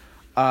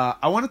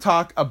I want to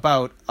talk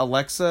about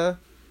Alexa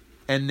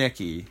and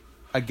Nikki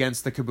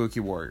against the Kabuki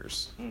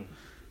Warriors.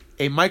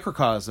 A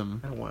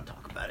microcosm. I don't want to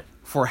talk about it.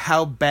 For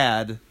how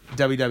bad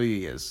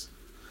WWE is.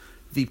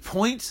 The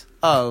point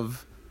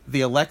of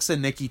the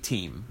Alexa-Nikki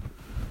team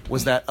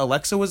was that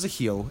Alexa was a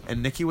heel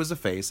and Nikki was a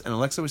face, and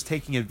Alexa was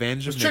taking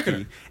advantage of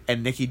Nikki,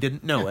 and Nikki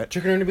didn't know it.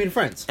 Tricking her into being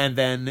friends. And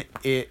then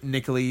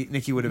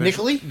Nikki would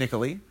eventually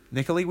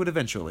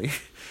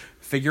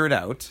figure it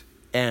out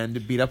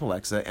and beat up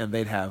Alexa, and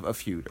they'd have a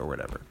feud or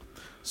whatever.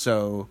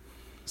 So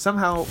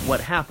somehow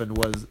what happened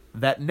was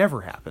that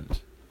never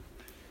happened.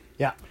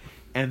 Yeah.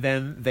 And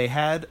then they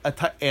had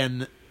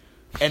an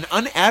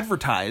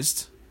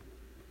unadvertised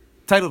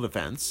title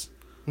defense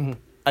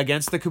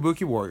against the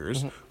Kabuki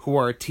Warriors, who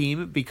are a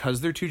team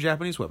because they're two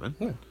Japanese women.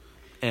 Yeah.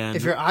 And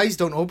if your eyes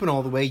don't open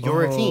all the way,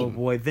 you're a team. Oh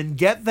boy, then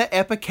get the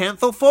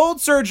epicanthal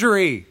fold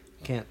surgery.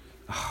 Can't.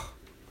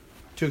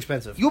 Too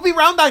expensive. You'll be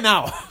round by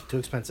now. Too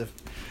expensive.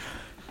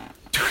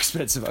 Too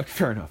expensive. Okay,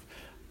 fair enough.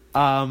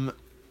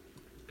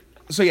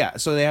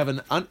 So they have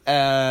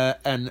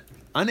an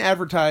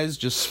unadvertised,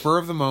 just spur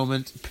of the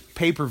moment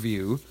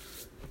pay-per-view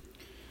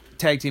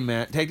tag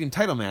team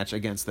title match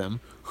against them,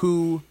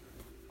 who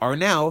are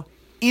now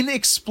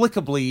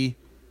inexplicably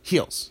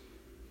heels.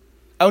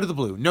 Out of the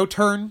blue. No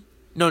turn,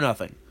 no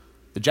nothing.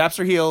 The Japs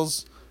are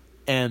heels,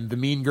 and the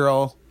mean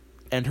girl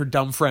and her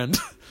dumb friend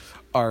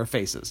are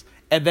faces.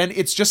 And then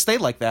it's just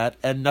stayed like that,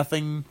 and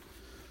nothing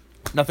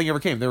ever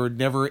came. There were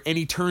never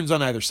any turns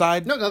on either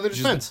side. No, they're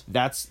just friends.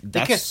 That's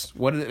they kiss.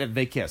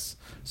 They kiss.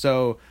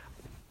 So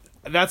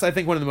that's, I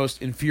think, one of the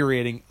most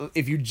infuriating.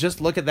 If you just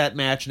look at that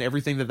match and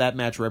everything that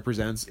match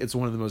represents, it's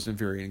one of the most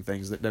infuriating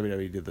things that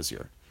WWE did this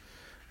year.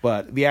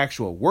 But the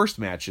actual worst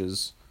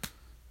matches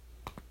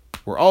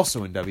were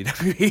also in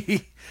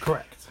WWE.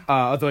 Correct.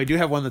 Although I do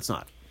have one that's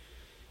not,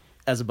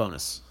 as a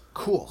bonus.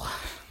 Cool.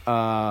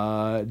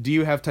 Do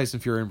you have Tyson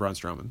Fury and Braun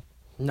Strowman?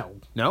 No.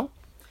 No?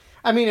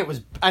 I mean,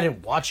 I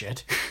didn't watch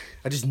it.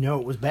 I just know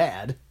it was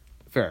bad.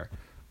 Fair.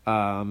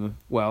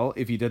 Well,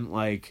 if you didn't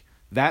like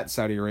that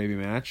Saudi Arabia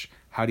match,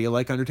 how do you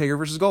like Undertaker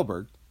versus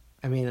Goldberg?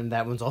 I mean, and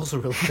that one's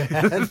also really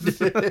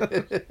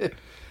bad.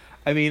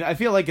 I mean, I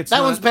feel like it's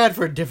that one's bad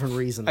for a different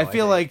reason, though, I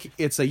feel like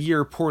it's a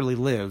year poorly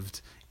lived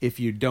if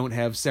you don't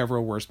have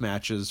several worst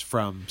matches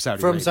from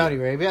Saudi Arabia. From Saudi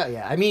Arabia,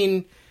 yeah. I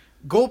mean,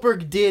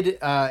 Goldberg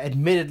did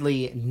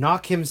admittedly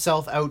knock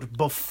himself out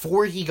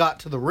before he got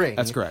to the ring.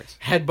 That's correct.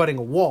 Headbutting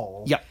a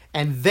wall. Yeah.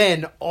 And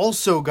then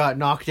also got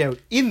knocked out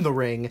in the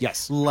ring.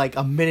 Yes. Like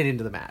a minute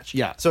into the match.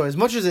 Yeah. So as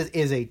much as it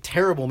is a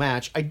terrible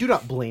match, I do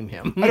not blame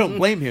him. I don't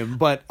blame him,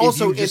 but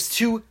also it's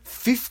two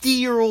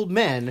 50-year-old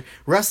men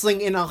wrestling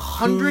in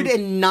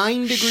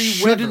 109 degree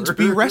weather. Shouldn't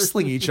be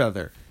wrestling each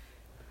other.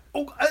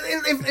 Oh,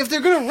 if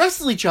they're going to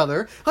wrestle each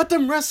other, let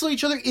them wrestle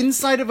each other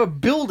inside of a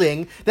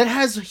building that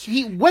has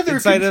weather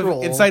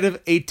control. Inside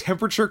of a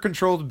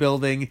temperature-controlled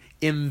building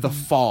in the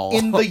fall.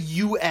 In the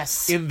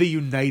U.S. In the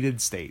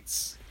United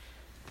States.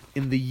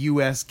 In the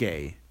U.S.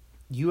 gay.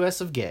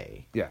 U.S. of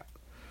gay. Yeah.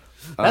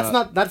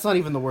 That's not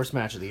even the worst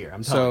match of the year,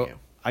 I'm telling you.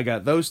 I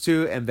got those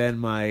two, and then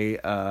my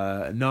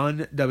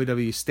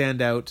non-WWE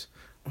standout,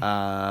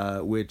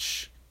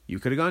 which you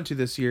could have gone to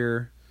this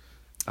year.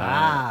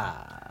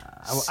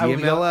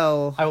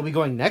 CMLL. I will be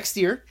going next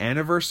year.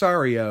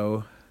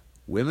 Anniversario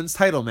women's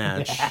title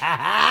match.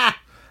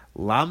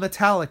 La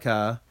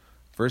Metallica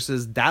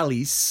versus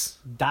Dallas.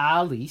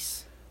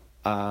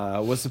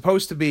 Was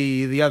supposed to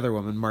be the other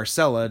woman,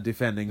 Marcella,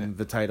 defending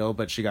the title,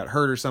 but she got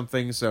hurt or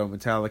something, so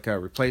Metallica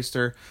replaced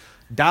her.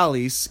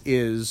 Dallas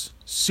is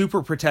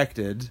super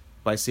protected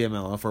by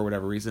CMLL for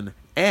whatever reason,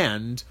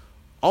 and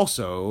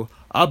also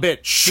a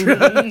bitch.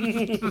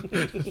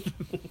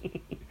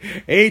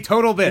 A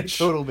total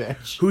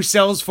bitch. Who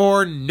sells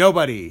for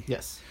nobody.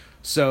 Yes.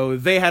 So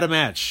they had a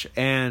match,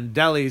 and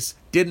Dallas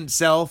didn't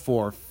sell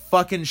for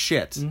fucking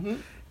shit. Mm-hmm.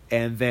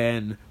 And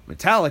then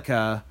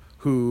Metallica,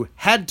 who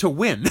had to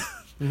win,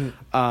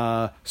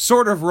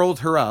 sort of rolled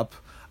her up.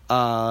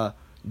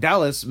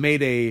 Dallas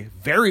made a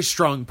very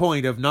strong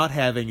point of not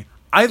having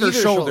either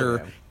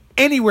shoulder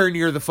anywhere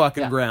near the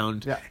fucking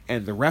ground. Yeah.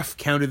 And the ref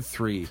counted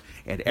 3.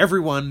 And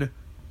everyone,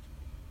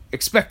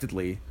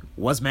 expectedly,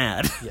 was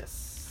mad.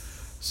 Yes.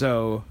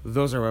 So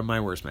those are my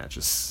worst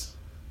matches.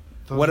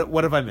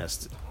 What have I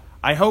missed?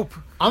 I hope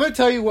I'm gonna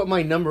tell you what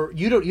my number.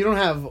 You don't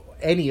have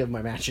any of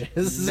my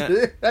matches.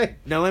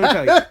 Now let me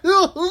tell you.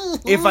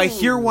 If I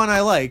hear one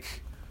I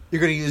like,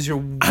 you're gonna use your.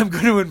 I'm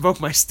going to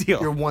invoke my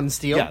steal. Your one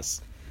steal.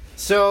 Yes.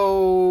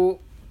 So,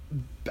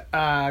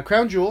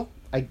 Crown Jewel,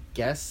 I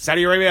guess.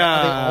 Saudi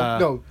Arabia.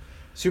 No,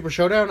 Super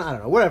Showdown. I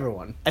don't know. Whatever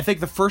one. I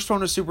think the first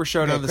one was Super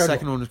Showdown. The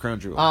second one was Crown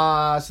Jewel.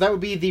 So that would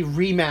be the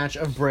rematch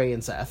of Bray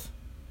and Seth.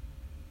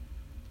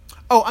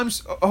 Oh,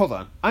 hold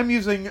on. I'm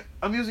using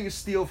a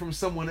steal from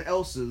someone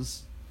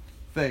else's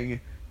thing,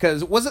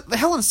 because was it the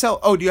Hell in Cell?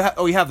 Oh, you have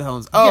the Hell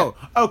in Cell? Oh,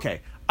 yeah.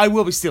 Okay. I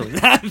will be stealing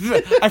that.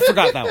 I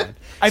forgot that one.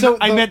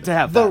 I meant to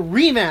have the that.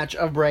 rematch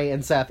of Bray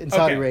and Seth in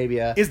Saudi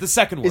Arabia is the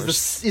second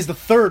worst. Is the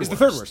third. Is the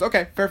third worst?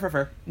 Okay,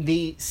 fair.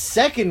 The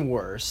second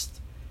worst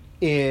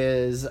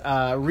is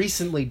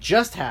recently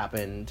just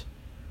happened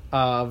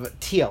of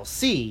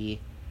TLC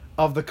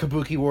of the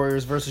Kabuki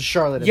Warriors versus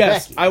Charlotte and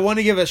Becky. I want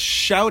to give a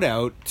shout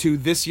out to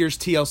this year's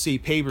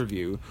TLC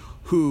pay-per-view,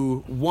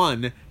 who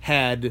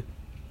had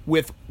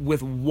with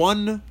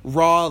one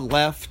Raw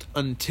left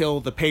until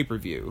the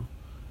pay-per-view,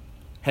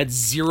 had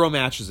 0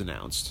 matches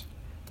announced.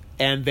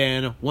 And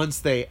then once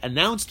they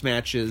announced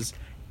matches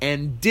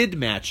and did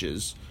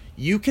matches,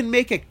 you can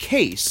make a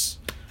case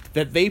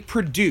that they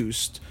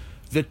produced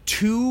the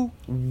 2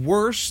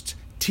 worst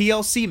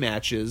TLC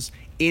matches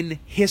in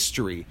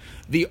history.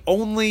 The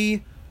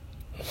only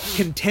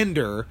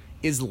contender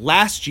is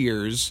last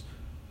year's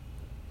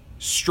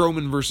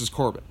Strowman versus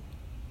Corbin.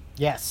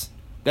 Yes.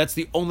 That's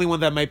the only one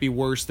that might be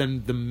worse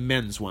than the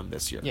men's one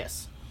this year.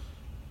 Yes.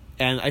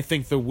 And I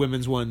think the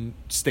women's one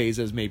stays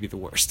as maybe the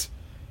worst.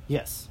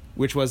 Yes.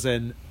 Which was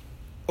an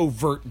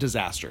overt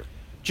disaster.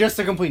 Just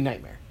a complete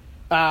nightmare.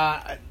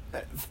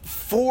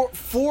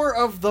 Four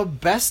of the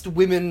best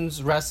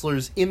women's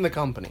wrestlers in the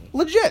company.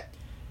 Legit.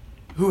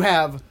 Who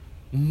have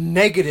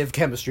negative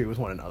chemistry with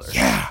one another.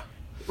 Yeah.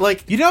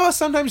 Like, you know how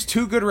sometimes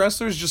 2 good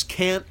wrestlers just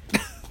can't...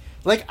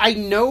 Like, I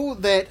know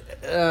that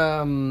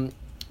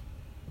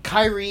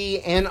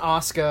Kairi and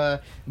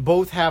Asuka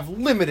both have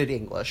limited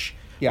English.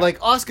 Yeah. Like,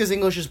 Asuka's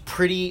English is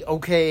pretty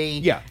okay.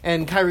 Yeah.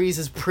 And Kairi's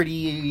is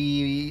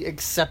pretty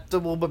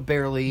acceptable, but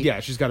barely.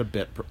 Yeah, she's got a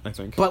bit, I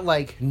think. But,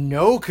 like,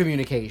 no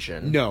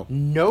communication. No.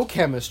 No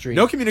chemistry.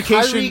 No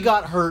communication. Kairi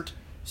got hurt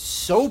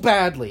so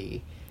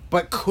badly,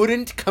 but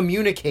couldn't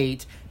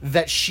communicate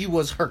that she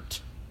was hurt.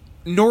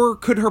 Nor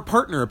could her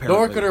partner,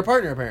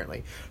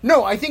 apparently.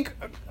 No, I think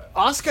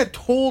Asuka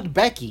told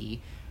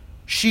Becky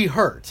she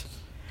hurt.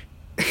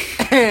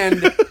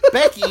 And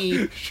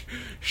Becky...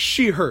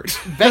 She hurt.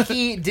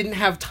 Becky didn't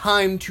have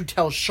time to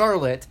tell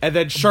Charlotte. And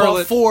then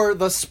Charlotte... Before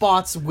the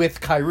spots with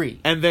Kairi.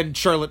 And then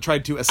Charlotte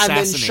tried to assassinate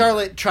And then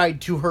Charlotte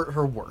tried to hurt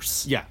her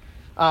worse. Yeah.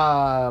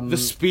 The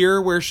spear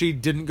where she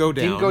didn't go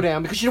down. Didn't go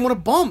down because she didn't want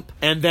to bump.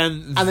 And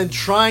then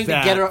trying to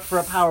get her up for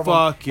a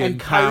powerbomb. And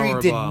Kairi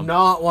did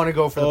not want to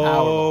go for the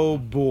powerbomb. Oh,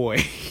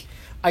 boy.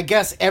 I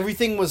guess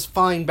everything was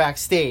fine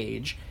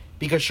backstage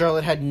because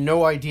Charlotte had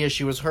no idea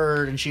she was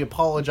hurt and she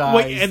apologized.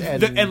 Wait,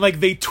 and like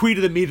they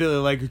tweeted immediately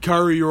like,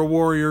 Kairi, you're a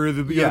warrior, you're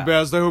the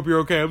best, I hope you're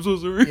okay, I'm so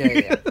sorry.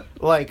 Yeah.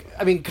 Like,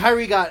 I mean,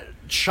 Kairi got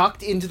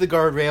chucked into the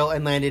guardrail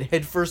and landed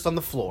headfirst on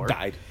the floor.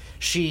 Died.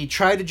 She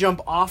tried to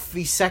jump off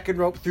the second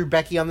rope through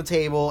Becky on the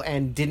table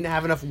and didn't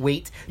have enough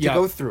weight to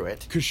go through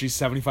it. Because she's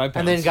 75 pounds.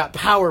 And then got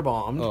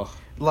powerbombed. Ugh.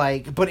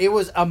 Like, but it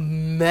was a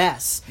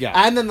mess. Yeah.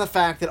 And then the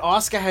fact that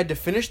Asuka had to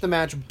finish the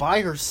match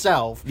by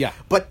herself. Yeah.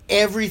 But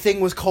everything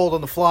was called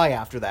on the fly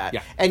after that.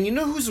 Yeah. And you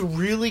know who's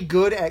really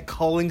good at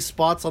calling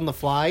spots on the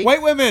fly?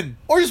 White women!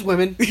 Or just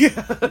women.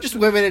 Yeah. Just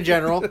women in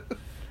general.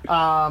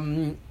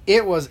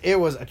 It was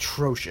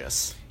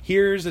atrocious.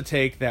 Here's a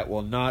take that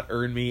will not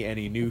earn me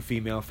any new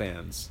female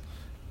fans.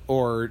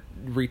 Or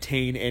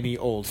retain any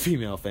old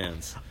female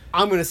fans.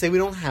 I'm going to say we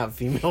don't have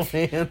female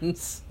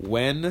fans.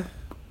 When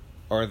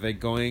are they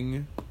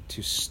going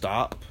to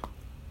stop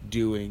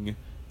doing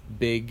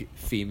big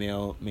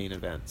female main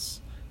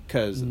events?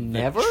 Because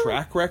the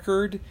track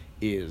record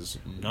is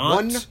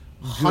not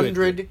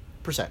 100%.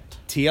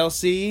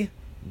 TLC,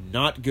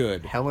 not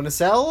good. Hell in a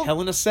Cell?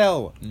 Hell in a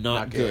Cell,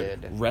 not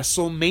good.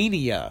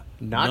 WrestleMania,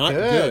 not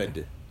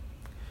good.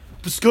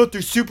 But Scott,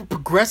 they're super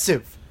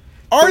progressive.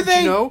 Are they?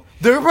 You know?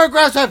 They're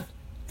progressive.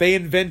 They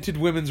invented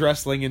women's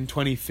wrestling in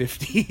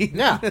 2015.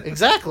 Yeah,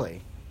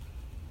 exactly.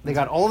 They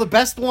got all the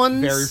best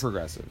ones. Very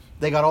progressive.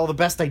 They got all the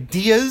best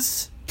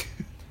ideas.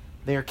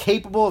 They are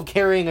capable of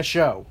carrying a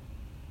show.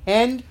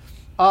 End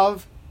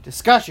of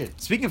discussion.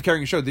 Speaking of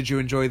carrying a show, did you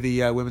enjoy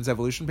the Women's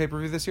Evolution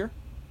pay-per-view this year?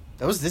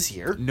 That was this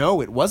year.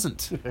 No, it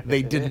wasn't.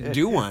 They didn't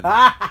do one.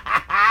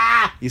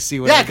 You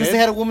see what I did? Yeah, because they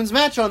had a women's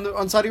match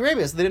on Saudi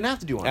Arabia, so they didn't have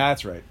to do one.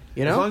 That's right.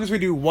 You know? As long as we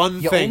do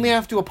one you thing. You only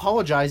have to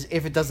apologize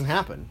if it doesn't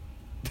happen.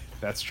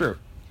 That's true.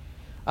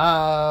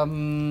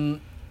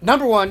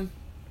 Number one,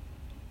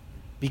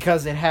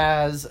 because it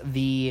has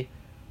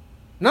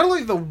not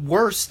only the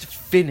worst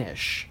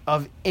finish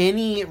of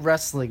any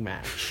wrestling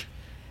match.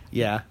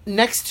 Yeah.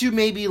 Next to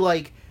maybe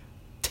like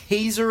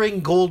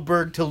tasering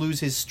Goldberg to lose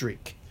his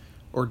streak.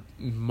 Or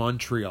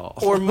Montreal.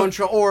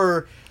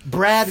 Or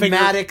Brad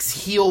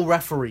Maddox heel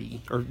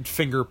referee. Or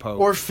finger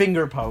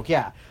poke.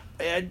 Yeah.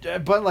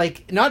 But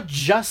like, not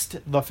just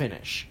the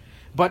finish,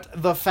 but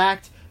the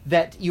fact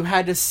that you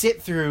had to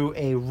sit through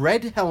a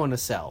red Hell in a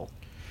Cell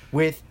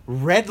with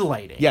red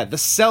lighting. Yeah, the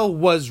cell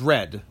was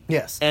red.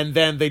 Yes. And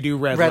then they do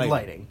red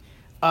lighting.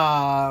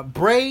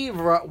 Bray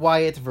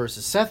Wyatt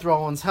versus Seth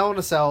Rollins, Hell in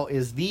a Cell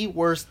is the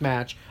worst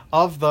match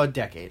of the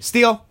decade.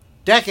 Steal.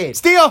 Decade.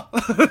 Steal!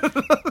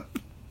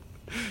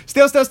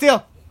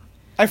 Steal.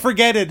 I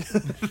forgetted.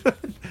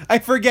 I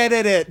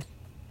forgetted it.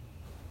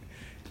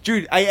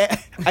 Dude, I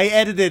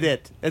edited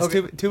it. That's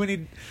okay. too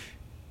many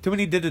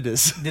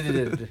did-it-is.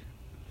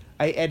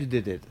 I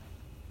edited it.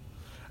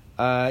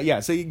 Yeah,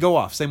 so you go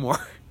off. Say more.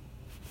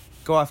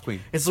 Go off,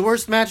 Queen. It's the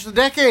worst match of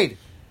the decade.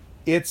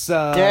 It's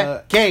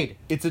decade.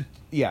 It's a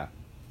yeah.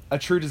 A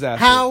true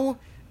disaster. How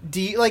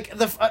do you like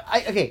the?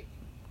 Okay,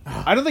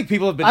 I don't think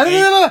people have been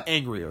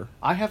angrier.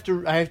 I have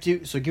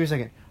to. So give me a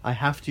second. I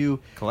have to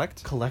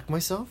Collect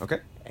myself. Okay.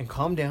 And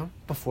calm down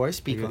before I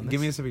speak on this.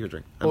 Give me a sip of your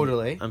drink.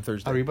 Orderly. I'm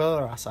Thursday. Arriba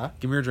la raza.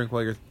 Give me your drink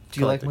while you're. Do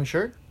you like my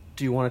shirt?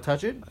 Do you want to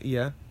touch it?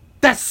 Yeah.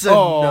 That's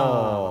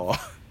Oh.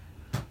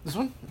 This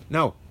one?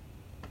 No.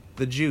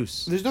 The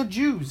juice. There's no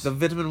juice. The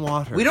vitamin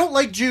water. We don't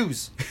like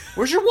juice.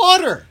 Where's your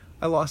water?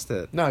 I lost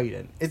it. No, you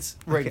didn't. It's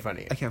right in front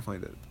of you. I can't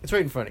find it. It's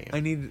right in front of you.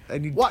 I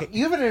need. What?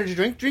 You have an energy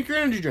drink? Drink your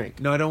energy drink.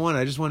 No, I don't want it.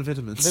 I just want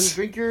vitamins. Then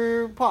drink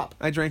your pop.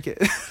 I drank it.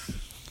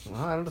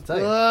 Well, I don't know what to tell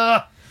you.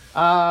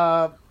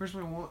 Where's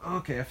my water?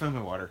 Okay, I found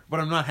my water, but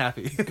I'm not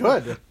happy.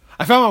 Good.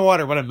 I found my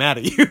water, but I'm mad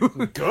at you.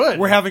 Good.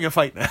 We're having a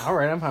fight now. All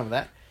right, I'm fine with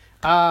that.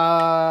 Well,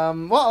 I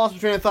lost my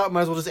train of thought.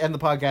 Might as well just end the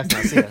podcast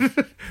now. See ya.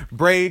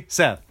 Bray,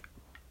 Seth.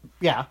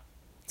 Yeah.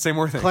 Say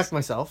more things. Collect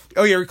myself.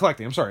 Oh, yeah, you're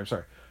collecting. I'm sorry.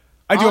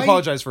 I do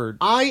apologize for...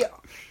 I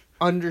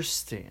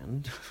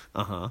understand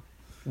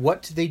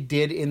what they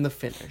did in the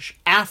finish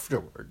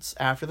afterwards,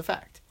 after the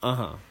fact.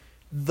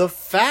 The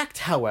fact,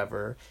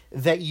 however,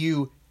 that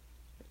you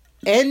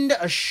end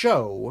a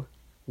show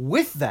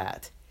with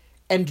that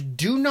and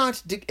do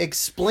not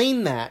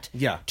explain that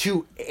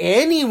to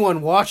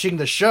anyone watching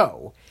the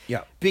show,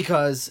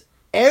 because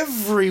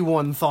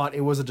everyone thought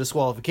it was a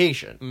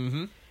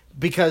disqualification,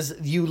 because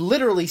you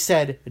literally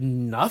said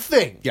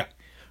nothing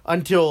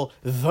until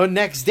the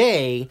next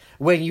day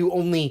when you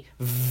only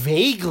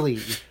vaguely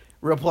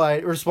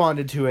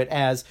responded to it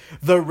as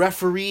the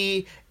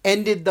referee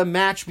ended the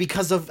match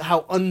because of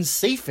how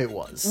unsafe it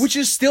was, which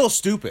is still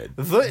stupid.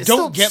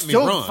 Don't get me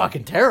wrong.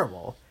 Fucking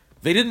terrible.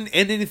 They didn't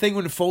end anything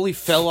when Foley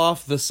fell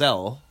off the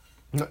cell.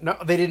 No,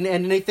 they didn't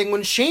end anything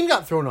when Shane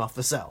got thrown off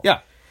the cell. Yeah.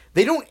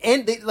 They don't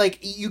end...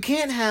 you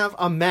can't have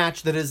a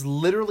match that is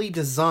literally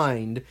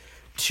designed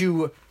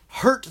to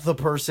hurt the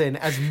person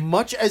as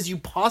much as you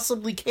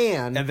possibly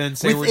can, and then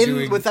say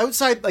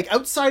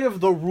outside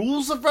of the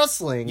rules of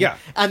wrestling. Yeah.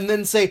 And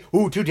then say,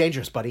 "Ooh, too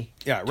dangerous, buddy."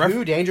 Yeah.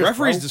 Too dangerous.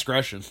 Referee's bro.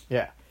 discretion.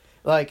 Yeah.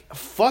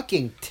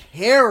 Fucking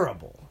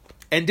terrible.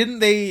 And didn't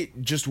they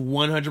just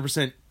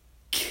 100%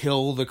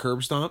 kill the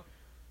curb stomp?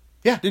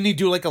 Yeah. Didn't he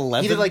do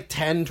 11? He did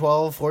 10,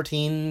 12,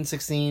 14,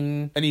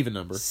 16... An even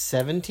number.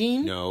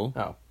 17? No.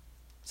 Oh.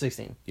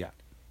 16. Yeah.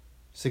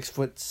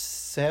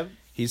 6'7"?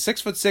 He's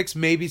 6'6",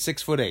 maybe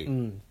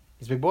 6'8".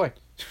 He's a big boy.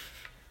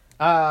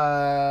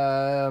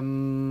 If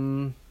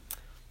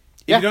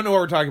you don't know what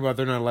we're talking about,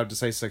 they're not allowed to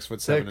say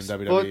 6'7" in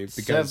WWE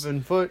because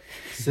 6'7",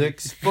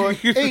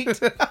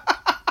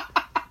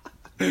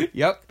 6'8".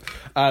 Yep.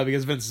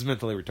 Because Vince is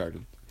mentally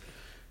retarded.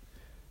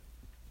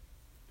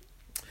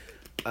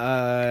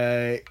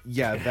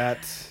 Yeah, that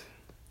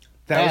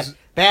was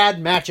bad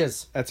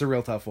matches. That's a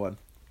real tough one.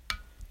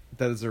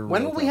 That is a.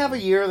 When will we have a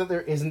year that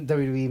there isn't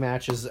WWE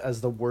matches as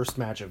the worst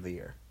match of the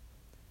year?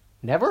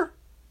 Never.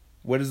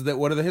 What do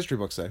the history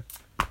books say?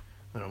 I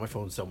don't know. My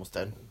phone's almost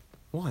dead.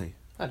 Why?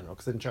 I don't know,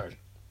 because I didn't charge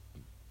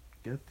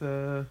it.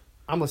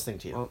 I'm listening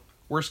to you. Well,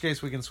 worst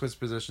case, we can switch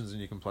positions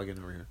and you can plug in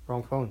over here.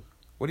 Wrong phone.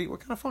 What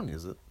kind of phone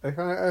is it?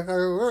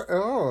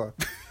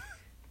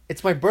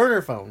 It's my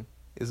burner phone.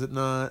 Is it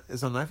not?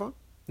 Is it an iPhone?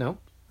 No.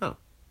 Oh.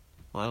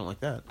 Well, I don't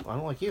like that. I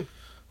don't like you.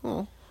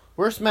 Oh.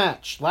 Worst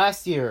match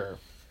last year.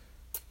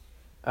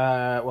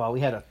 We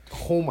had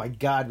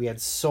we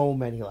had so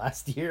many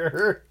last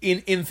year.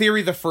 In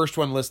theory, the first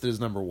one listed is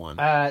number 1.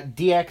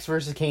 DX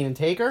versus Kane and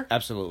Taker.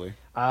 Absolutely.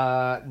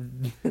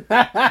 Mine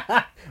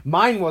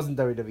wasn't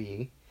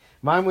WWE.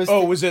 Mine was...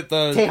 was it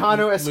the...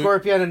 Tejano,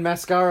 Escorpion, and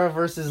Mascara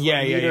versus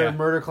Leader,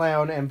 Murder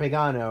Clown, and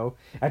Pagano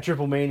at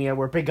Triple Mania,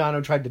 where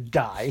Pagano tried to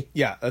die.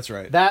 Yeah, that's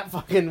right. That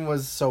fucking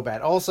was so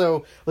bad.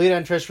 Also, Lita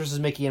and Trish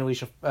versus Mickey and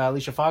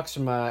Alicia Fox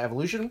from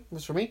Evolution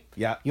was for me.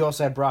 Yeah. You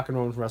also had Brock and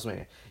Roman from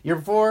WrestleMania. Year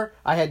before,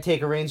 I had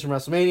Taker Reigns from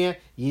WrestleMania.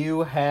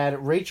 You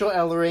had Rachel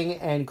Ellering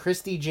and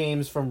Christy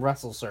James from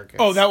Wrestle Circus.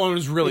 Oh, that one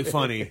was really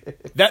funny.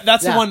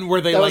 That's the one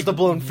where they was the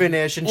blown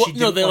finish, and she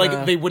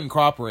didn't they wouldn't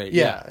cooperate.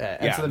 Yeah.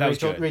 And so then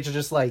Rachel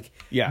just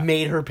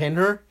made her pin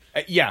her.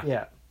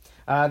 Yeah.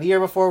 The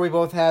year before, we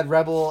both had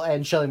Rebel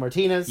and Shelly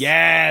Martinez.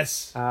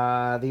 Yes.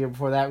 The year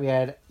before that, we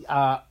had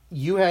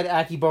you had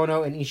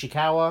Akibono and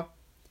Ishikawa.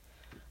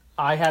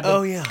 I had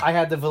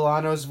the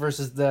Villanos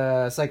versus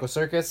the Psycho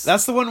Circus.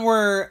 That's the one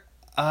where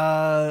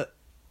I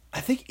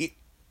think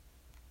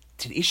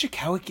did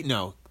Ishikawa?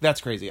 No,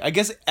 that's crazy. I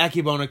guess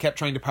Akibono kept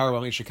trying to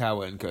powerbomb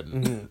Ishikawa and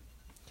couldn't. Mm-hmm.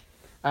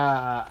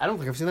 I don't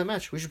think I've seen that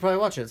match. We should probably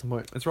watch it at some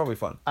point. It's probably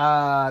fun.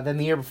 Then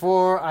the year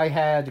before, I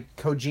had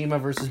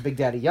Kojima versus Big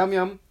Daddy Yum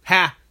Yum.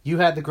 Ha! You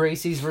had the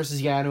Gracies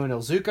versus Yano and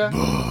Ilzuka.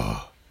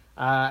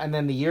 And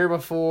then the year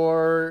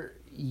before...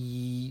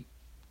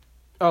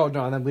 Oh,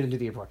 no, and then we didn't do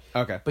the year before.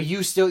 Okay. But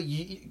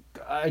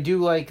I do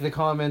like the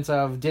comments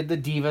of, did the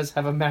Divas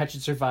have a match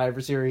at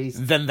Survivor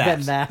Series? Then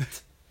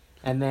that.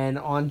 And then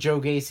on Joe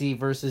Gacy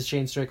versus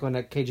Shane Strickland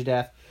at Cage of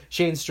Death,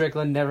 Shane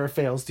Strickland never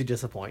fails to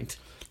disappoint.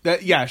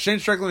 Shane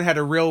Strickland had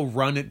a real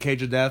run at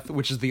Cage of Death,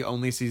 which is the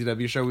only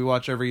CZW show we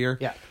watch every year.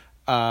 Yeah.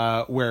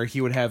 Where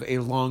he would have a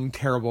long,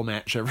 terrible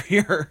match every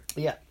year.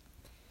 Yeah.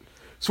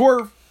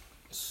 Swerve.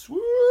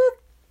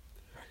 Swoop.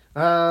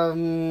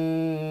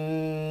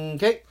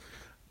 Okay.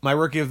 My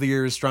rookie of the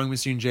year is Strong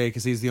Machine J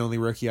because he's the only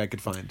rookie I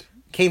could find.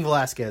 Cain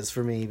Velasquez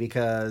for me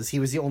because he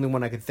was the only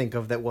one I could think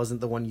of that wasn't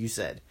the one you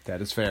said.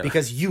 That is fair.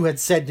 Because you had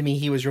said to me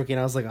he was rookie, and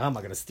I was like, I'm not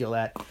going to steal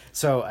that.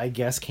 So I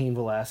guess Cain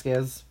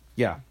Velasquez.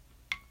 Yeah.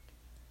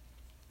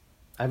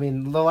 I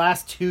mean, the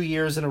last 2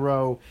 years in a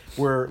row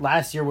were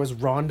last year was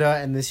Ronda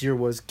and this year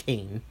was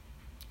Cain.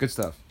 Good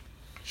stuff.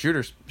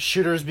 Shooters.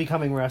 Shooters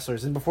becoming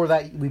wrestlers. And before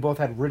that, we both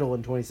had Riddle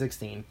in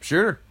 2016.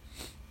 Shooter.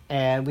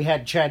 And we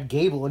had Chad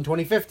Gable in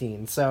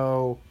 2015.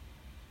 So...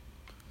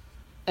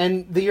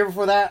 And the year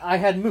before that, I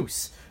had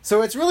Moose.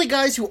 So it's really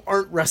guys who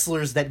aren't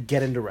wrestlers that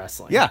get into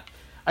wrestling. Yeah.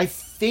 I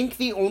think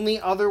the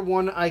only other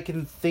one I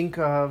can think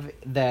of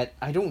that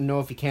I don't know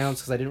if he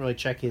counts because I didn't really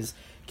check his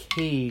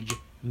cage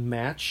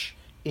match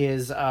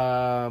is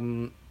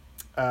oh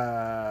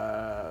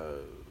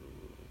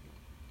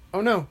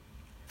no.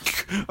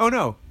 Oh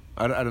no.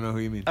 I don't know who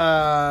you mean.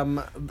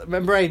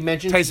 Remember I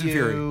mentioned Tyson to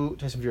you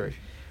Tyson Fury.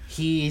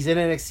 He's in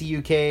NXT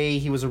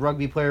UK. He was a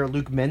rugby player,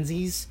 Luke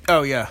Menzies.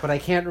 Oh yeah. But I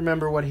can't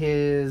remember what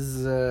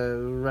his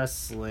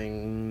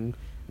wrestling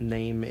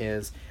name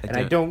is.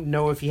 I don't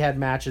know if he had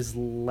matches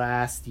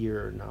last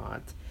year or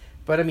not.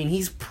 But I mean,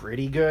 he's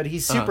pretty good.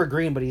 He's super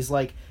green, but he's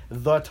like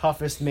the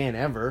toughest man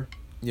ever.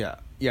 Yeah.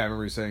 Yeah, I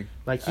remember you saying.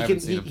 Like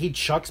he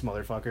chucks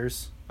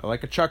motherfuckers. I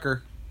like a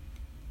chucker.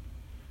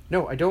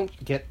 No, I don't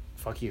get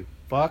fuck you.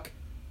 Fuck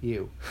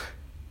you.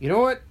 You know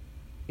what?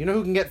 You know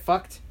who can get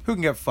fucked? Who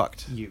can get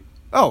fucked? You.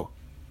 Oh.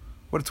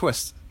 What a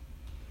twist.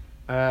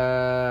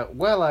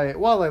 While I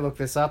look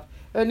this up,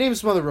 name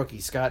some other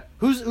rookies, Scott.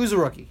 Who's a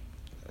rookie?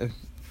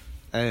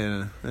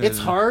 It's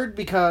hard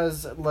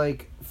because,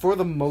 like, for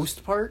the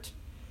most part,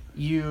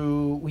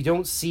 we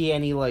don't see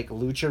any like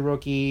lucha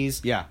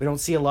rookies. Yeah. We don't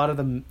see a lot of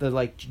the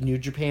like New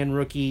Japan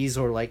rookies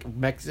or like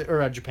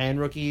Japan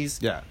rookies.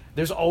 Yeah.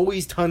 There's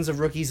always tons of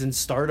rookies in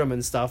Stardom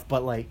and stuff,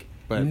 but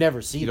you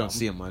never see them. You don't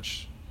see them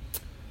much.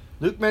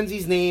 Luke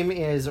Menzies' name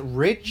is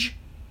Ridge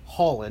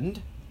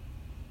Holland.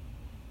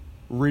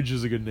 Ridge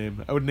is a good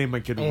name. I would name my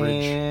kid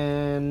Ridge.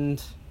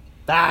 And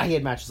he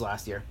had matches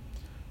last year.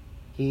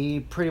 He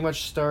pretty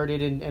much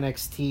started in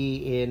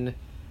NXT in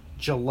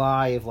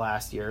July of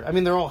last year. I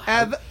mean, they're all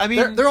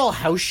they're all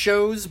house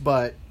shows,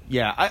 but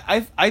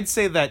yeah, I'd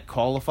say that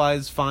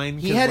qualifies fine.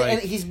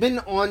 He's been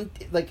on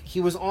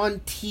he was on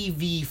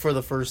TV for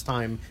the first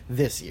time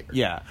this year.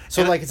 Yeah,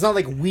 so it's not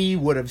like we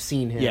would have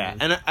seen him. Yeah,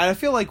 and I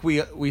feel like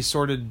we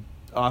sort of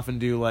often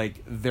do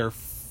like their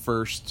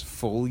first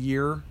full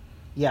year.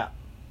 Yeah.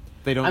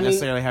 They don't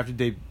necessarily have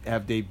to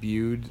have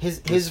debuted.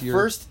 His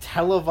first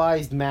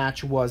televised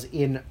match was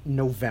in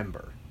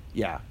November.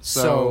 Yeah,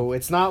 so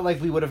it's not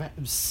like we would have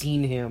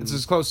seen him. It's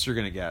as close as you're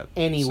gonna get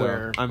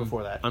anywhere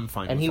before that. I'm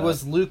fine. And with he that.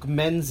 was Luke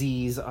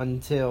Menzies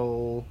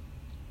until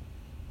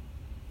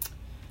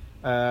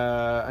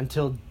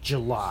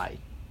July,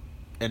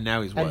 and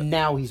now he's what? And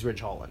now he's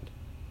Ridge Holland,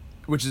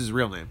 which is his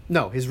real name.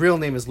 No, his real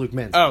name is Luke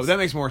Menzies. Oh, that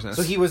makes more sense.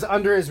 So he was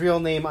under his real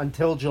name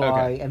until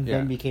July, and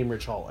then became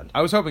Ridge Holland.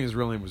 I was hoping his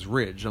real name was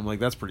Ridge. I'm like,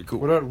 that's pretty cool.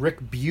 What about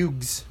Rick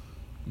Bugs?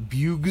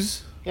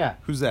 Bugs? Yeah.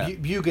 Who's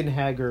that?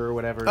 Bugenhager or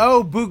whatever.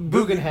 Oh,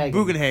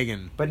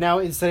 Bugenhagen. But now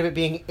instead of it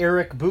being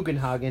Eric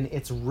Bugenhagen,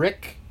 it's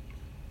Rick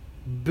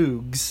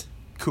Boogs.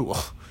 Cool.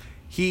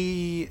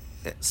 He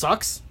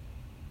sucks.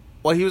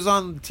 Well, he was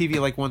on TV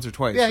like once or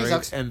twice, yeah, right? He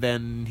sucks. And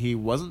then he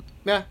wasn't?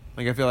 Yeah.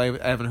 Like, I feel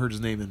like I haven't heard his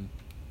name in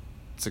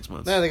 6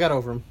 months. Yeah, they got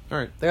over him. All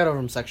right. They got over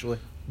him sexually.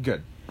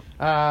 Good.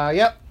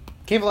 Yep.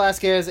 Cain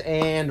Velasquez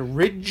and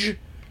Ridge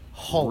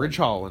Holland. Ridge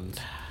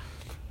Holland.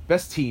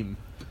 Best team.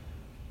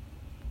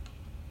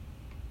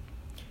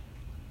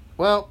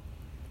 Well,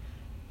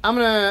 I'm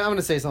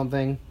gonna say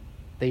something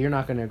that you're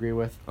not gonna agree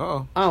with.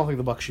 Uh-oh. I don't think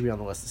the Bucks should be on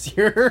the list this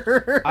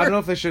year. I don't know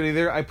if they should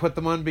either. I put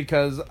them on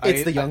because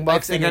it's the Young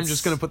Bucks. I think I'm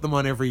just gonna put them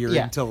on every year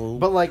until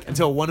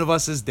one of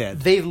us is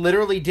dead. They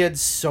literally did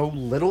so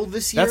little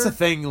this year. That's the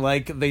thing.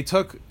 Like, they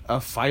took a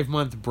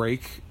 5-month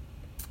break.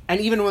 And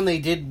even when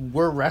they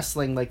were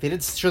wrestling, like, they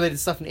did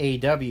stuff in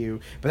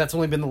AEW, but that's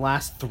only been the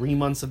last 3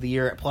 months of the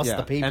year, plus the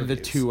pay-per-views. And the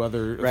 2 or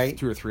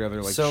 3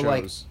 other, like, shows.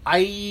 Like,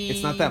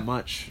 it's not that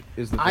much,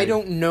 is the thing. I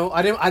don't know.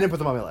 I didn't put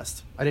them on my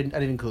list. I didn't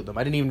include them.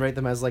 I didn't even rate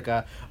them as, like,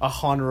 a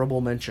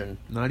honorable mention.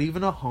 Not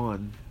even a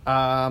hon.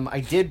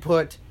 I did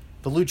put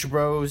the Lucha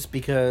Bros,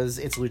 because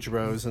it's Lucha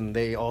Bros, and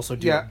they also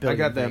do a billion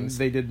I got things.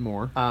 them. They did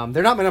more.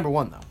 They're not my number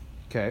one, though.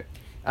 Okay.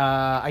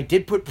 I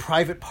did put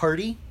Private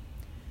Party,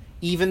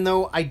 even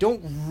though I don't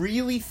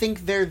really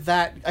think they're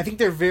that... I think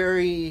they're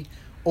very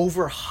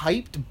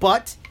overhyped,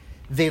 but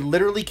they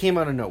literally came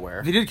out of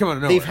nowhere. They did come out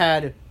of nowhere. They've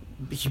had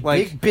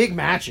big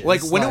matches.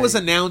 Like, when it was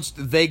announced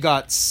they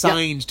got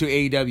signed to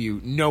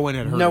AEW, no one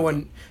had heard of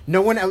them.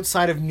 No one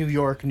outside of New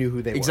York knew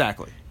who they were.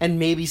 Exactly. And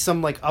maybe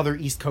some, like, other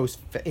East Coast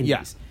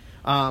indies.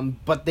 Yeah.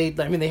 But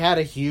they had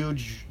a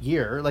huge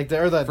year. Like,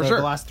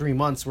 the last 3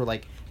 months were,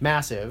 like,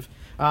 massive.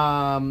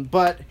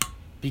 But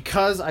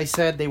because I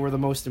said they were the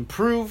most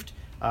improved...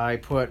 I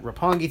put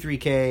Roppongi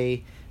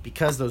 3K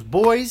because those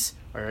boys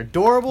are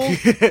adorable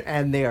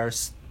and they are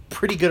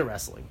pretty good at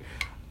wrestling.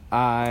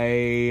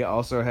 I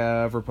also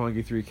have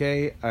Roppongi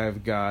 3K.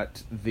 I've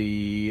got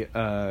the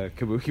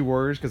Kabuki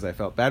Warriors because I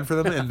felt bad for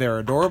them, and they're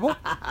adorable.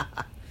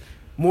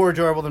 More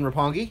adorable than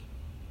Roppongi?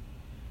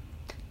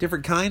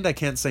 Different kind, I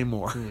can't say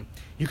more.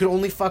 You can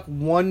only fuck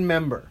one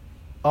member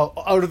out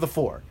of the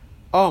 4.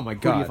 Oh my Who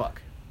do you god.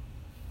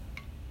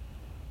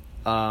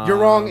 fuck? You're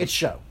wrong, it's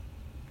Sho.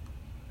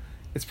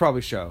 It's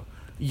probably Sho.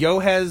 Yo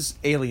has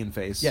alien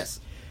face. Yes.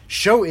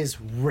 Sho is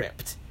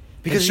ripped.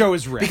 And Sho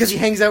is ripped. Because he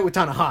hangs out with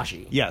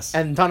Tanahashi. Yes.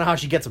 And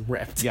Tanahashi gets him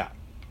ripped. Yeah.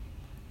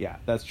 Yeah,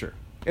 that's true.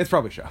 It's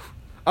probably Sho.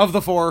 Of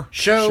the 4,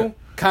 Sho,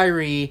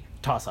 Kairi,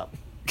 toss up.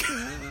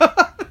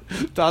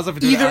 Toss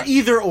up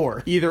Either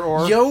or. Either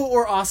or. Yo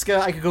or Asuka,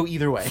 I could go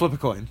either way. Flip a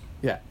coin.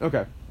 Yeah.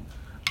 Okay.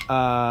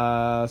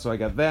 So I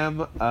got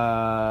them.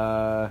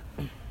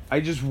 I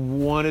just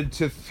wanted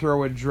to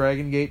throw a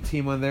Dragon Gate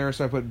team on there,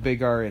 so I put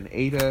Big R and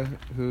Ada,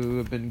 who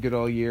have been good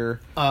all year.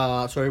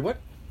 Sorry, what?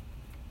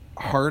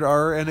 Hard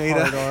R and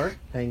Ada. Hard R.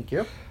 Thank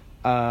you.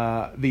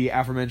 The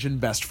aforementioned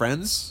Best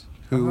Friends,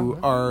 who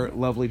are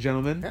lovely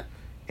gentlemen. Yeah.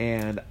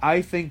 And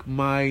I think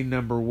my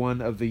number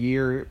 1 of the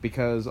year,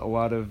 because a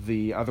lot of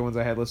the other ones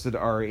I had listed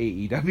are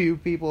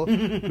AEW people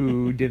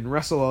who didn't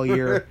wrestle all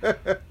year.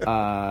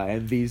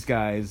 And these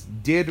guys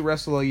did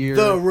wrestle all year.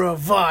 The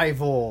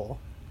Revival.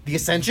 The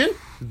Ascension?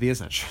 The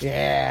Ascension.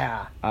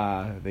 Yeah.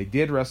 They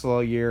did wrestle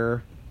all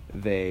year.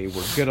 They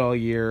were good all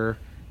year.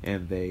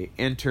 And they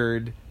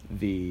entered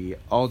the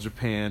All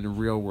Japan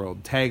Real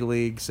World Tag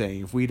League,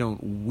 saying if we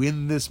don't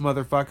win this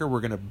motherfucker,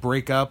 we're going to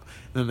break up.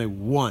 And then they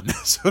won.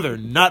 So they're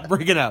not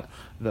breaking up.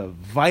 The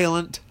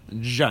Violent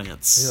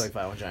Giants. I do like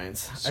Violent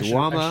Giants.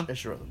 Suwama I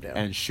should write them down.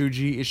 and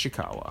Shuji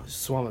Ishikawa.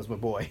 Suwama's my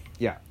boy.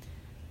 Yeah.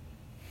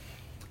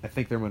 I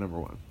think they're my number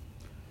 1.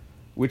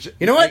 Which,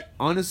 you know what?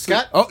 Honestly...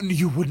 Scott? Oh,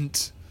 you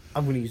wouldn't.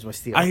 I'm going to use my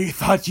steal. I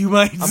thought you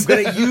might. I'm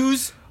going to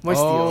use my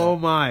steal. Oh,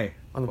 my.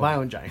 On the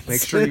Violent Giants.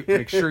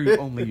 Make sure you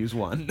only use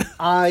one.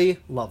 I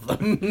love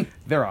them.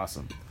 They're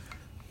awesome.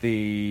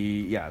 They've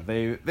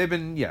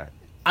been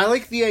I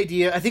like the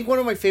idea. I think one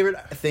of my favorite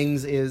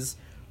things is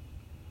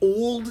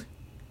old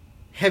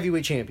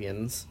heavyweight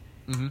champions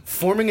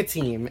forming a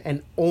team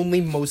and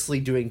only mostly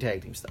doing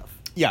tag team stuff.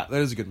 Yeah,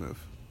 that is a good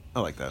move.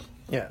 I like that.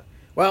 Yeah.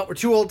 Well, we're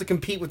too old to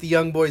compete with the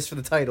young boys for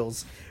the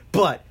titles,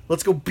 but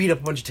let's go beat up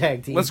a bunch of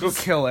tag teams. Let's go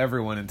kill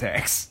everyone in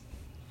tags.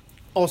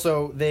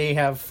 Also, they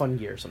have fun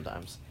gear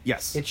sometimes.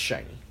 Yes. It's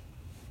shiny.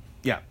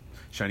 Yeah.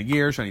 Shiny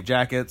gear, shiny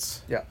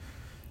jackets. Yeah.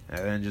 And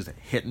then just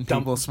hitting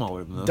people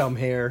smaller than them. Dumb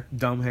hair.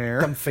 Dumb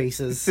hair. Dumb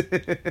faces.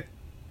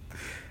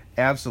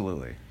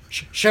 Absolutely.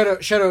 Shout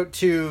out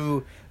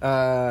to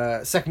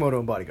Sakamoto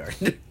and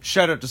Bodyguard.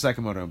 Shout out to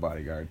Sakamoto and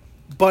Bodyguard.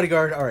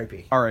 Bodyguard,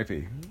 R.I.P.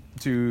 R.I.P.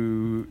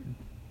 Too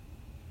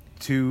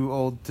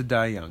old to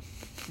die young.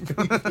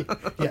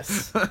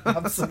 Yes,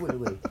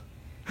 absolutely.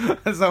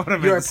 That's not what I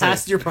meant You are to say.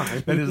 past your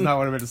prime. That is not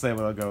what I meant to say,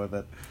 but I'll go with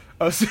it.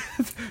 Oh,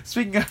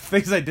 speaking of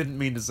things I didn't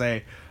mean to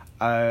say,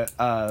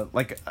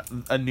 like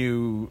a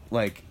new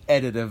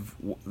edit of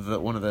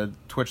one of the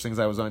Twitch things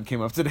I was on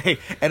came up today,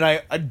 and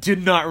I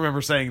did not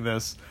remember saying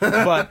this,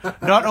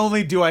 but not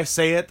only do I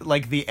say it,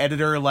 like the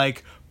editor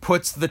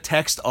puts the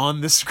text on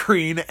the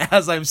screen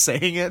as I'm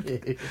saying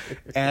it,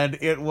 and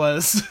it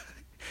was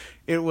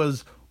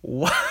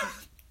what.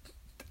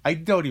 I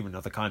don't even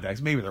know the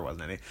context. Maybe there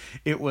wasn't any.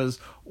 It was,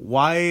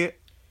 why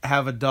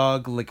have a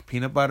dog lick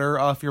peanut butter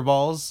off your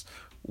balls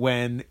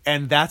when...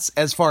 And that's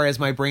as far as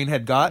my brain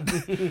had got.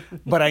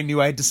 But I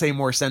knew I had to say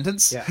more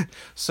sentence. Yeah.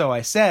 So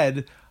I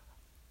said,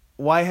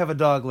 why have a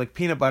dog lick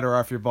peanut butter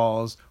off your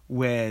balls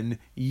when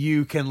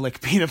you can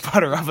lick peanut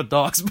butter off a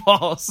dog's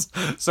balls?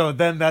 So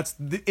then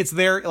it's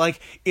there in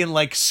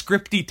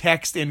scripty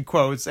text in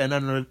quotes, and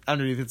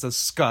underneath it says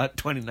Scott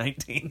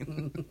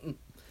 2019.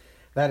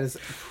 That is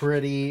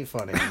pretty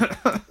funny.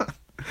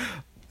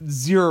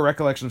 Zero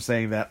recollection of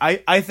saying that.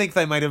 I think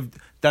they might have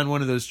done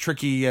one of those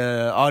tricky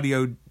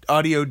audio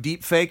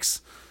deep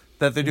fakes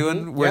that they're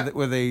doing,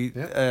 where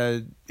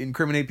they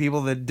incriminate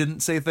people that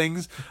didn't say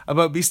things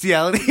about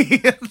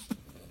bestiality.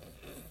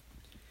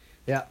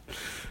 Yeah.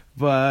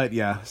 But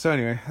yeah. So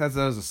anyway, that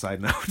was a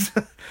side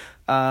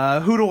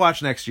note. Who to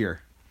watch next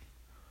year?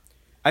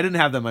 I didn't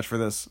have that much for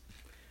this.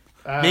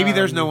 Maybe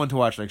there's no one to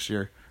watch next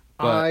year.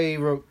 But I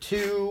wrote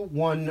 2.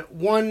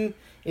 One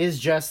is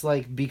just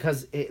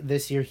because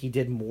this year he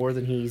did more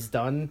than he's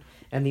done,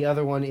 and the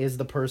other one is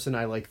the person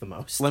I like the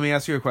most. let me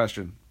ask you a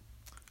question.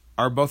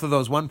 Are both of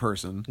those one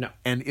person? No.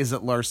 And is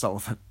it Lars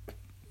Sullivan?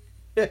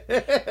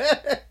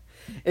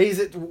 Is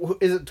it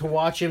to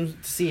watch him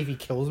to see if he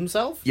kills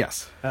himself?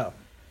 Yes. Oh.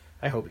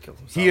 I hope he kills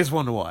himself. He is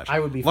one to watch.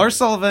 I would be Lars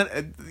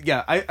Sullivan,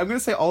 I'm going to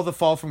say all the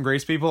Fall from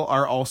Grace people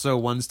are also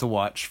ones to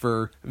watch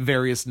for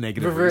various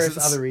negative reasons. For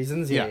various other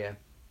reasons, yeah.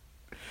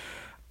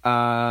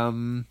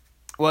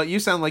 Well, you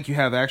sound like you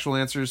have actual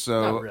answers,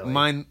 so Not really.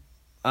 mine...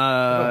 Go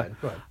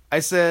ahead. I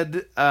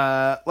said,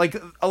 a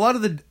lot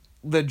of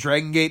the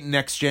Dragon Gate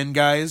Next Gen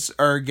guys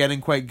are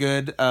getting quite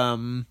good,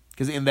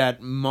 because in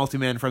that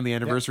multi-man from the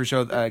anniversary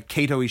show,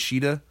 Kaito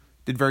Ishida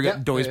did very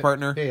good, Doi's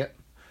partner. Yeah.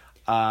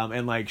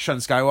 And like Shun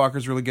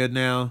Skywalker's really good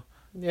now.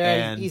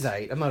 Yeah, and he's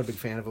alright. I'm not a big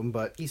fan of him,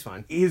 but he's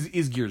fine.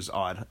 His gear's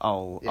odd.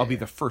 I'll be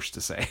the first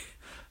to say.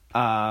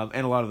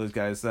 And a lot of those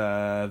guys.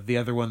 The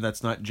other one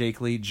that's not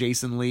Jake Lee,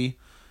 Jason Lee.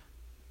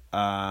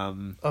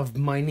 Of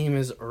My Name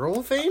is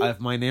Earl fame?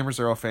 My Name is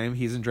Earl fame.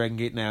 He's in Dragon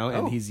Gate now,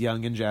 and he's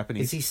young and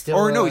Japanese. Is he still?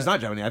 Or no, he's not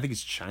Japanese. I think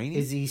he's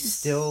Chinese. Is he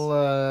still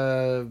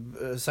a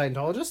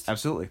Scientologist?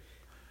 Absolutely.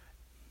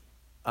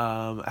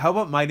 How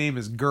about My Name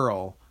is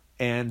Girl,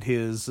 and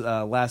his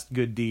last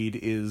good deed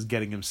is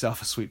getting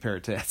himself a sweet pair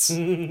of tits.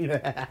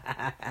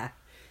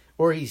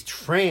 Or he's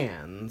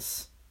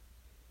trans.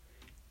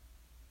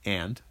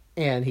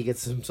 And he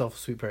gets himself a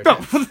sweet pair of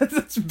tits. No,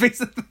 that's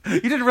basically...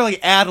 You didn't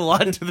really add a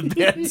lot to the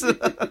bit.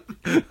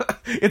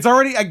 It's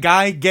already a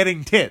guy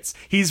getting tits.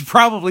 He's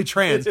probably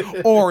trans,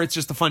 or it's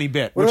just a funny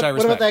bit, which I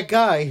respect. What about that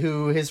guy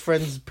who his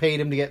friends paid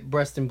him to get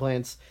breast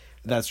implants?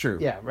 That's true.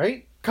 Yeah,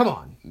 right? Come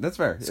on. That's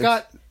fair.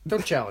 Scott,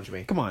 don't challenge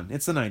me. Come on,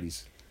 it's the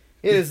 90s.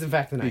 It is, in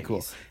fact, the 90s. Be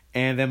cool.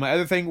 And then my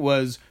other thing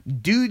was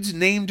dudes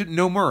named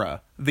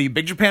Nomura, the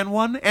Big Japan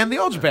one and the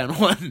All Japan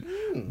one.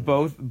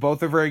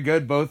 Both are very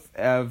good. Both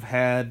have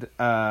had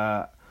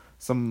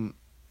some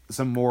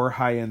more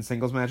high-end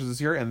singles matches this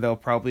year, and they'll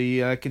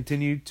probably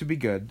continue to be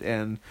good.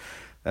 And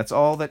that's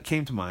all that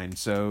came to mind.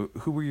 So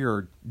who were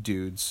your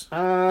dudes?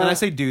 And I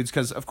say dudes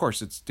because, of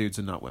course, it's dudes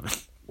and not women.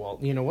 Well,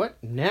 you know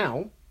what?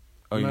 Now,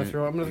 I'm going to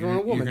throw in a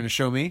woman. You're going to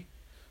show me?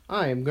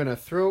 I am going to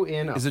throw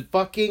in a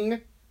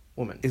fucking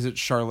woman. Is it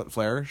Charlotte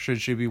Flair?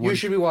 Should she be one? You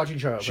should be watching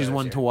Charlotte Flair. She's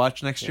one to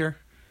watch next year?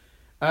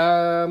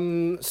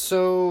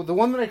 So the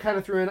one that I kind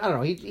of threw in, I don't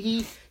know,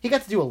 he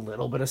got to do a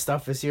little bit of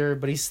stuff this year,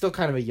 but he's still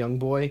kind of a young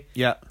boy.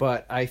 Yeah.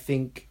 But I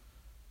think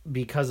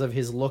because of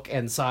his look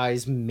and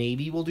size,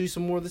 maybe we'll do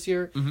some more this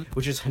year,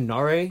 which is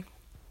Hanare.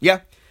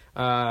 Yeah.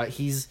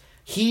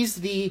 He's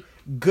the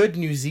good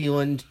New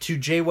Zealand to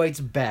Jay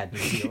White's bad New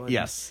Zealand.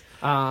 Yes.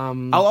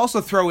 I'll also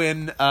throw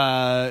in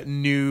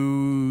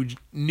new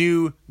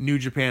New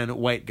Japan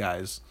white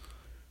guys.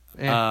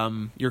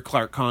 Your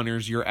Clark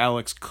Connors, your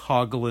Alex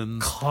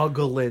Coughlins,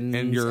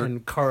 and your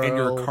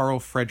Carl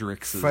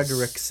Fredericks.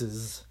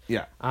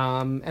 Yeah.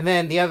 And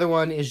then the other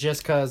one is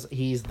just because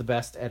he's the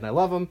best and I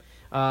love him,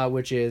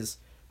 which is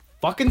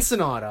fucking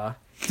Sonata.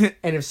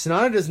 And if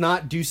Sonata does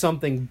not do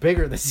something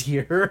bigger this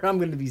year, I'm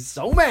going to be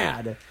so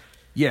mad.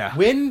 Yeah.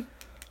 Win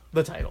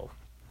the title.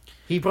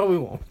 He probably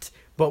won't,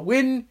 but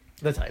win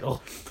the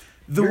title.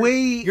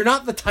 You're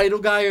not the title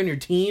guy on your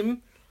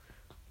team,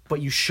 but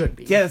you should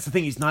be. Yeah, that's the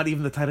thing. He's not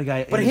even the title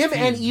guy. But him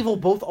and Evil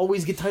both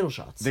always get title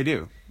shots. They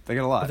do. They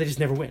get a lot. But they just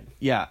never win.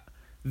 Yeah.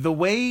 The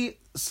way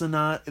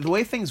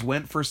things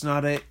went for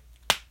Sonata,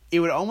 it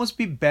would almost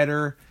be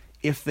better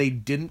if they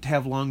didn't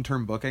have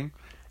long-term booking,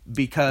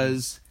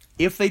 because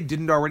if they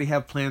didn't already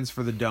have plans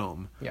for the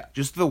Dome,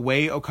 just the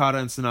way Okada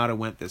and Sonata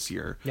went this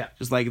year,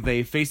 just like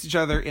they faced each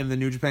other in the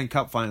New Japan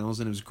Cup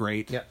Finals and it was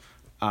great. Yeah.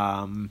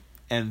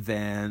 And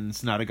then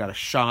Sonata got a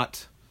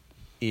shot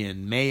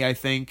in May, I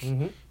think,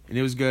 and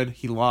it was good.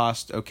 He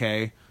lost,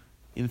 okay.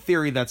 In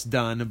theory, that's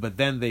done, but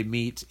then they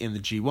meet in the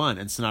G1,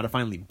 and Sonata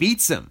finally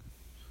beats him.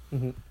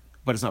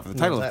 But it's not for the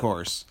title, of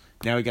course.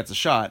 Now he gets a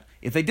shot.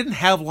 If they didn't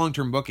have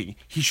long-term booking,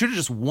 he should have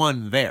just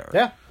won there.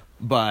 Yeah.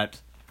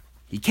 But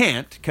he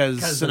can't,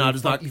 because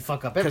Sonata's not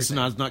Sonata's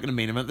not going to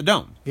main event the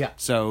Dome. Yeah.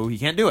 So he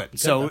can't do it.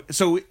 So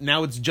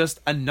now it's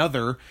just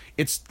another...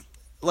 It's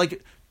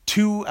like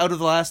 2 out of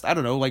the last, I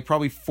don't know, like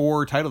probably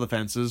 4 title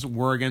defenses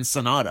were against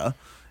Sonata,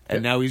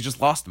 and now he's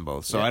just lost them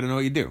both. So I don't know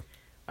what you do.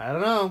 I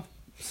don't know.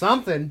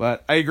 Something.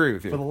 But I agree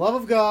with you. For the love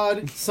of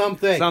God,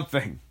 something.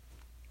 Something.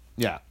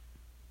 Yeah.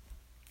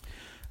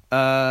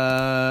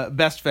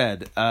 Best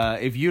Fed.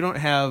 If you don't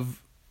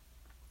have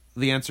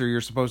the answer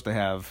you're supposed to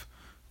have,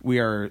 we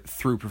are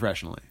through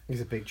professionally.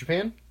 Is it Big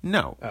Japan?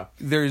 No. Oh.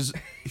 There's...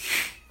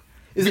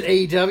 Is it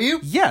AEW?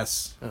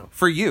 Yes. Oh.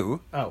 For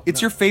you. Oh,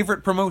 it's your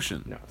favorite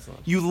promotion. No, it's not.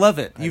 You love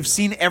it. You've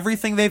seen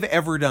everything they've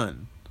ever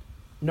done.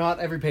 Not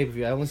every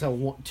pay-per-view. I only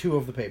saw 2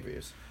 of the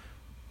pay-per-views.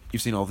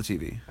 You've seen all the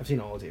TV. I've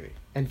seen all the TV.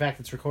 In fact,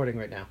 it's recording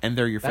right now. And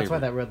they're your favorite. That's why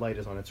that red light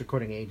is on. It's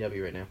recording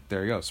AEW right now.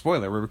 There you go.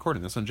 Spoiler, we're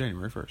recording this on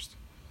January 1st.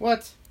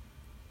 What?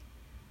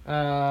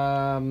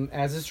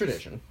 As is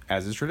tradition.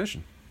 As is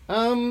tradition.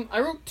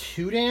 I wrote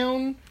 2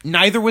 down.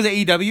 Neither was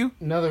AEW?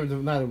 Neither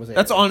was AEW.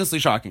 That's honestly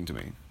shocking to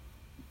me.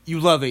 You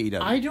love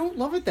AEW. I don't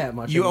love it that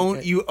much.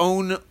 You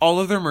own all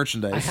of their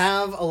merchandise. I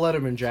have a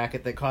Letterman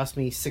jacket that cost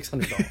me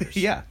 $600.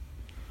 Yeah.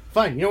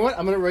 Fine. You know what?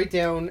 I'm going to write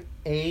down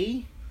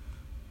A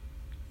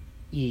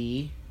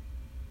E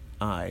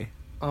I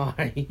O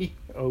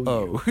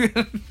O.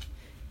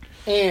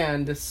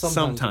 And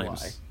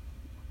sometimes.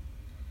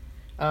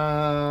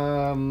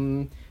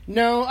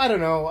 No, I don't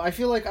know. I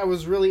feel like I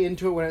was really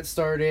into it when it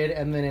started,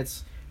 and then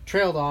it's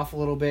trailed off a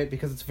little bit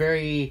because it's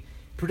very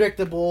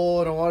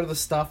predictable, and a lot of the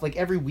stuff, like,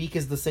 every week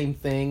is the same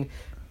thing.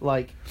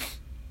 Like,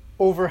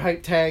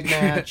 overhyped tag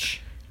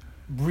match,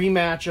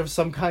 rematch of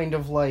some kind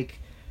of, like,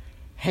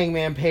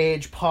 Hangman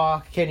Page,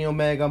 Pac, Kenny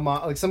Omega,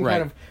 like some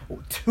kind of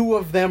 2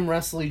 of them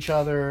wrestle each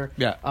other.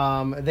 Yeah.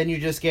 Then you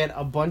just get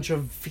a bunch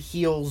of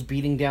heels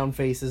beating down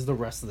faces the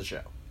rest of the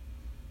show.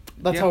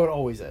 That's how it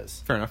always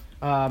is. Fair enough.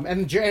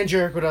 And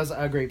Jericho does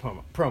a great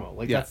promo.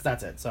 Like,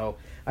 that's it. So,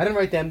 I didn't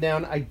write them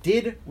down. I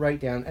did write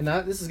down, and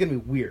this is going to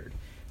be weird,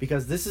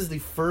 because this is the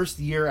first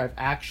year I've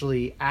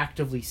actually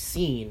actively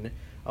seen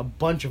a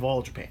bunch of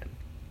All Japan.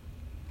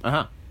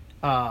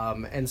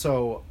 And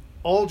so,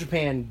 All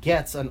Japan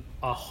gets a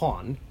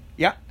Han.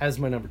 Yeah. As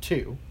my number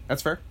 2.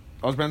 That's fair.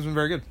 All Japan's been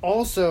very good.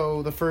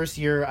 Also, the first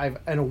year I've,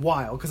 in a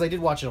while, because I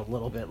did watch it a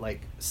little bit, like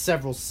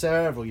several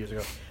years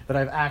ago, that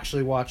I've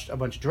actually watched a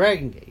bunch of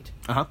Dragon Gate.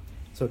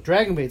 So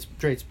Dragon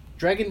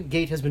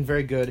Gate has been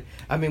very good.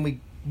 I mean, we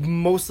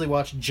mostly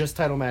watch just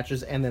title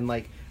matches and then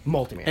like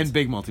multi-mans. And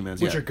big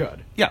multi-mans, which are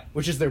good. Yeah.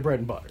 Which is their bread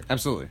and butter.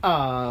 Absolutely.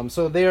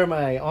 So they are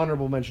my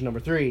honorable mention number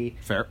 3.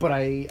 Fair. But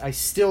I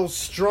still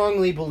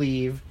strongly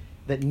believe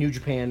that New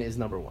Japan is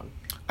number 1.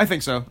 I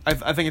think so.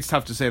 I think it's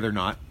tough to say they're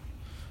not.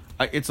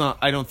 It's not.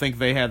 I don't think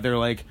they had their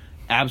like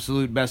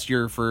absolute best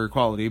year for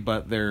quality,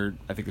 but I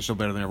think they're still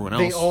better than everyone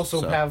else. They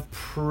also have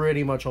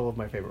pretty much all of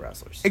my favorite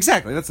wrestlers.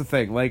 Exactly, that's the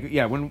thing. Like,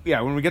 when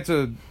we get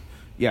to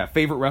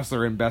favorite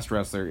wrestler and best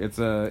wrestler, it's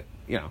a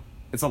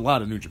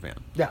lot of New Japan.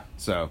 Yeah.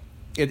 So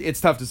it's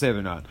tough to say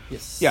they're not.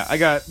 Yes. Yeah, I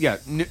got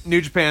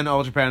New Japan,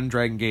 All Japan,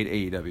 Dragon Gate,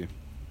 AEW.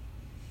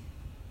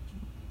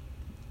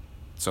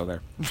 So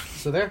there.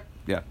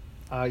 Yeah.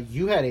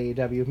 You had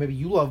AEW. Maybe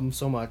you love them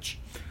so much.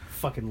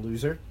 Fucking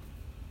loser.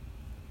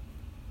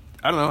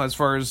 I don't know. As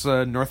far as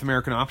North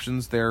American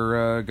options,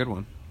 they're a good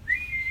one.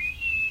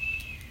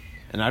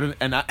 And I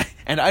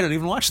don't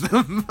even watch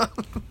them.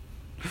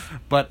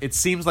 But it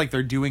seems like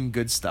they're doing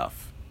good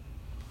stuff.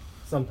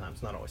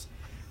 Sometimes, not always.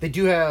 They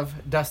do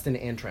have Dustin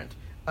and Trent.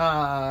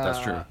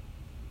 That's true.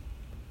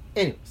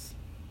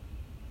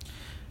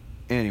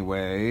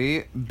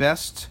 Anyway,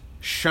 best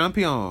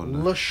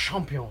champion. Le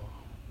Champion.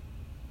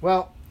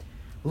 Well,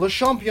 Le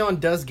Champion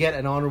does get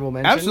an honorable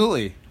mention.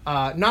 Absolutely.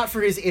 Not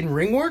for his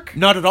in-ring work.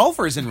 Not at all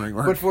for his in-ring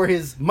work. But for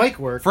his mic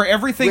work. For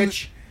everything.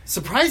 Which,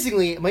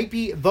 surprisingly, might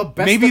be the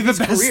best maybe of his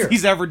the best career.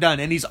 he's ever done.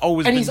 And he's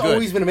always been good. And he's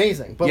always been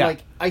amazing.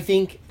 But, I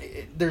think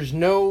there's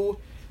no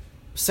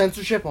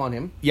censorship on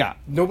him. Yeah.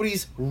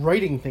 Nobody's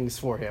writing things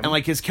for him.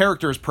 And, his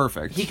character is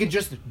perfect. He can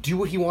just do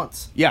what he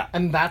wants. Yeah.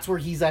 And that's where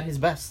he's at his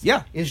best.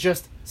 Yeah. Is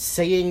just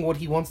saying what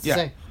he wants to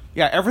say.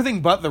 Yeah,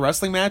 everything but the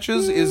wrestling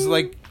matches is,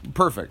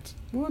 perfect.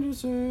 What do you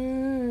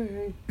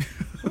say?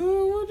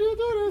 What do you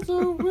do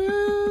so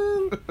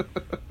well?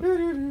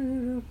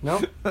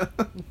 No? Was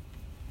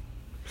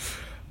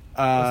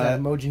that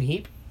Imogen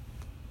Heap?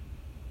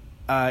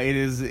 It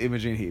is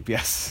Imogen Heap,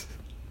 yes.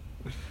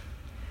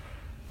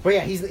 But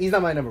yeah, he's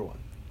not my number 1.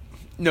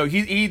 No,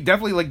 he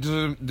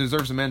definitely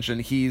deserves a mention.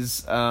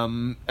 He's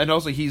and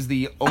also he's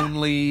the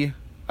only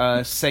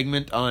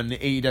segment on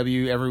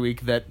AEW every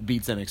week that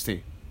beats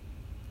NXT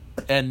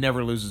and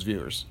never loses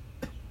viewers.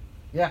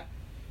 Yeah,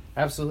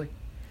 absolutely.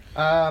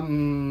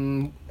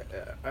 My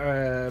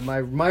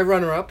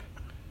runner-up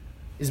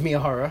is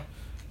Miyahara.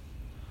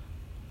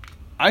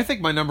 I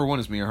think my number 1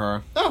 is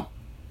Miyahara. Oh,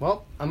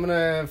 well, I'm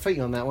gonna fight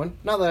you on that one.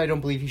 Not that I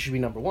don't believe he should be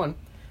number 1.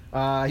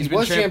 He been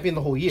was champion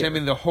the whole year.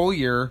 Champion the whole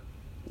year.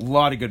 A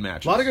lot of good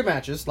matches. A lot of good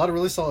matches. A lot of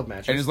really solid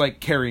matches. And he's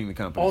carrying the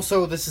company.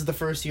 Also, this is the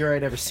first year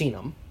I'd ever seen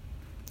him.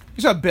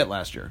 He saw a bit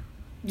last year.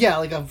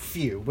 Yeah, a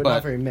few, but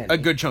not very many. A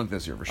good chunk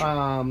this year for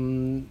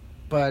sure.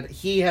 But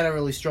he had a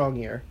really strong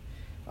year.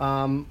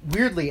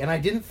 Weirdly, and I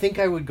didn't think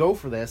I would go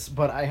for this,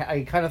 but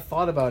I kind of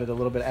thought about it a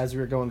little bit as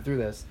we were going through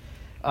this.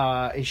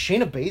 Is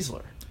Shayna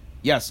Baszler.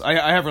 Yes,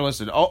 I have her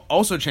listed.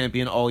 Also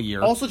champion all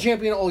year. Also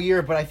champion all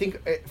year, but I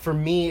think for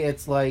me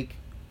it's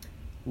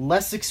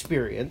less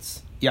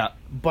experience. Yeah.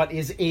 But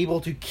is able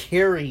to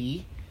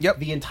carry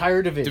the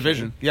entire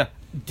division. Yeah.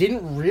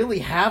 Didn't really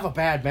have a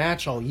bad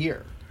match all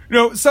year.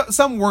 No,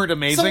 some weren't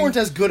amazing. Some weren't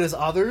as good as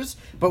others,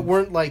 but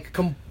weren't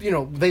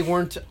they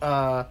weren't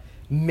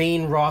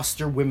main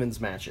roster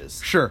women's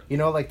matches. Sure.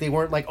 They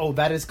weren't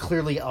that is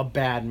clearly a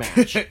bad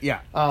match.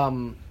 Yeah.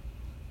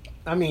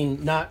 I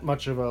mean, not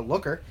much of a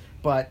looker,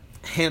 but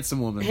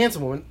handsome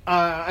woman.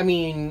 I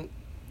mean,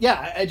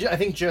 yeah, I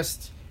think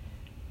just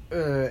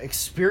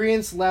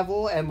experience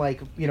level and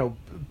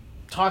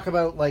talk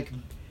about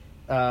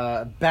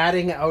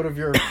batting out of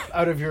your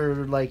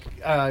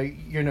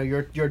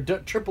your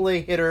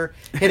AAA hitter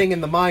hitting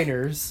in the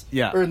minors,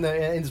 or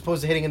as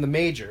opposed to hitting in the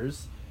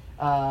majors,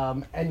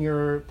 and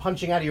you're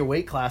punching out of your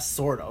weight class,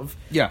 sort of,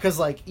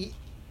 because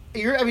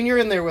you're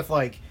in there with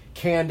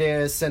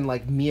Candice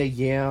and Mia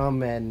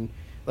Yim and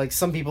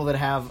some people that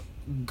have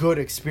good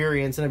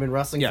experience and have been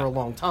wrestling for a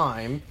long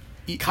time.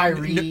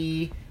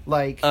 Kyrie,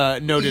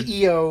 noted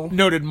Io,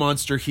 noted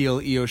monster heel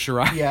Io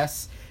Shirai.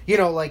 Yes,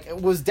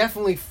 was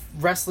definitely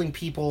wrestling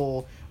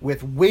people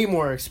with way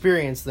more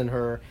experience than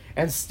her,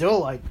 and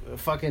still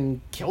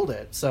fucking killed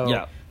it.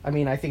 So I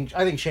mean, I think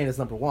Shayna's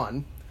number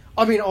 1.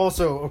 I mean,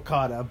 also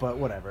Okada, but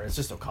whatever. It's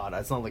just Okada.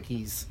 It's not like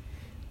he's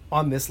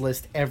on this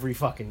list every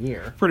fucking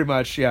year. Pretty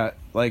much, yeah.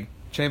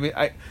 Champion.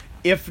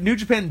 If New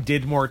Japan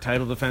did more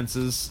title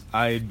defenses,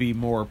 I'd be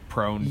more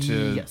prone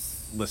to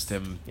list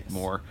him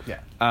more.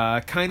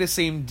 Yeah. Kind of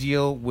same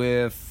deal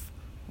with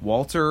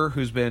Walter,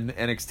 who's been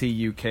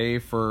NXT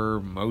UK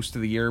for most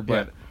of the year,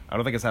 but Yeah. I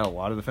don't think it's had a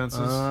lot of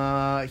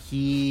defenses.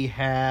 He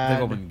had...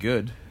 They've all been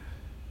good.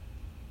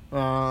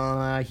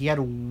 He had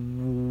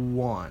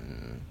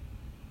one.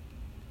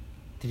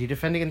 Did he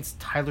defend against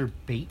Tyler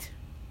Bate?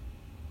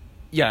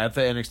 Yeah, at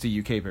the NXT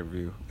UK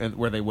pay-per-view, and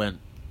where they went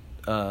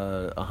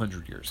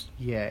 100 years.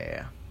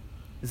 Yeah.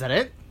 Is that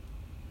it?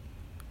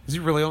 Is he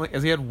really only...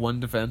 Has he had one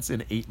defense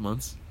in 8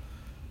 months?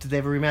 Did they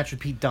have a rematch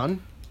with Pete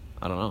Dunne?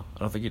 I don't know. I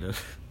don't think he did.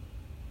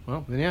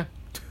 Well, then yeah.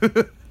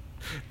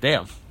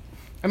 Damn.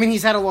 I mean,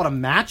 he's had a lot of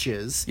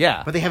matches.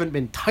 Yeah. But they haven't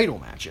been title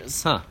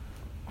matches. Huh.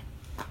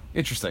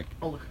 Interesting.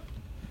 Oh, look.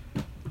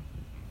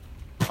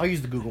 I'll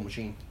use the Google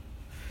machine.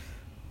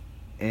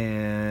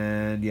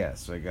 And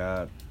yes, I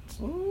got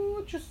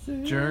What you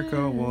say?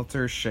 Jericho,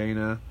 Walter,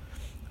 Shayna.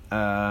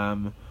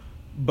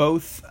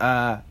 Both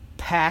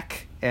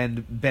Pac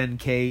and Ben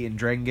K in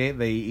Dragon Gate,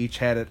 they each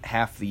had it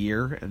half the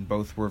year, and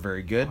both were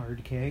very good.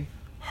 Hard K.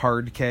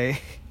 Hard K,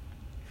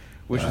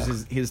 which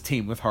was his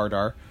team with Hard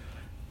R.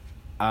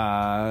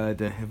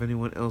 Did I have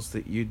anyone else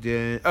that you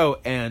did? Oh,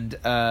 and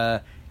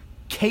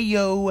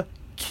Keio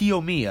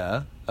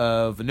Kiyomiya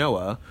of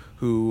Noah,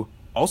 who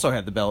also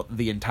had the belt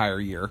the entire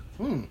year.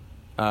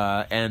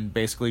 And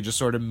basically just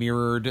sort of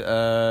mirrored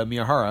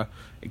Miyahara,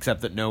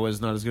 except that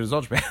Noah's not as good as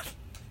Ultra Man.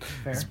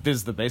 Fair. This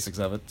is the basics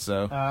of it,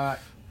 so...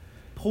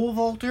 Pole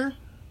vaulter.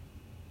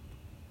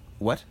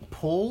 What?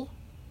 Pole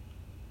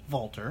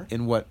vaulter.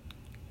 In what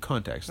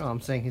context? No,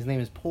 I'm saying his name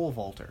is Pole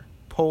vaulter.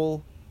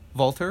 Pole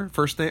vaulter?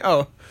 First name?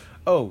 Oh,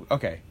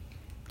 okay.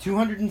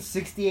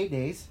 268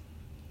 days.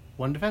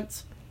 One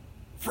defense.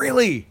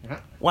 Really?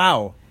 Yeah.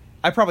 Wow.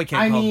 I probably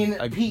can't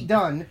call Pete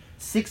Dunne,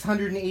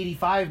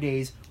 685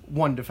 days,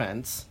 one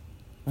defense.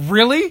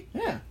 Really?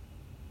 Yeah.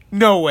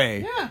 No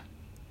way. Yeah.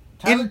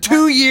 In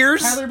 2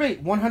 years? Tyler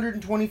Bate,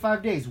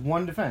 125 days,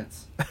 one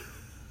defense.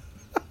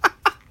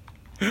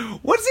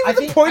 What's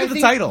even the point of the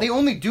title? They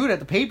only do it at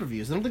the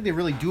pay-per-views. I don't think they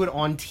really do it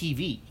on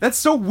TV. That's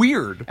so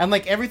weird. And,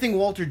 like, everything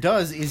Walter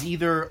does is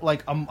either,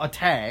 like, a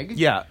tag.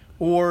 Yeah.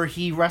 Or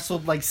he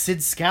wrestled, like,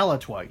 Sid Scala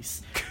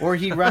twice. Or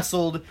he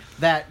wrestled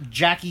that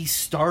Jackie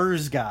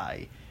Stars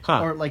guy.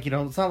 Huh. Or, like,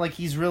 it's not like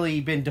he's really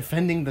been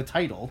defending the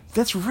title.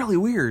 That's really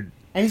weird.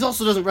 And he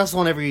also doesn't wrestle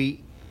on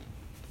every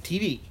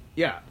TV.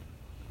 Yeah.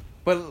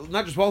 But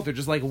not just Walter,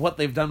 just like what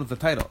they've done with the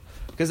title.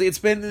 Because it's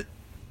been,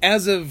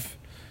 as of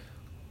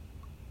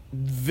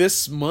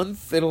this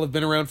month, it'll have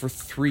been around for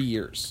 3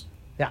 years.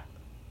 Yeah.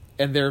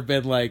 And there have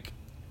been like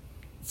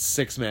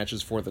 6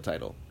 matches for the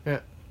title. Yeah.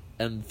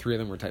 And 3 of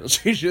them were title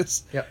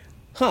changes. Yep.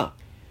 Huh.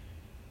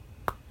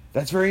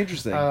 That's very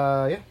interesting.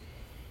 Yeah.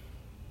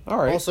 All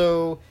right.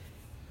 Also,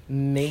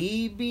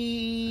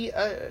 maybe,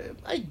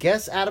 I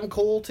guess Adam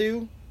Cole,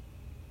 too.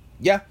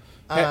 Yeah.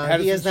 He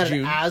hasn't had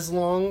it as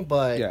long,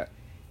 but yeah.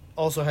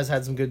 also has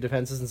had some good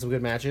defenses and some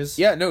good matches.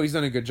 Yeah, no, he's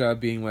done a good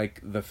job being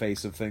like the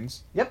face of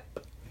things. Yep.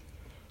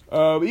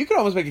 But you could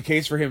almost make a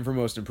case for him for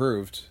most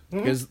improved.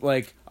 Because,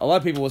 like, a lot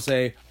of people will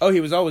say, oh, he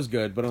was always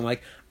good. But I'm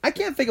like, I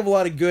can't think of a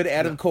lot of good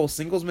Adam Cole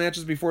singles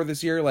matches before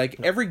this year.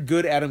 Like, every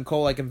good Adam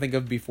Cole I can think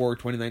of before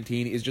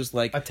 2019 is just,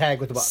 like... a tag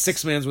with the Bucks.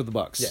 6 mans with the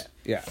Bucks.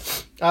 Yeah.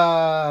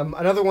 Yeah.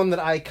 Another one that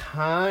I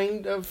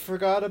kind of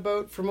forgot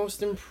about for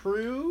most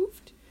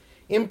improved.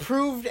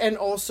 Improved and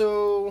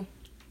also...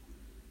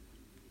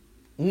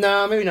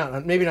 No, maybe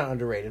not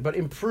underrated. But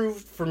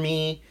improved for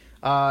me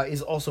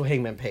is also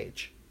Hangman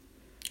Page.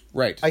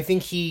 Right. I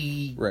think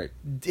he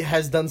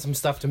has done some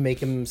stuff to make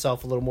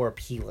himself a little more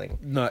appealing.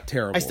 Not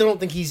terrible. I still don't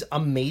think he's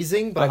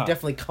amazing, but I've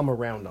definitely come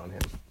around on him.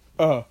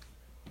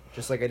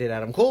 Just like I did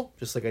Adam Cole,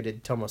 just like I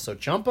did Tommaso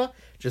Ciampa,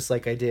 just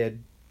like I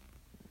did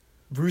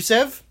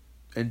Rusev.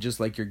 And just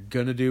like you're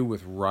gonna do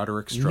with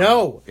Roderick Strong.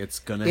 No. It's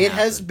gonna happen. It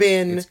has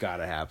been... It's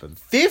gotta happen.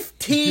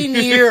 15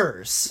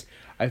 years.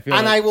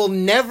 I will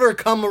never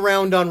come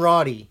around on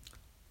Roddy.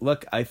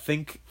 Look, I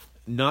think,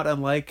 not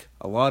unlike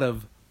a lot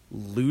of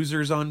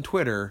losers on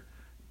Twitter,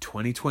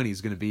 2020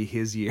 is going to be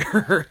his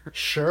year.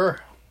 Sure.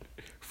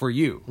 For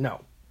you.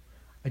 No.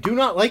 I do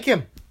not like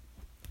him.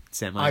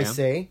 Sam, I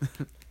say.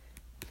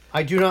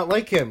 I do not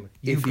like him.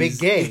 You big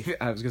gay.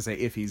 I was going to say,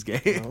 if he's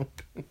gay.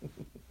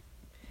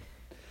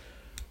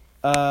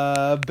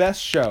 No.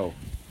 Best show.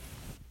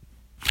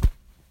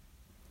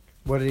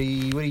 What do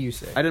you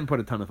say? I didn't put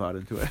a ton of thought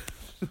into it.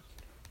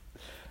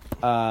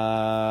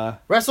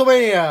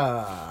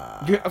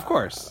 WrestleMania. Of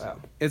course.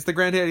 It's the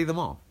granddaddy of them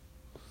all.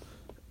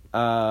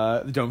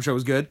 The Dome Show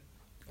was good.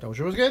 Dome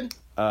Show was good.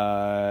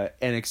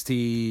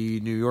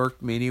 NXT New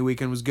York Mania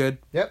Weekend was good.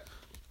 Yep.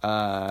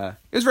 It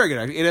was very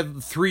good. It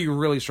had 3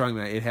 really strong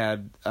men. It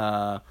had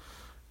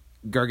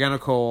Gargano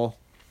Cole,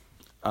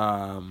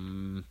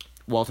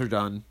 Walter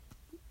Dunn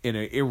in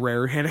a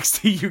rare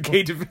NXT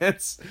UK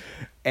defense,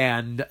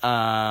 and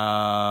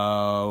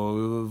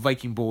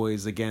Viking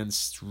Boys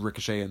against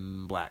Ricochet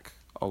and Black,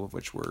 all of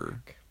which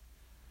were...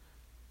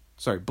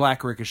 Sorry,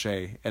 Black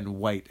Ricochet and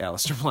White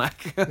Aleister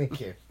Black.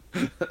 Thank you.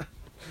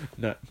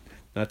 Not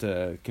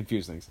to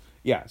confuse things.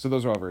 Yeah, so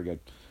those are all very good.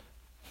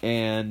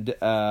 And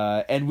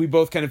we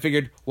both kind of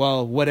figured,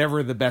 well,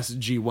 whatever the best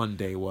G1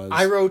 day was.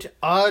 I wrote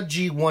a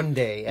G1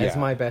 day as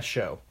my best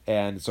show.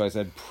 And so I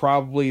said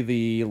probably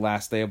the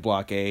last day of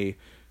Block A,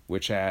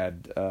 which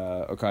had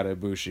Okada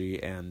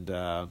Ibushi and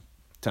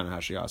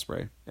Tanahashi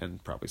Ospreay,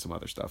 and probably some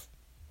other stuff.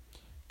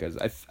 Because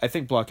I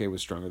think Block A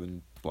was stronger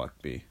than Block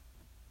B.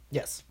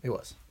 Yes, it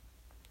was.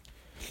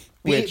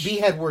 B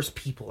had worse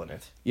people in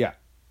it. Yeah.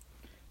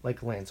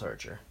 Like Lance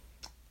Archer.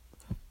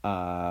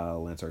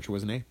 Lance Archer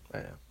was an A. I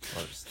know.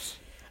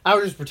 I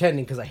was just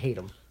pretending because I hate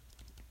him.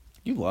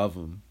 You love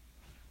him.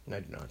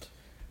 I do not.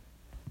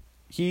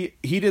 He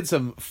did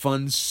some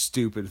fun,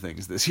 stupid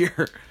things this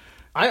year.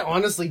 I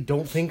honestly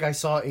don't think I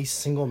saw a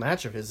single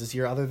match of his this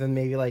year, other than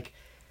maybe I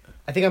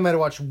think I might have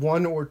watched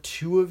 1 or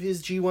 2 of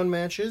his G1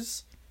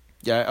 matches.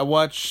 Yeah, I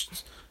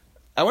watched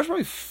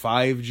probably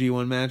 5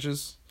 G1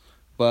 matches,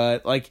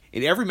 but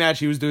in every match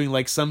he was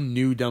doing some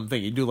new dumb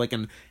thing. He'd do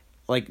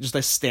just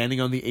a standing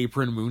on the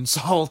apron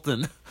moonsault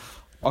and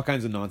all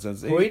kinds of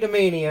nonsense.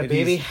 Mania,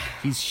 baby.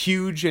 He's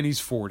huge and he's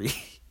 40.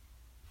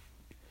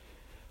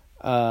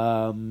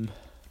 So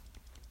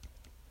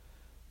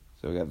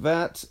we got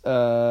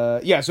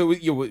that. Yeah. So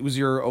was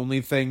your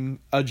only thing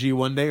a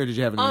G1 day, or did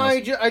you have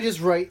anything else? I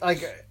just write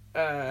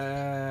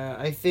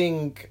I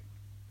think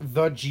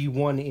the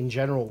G1 in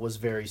general was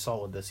very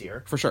solid this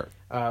year. For sure.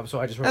 So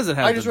I just wrote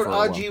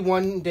a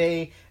G1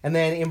 day, and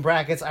then in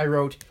brackets I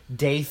wrote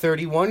day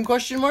 31 ?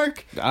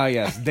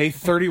 Yes, day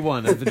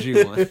 31 of the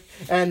G1.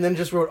 And then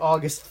just wrote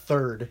August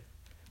 3rd,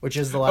 which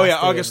is the last. Oh yeah,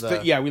 August.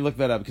 Yeah, we looked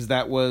that up because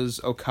that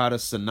was Okada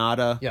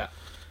Sonata. Yeah.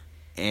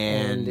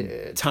 And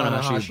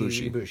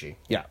Tanahashi Ibushi.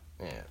 Yeah.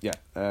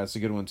 That's a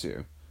good one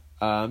too.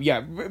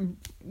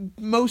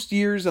 Most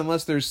years,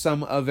 unless there's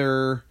some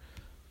other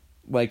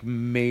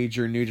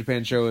major New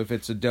Japan show, if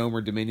it's a Dome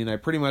or Dominion, I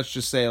pretty much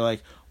just say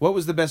what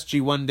was the best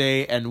G1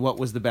 day and what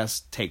was the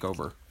best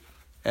takeover,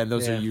 and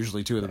those are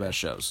usually 2 of the best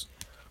shows.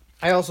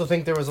 I also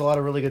think there was a lot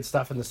of really good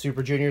stuff in the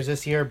Super Juniors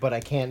this year, but I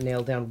can't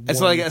nail down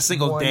it's a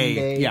single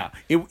day. Yeah,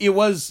 it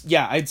was.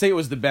 Yeah, I'd say it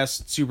was the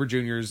best Super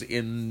Juniors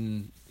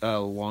in a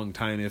long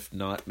time, if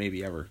not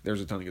maybe ever.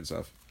 There's a ton of good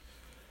stuff.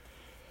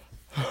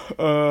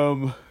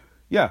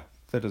 Yeah,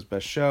 that is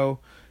best show.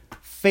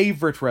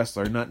 Favorite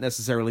wrestler, not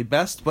necessarily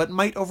best, but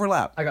might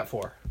overlap. I got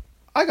 4.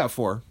 I got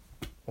 4.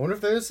 I wonder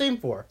if they're the same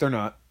 4. They're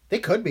not. They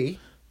could be.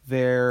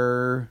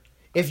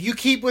 If you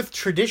keep with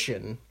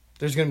tradition,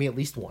 there's going to be at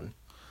least 1.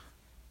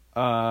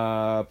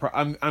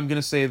 I'm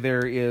gonna say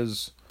there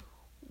is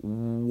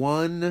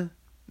 1,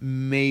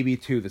 maybe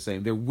 2 the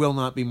same. There will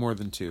not be more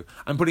than 2.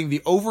 I'm putting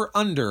the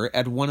over/under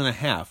at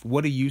 1.5.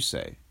 What do you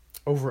say?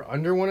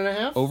 Over/under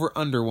 1.5?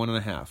 Over/under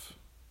 1.5.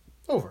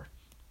 Over.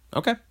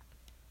 Okay.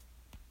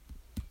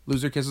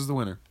 Loser kisses the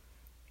winner.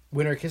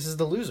 Winner kisses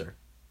the loser.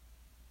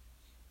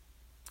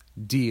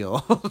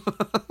 Deal.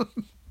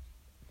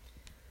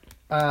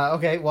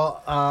 Okay,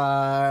 well,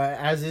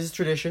 as is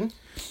tradition.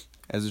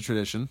 As a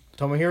tradition.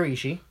 Tomohiro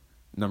Ishii.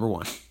 Number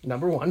 1.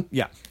 Number 1.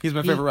 Yeah, he's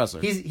my favorite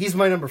wrestler. He's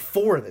my number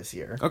 4 this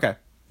year. Okay.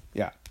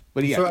 Yeah.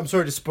 But yeah. So I'm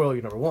sorry to spoil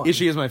your number 1.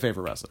 Ishii is my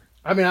favorite wrestler.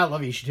 I mean, I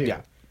love Ishii too.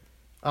 Yeah.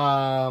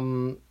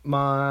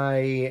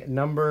 My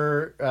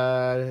number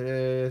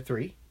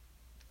 3.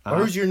 Or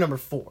who's your number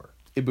 4?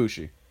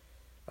 Ibushi.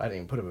 I didn't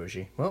even put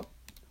Ibushi. Well,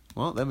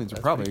 that means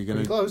we're probably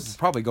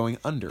going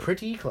under.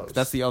 Pretty close.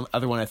 That's the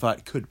other one I thought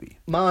it could be.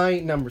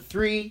 My number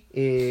 3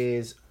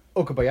 is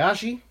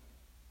Okabayashi.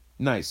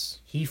 Nice.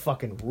 He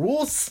fucking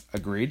rules.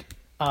 Agreed.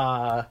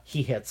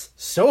 He hits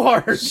so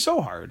hard.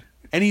 So hard.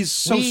 And he's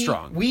so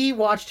strong. We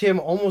watched him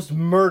almost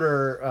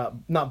murder,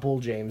 not Bull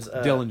James.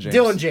 Dylan James.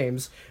 Dylan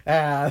James.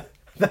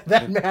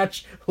 That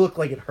match looked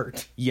like it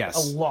hurt. Yes.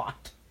 A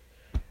lot.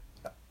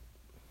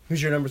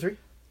 Who's your number 3?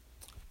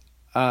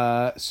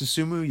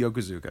 Susumu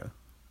Yokozuka.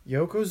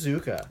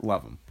 Yokozuka.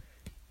 Love him.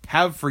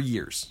 Have for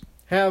years.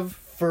 Have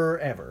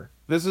forever.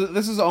 This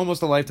is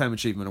almost a Lifetime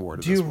Achievement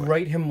Award. Do you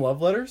write him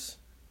love letters?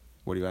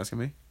 What are you asking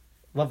me?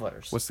 Love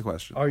letters. What's the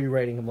question? Are you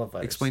writing him love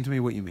letters? Explain to me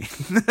what you mean.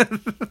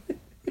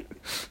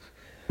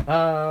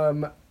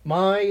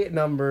 My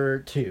number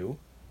 2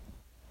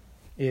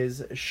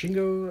 is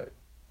Shingo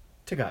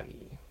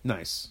Takagi.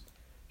 Nice.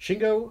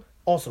 Shingo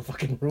also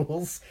fucking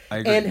rules. I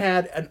agree. And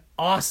had an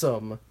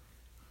awesome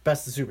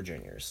Best of Super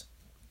Juniors.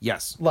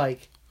 Yes. The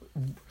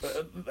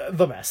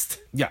best.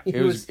 Yeah,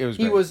 it was great.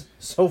 He was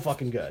so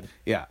fucking good.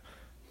 Yeah.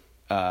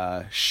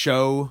 The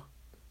show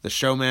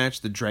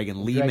match, the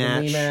Dragon Lee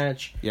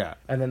match. Yeah.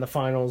 And then the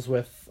finals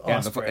with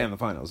Ospreay. And the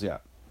finals, yeah.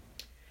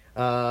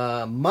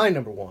 My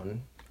number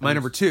 1. My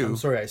number 2. I'm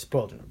sorry, I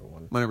spoiled your number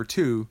 1. My number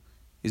 2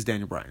 is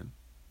Daniel Bryan.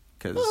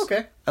 Because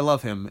I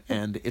love him,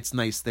 and it's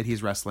nice that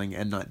he's wrestling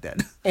and not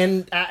dead.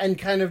 And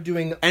kind of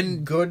doing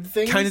good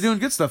things. Kind of doing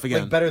good stuff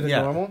again. Better than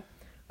normal.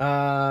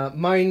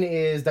 Mine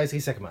is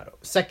Daisuke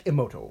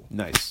Sekimoto.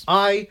 Nice.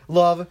 I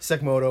love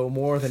Sekimoto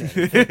more than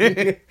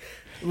anything.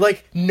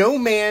 No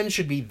man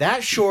should be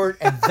that short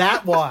and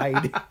that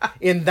wide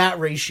in that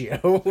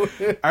ratio.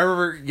 I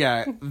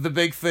remember, the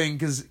big thing,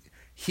 because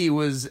he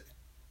was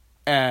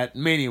at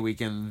Mania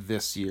Weekend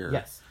this year.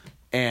 Yes.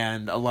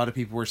 and a lot of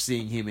people were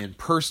seeing him in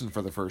person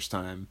for the first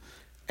time,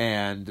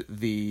 and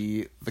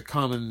the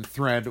common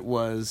thread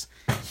was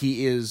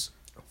he is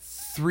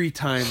 3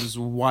 times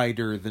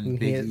wider than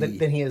Big E.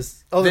 Than he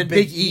is. Than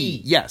Big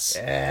E. Yes.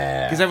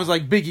 Because I was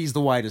like, Big E's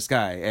the widest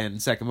guy, and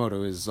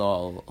Sakamoto is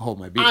all hold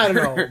my beer. I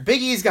don't know.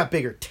 Big E's got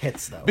bigger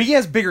tits, though. Big E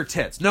has bigger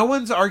tits. No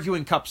one's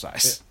arguing cup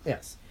size.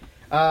 Yes.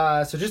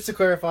 So just to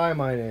clarify,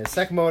 mine is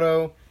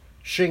Sakamoto,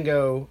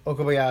 Shingo,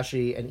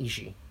 Okabayashi, and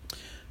Ishii.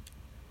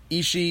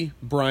 Ishii,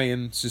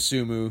 Bryan,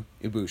 Susumu,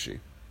 Ibushi.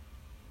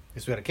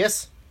 Guess we got a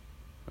kiss?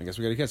 I guess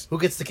we got a kiss. Who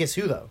gets to kiss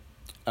who, though?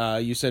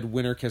 You said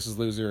winner kisses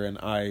loser, and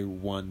I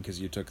won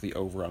because you took the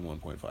over on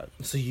 1.5.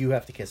 So you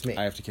have to kiss me.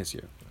 I have to kiss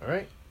you. All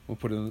right. We'll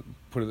put a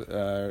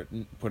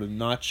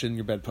notch in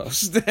your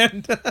bedpost.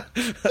 And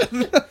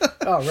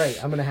Oh, right.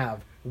 I'm going to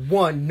have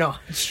 1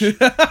 notch.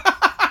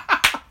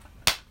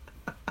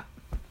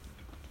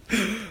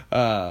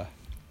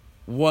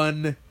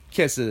 1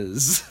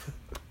 kisses.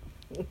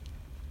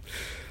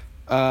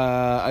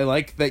 I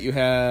like that you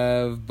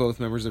have both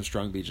members of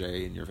Strong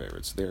BJ in your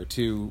favorites. They're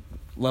 2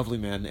 lovely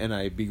men, and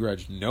I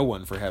begrudge no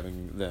one for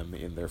having them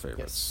in their favorites.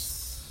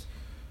 Yes.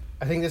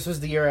 I think this was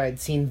the year I'd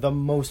seen the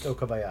most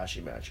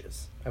Okabayashi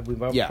matches. We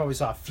probably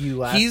saw a few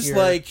last year. He's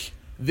like,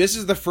 this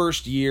is the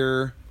first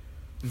year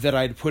that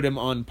I'd put him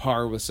on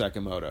par with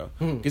Sakamoto.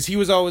 Because he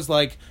was always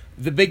like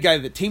the big guy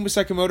that teamed with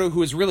Sakamoto,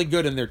 who was really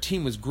good, and their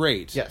team was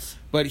great. Yes.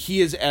 But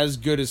he is as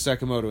good as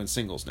Sakamoto in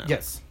singles now.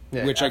 Yes.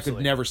 Yeah, which absolutely. I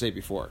could never say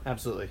before.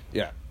 Absolutely.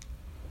 Yeah.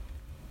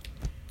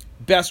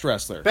 Best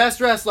wrestler. Best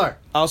wrestler.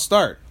 I'll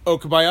start.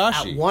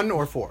 Okabayashi. At 1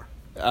 or 4?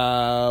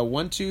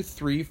 1, 2,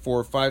 3,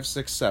 4, 5,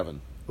 6,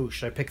 7. Ooh,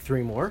 should I pick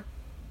 3 more?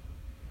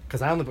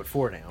 Because I only put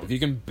 4 down. If you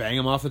can bang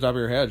them off the top of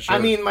your head, sure. I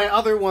mean, my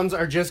other ones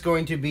are just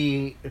going to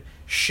be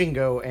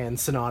Shingo and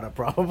Sonata,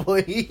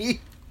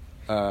 probably.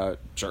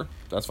 Sure.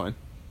 That's fine.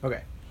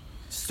 Okay.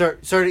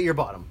 Start at your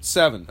bottom.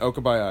 7.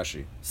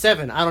 Okabayashi.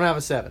 7. I don't have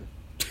a 7.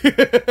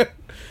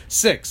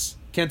 6.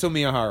 Kento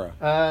Miyahara.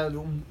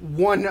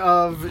 1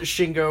 of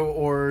Shingo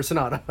or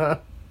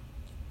Sonata.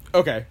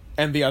 Okay.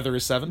 And the other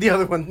is 7? The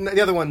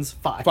other one's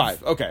 5.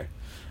 5. Okay.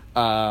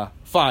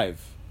 5.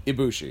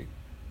 Ibushi.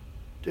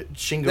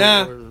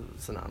 Shingo or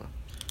Sonata.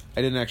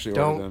 I didn't actually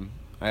order them.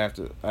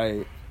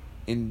 I,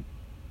 in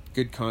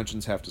good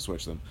conscience, have to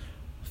switch them.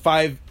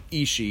 5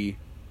 Ishii,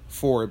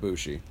 4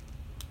 Ibushi.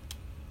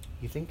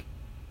 You think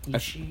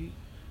Ishii?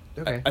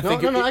 Okay. I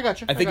think I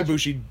got you. I think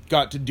Ibushi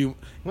got to do.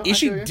 No,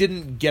 Ishii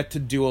didn't get to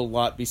do a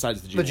lot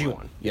besides the G1. The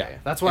G1. Yeah.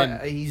 That's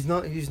why he's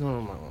not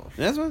on my list.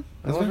 That's what.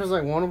 As long as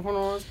like 1 upon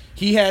a list.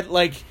 He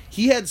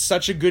had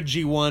such a good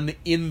G1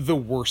 in the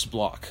worst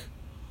block.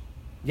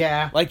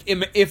 Yeah. Like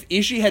if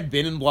Ishii had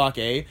been in block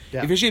A,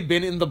 yeah. if Ishii had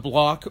been in the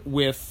block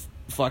with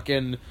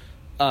fucking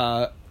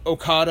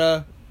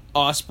Okada,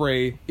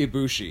 Ospreay,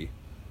 Ibushi,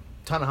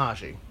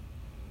 Tanahashi,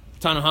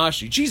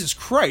 Jesus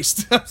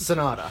Christ,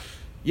 Sonata.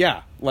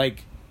 Yeah,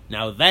 like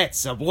now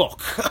that's a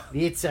block.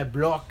 It's a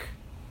block.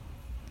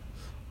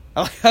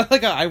 I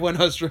like how I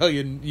went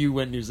Australia and you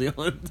went New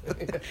Zealand.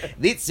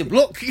 It's a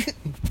block.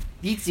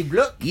 It's a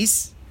block.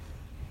 Yes.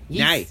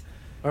 Nay.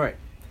 All right.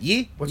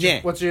 Yeah.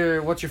 What's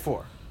your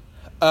 4?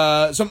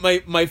 So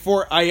my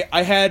 4,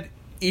 I had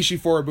Ishii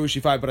 4,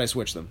 Ibushi 5, but I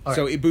switched them. Right.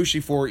 So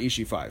Ibushi 4,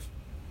 Ishii 5.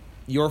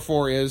 Your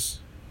 4 is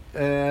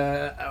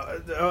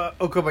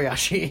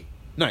Okabayashi.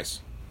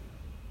 Nice.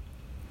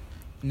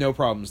 No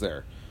problems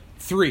there.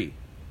 3,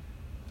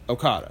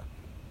 Okada.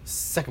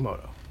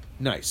 Sakamoto.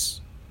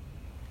 Nice.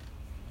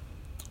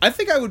 I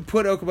think I would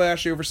put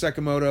Okabayashi over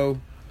Sakamoto.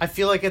 I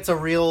feel like it's a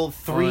real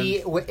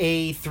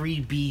 3A,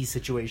 3B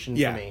situation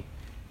for me.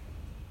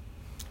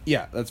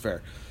 Yeah, that's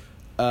fair.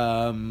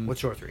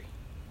 What's your 3?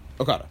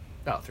 Okada.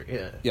 Oh, 3.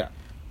 Yeah. Yeah.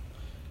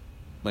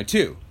 My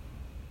 2,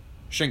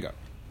 Shingo.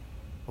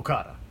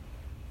 Okada.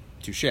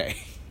 Touche. I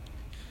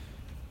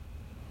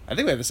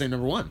think we have the same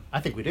number 1.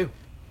 I think we do.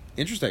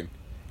 Interesting.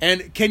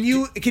 And can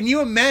you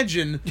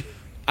imagine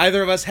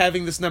either of us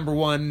having this number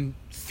 1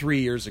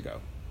 3 years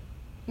ago?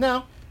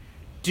 No.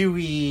 Do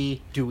we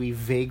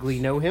vaguely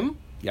know him?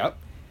 Yep.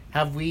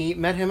 Have we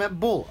met him at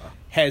Bola?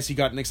 Has he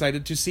gotten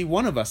excited to see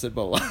one of us at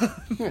Bola?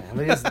 Yeah,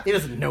 but he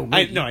doesn't know me.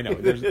 I know.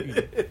 There's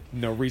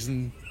no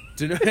reason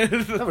to know.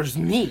 That was just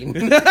mean.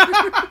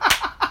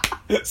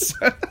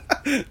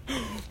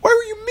 Why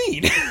were you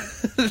mean?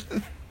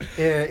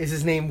 Is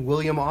his name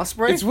William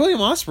Ospreay? It's William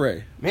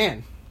Ospreay.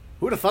 Man,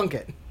 who'd have thunk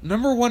it?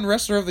 Number 1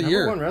 wrestler of the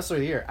year. Number 1 wrestler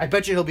of the year. I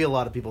bet you he'll be a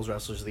lot of people's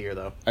wrestlers of the year,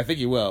 though. I think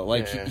he will.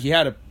 Like, Yeah. he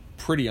had a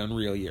pretty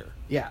unreal year.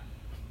 Yeah.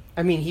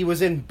 I mean, he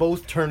was in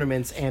both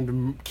tournaments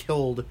and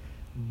killed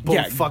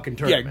both fucking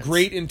tournaments. Yeah,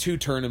 great in 2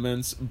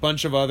 tournaments.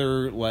 Bunch of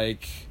other,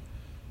 like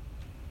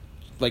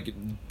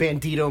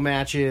Bandito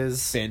matches.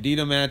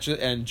 Bandito matches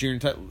and junior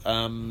title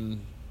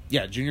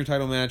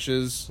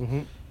matches.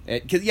 Mm-hmm.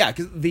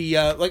 Because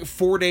the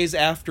 4 days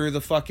after the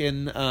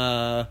fucking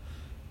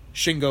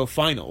Shingo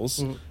finals,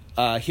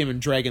 him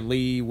and Dragon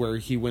Lee, where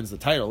he wins the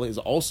title, is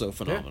also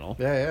phenomenal.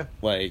 Yeah.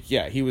 Like,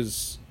 yeah, he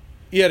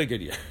had a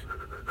good year.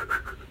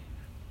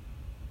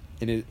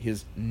 in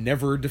his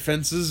never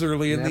defenses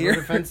early in the Never year.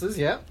 defenses,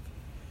 yeah.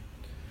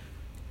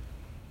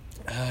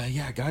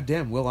 Yeah,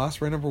 goddamn, Will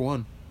Ospreay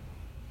 #1.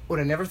 Would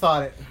have never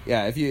thought it.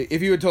 Yeah, if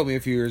you had told me a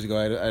few years ago,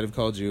 I'd have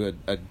called you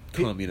a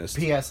communist.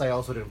 P.S. I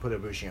also didn't put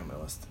Ibushi on my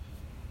list.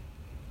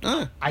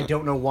 Ah, I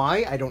don't know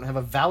why. I don't have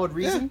a valid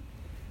reason.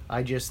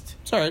 I just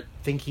it's all right.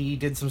 think he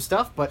did some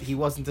stuff, but he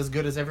wasn't as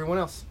good as everyone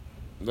else.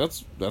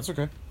 That's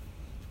okay.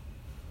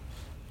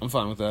 I'm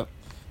fine with that.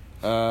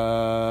 I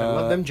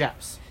love them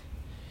Japs.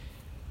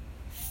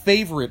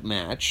 Favorite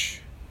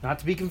match Not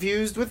to be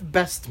confused with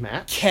best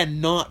match.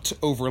 cannot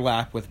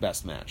overlap with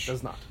best match.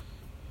 Does not.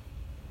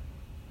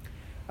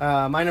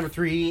 My number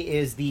 3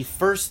 is the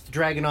first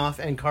Dragunov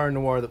and Car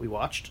Noir that we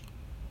watched.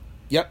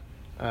 Yep.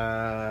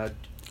 I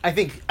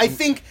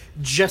think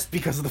just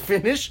because of the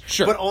finish,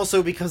 Sure. but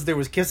also because there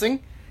was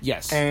kissing.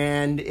 Yes.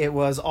 And it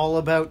was all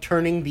about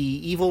turning the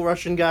evil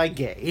Russian guy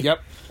gay. Yep.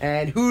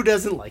 And who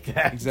doesn't like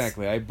that?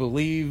 Exactly. I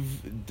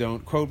believe,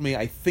 don't quote me,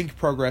 I think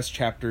Progress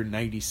Chapter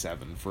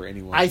 97 for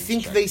anyone. I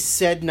think they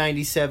said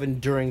 97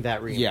 during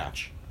that rematch. Yeah.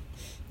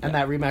 And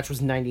that rematch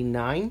was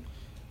 99?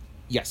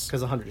 Yes.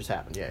 Because 100 just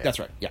happened, yeah. That's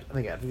right, yeah. I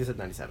think they said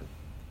 97.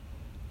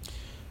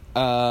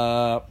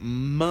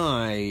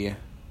 My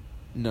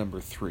number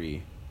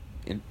 3.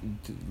 And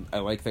I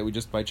like that we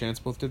just by chance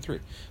both did 3.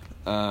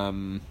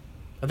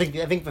 I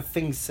think the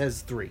thing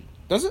says 3.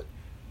 Does it?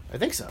 I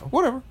think so.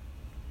 Whatever.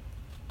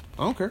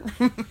 I don't care.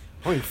 I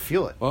don't even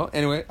feel it. Well,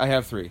 anyway, I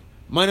have 3.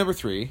 My number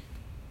 3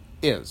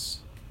 is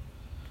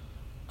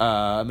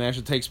a match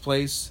that takes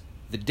place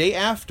the day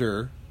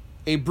after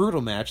a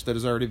brutal match that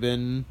has already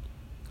been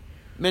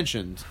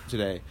mentioned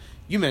today.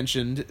 You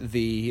mentioned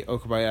the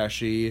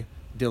Okabayashi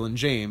Dylan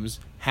James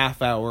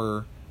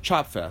half-hour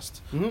chop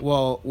fest. Mm-hmm.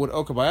 Well, what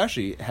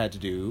Okabayashi had to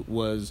do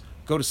was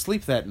go to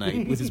sleep that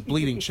night with his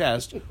bleeding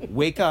chest,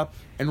 wake up,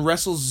 and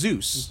wrestle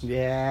Zeus.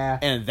 Yeah.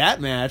 And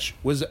that match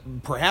was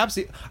perhaps...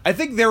 I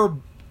think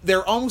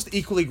they're almost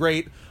equally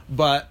great,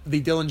 but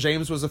the Dylan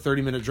James was a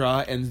 30-minute draw,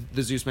 and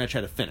the Zeus match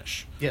had a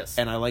finish. Yes.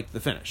 And I liked the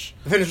finish.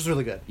 The finish was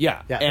really good.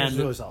 Yeah. Yeah, it was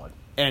really solid.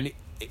 And,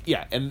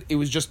 yeah, and it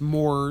was just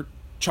more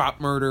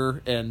chop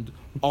murder and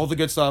all the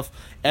good stuff.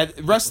 And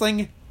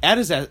wrestling, at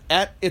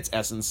its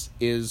essence,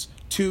 is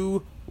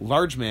two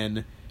large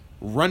men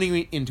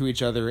running into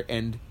each other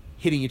and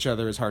hitting each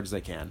other as hard as they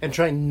can. And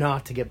trying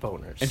not to get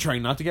boners.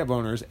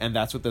 And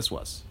that's what this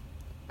was.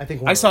 I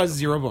think I saw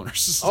 0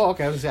 boners. Oh,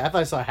 okay. I thought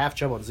I saw a half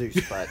chub on Zeus,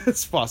 but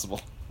It's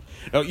possible.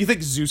 Oh, you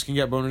think Zeus can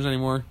get boners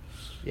anymore?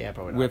 yeah,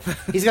 probably not.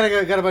 He's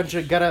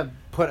gotta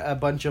put a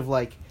bunch of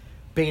like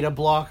beta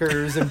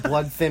blockers and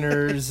blood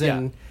thinners Yeah.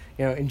 and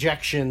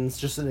injections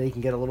just so that he can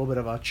get a little bit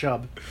of a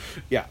chub.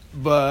 Yeah,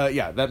 but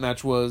yeah, that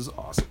match was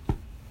awesome.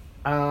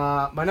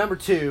 My number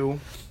 2,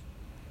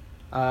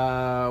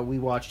 we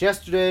watched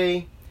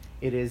yesterday.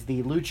 It is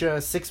the Lucha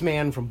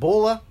 6-man from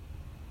Bola.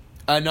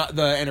 Not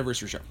the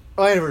anniversary show.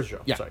 Oh, anniversary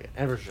show. Yeah. Sorry,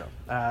 anniversary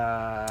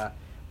show.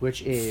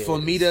 Which is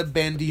Flamita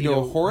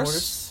Bandito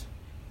Horse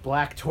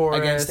Black Taurus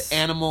against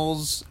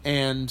Animals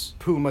and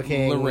Puma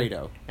King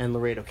Laredo. and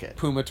Laredo Kid.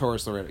 Puma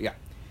Taurus Laredo. Yeah,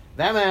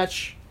 That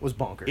match was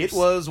bonkers. it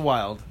was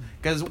wild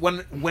because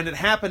when it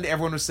happened,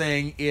 everyone was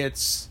saying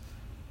it's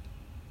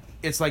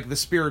like the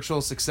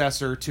spiritual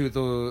successor to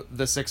the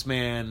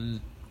 6-man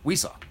we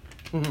saw.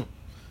 Mm-hmm.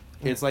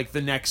 It's like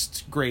the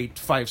next great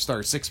 5-star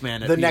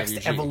 6-man at the PWG.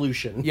 next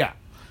evolution. Yeah,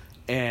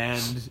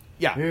 and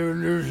yeah,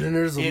 Evolution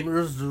is a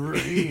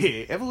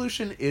mystery.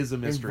 evolution is a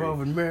mystery.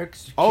 Involving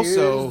Mexicans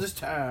Also, this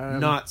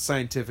time. not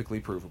scientifically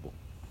provable.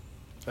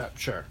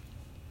 Sure.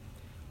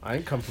 I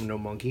didn't come from no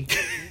monkey.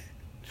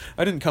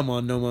 I didn't come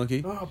on no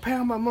monkey. Oh,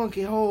 pound my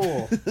monkey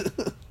hole.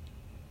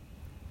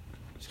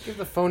 Just give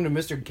the phone to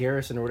Mr.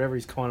 Garrison or whatever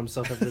he's calling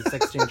himself after the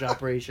sex change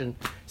operation.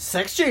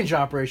 Sex change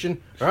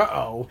operation?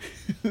 Uh-oh.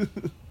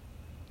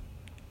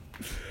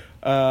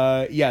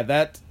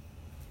 That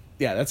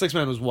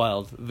 6-man was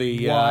wild.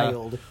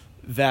 Wild.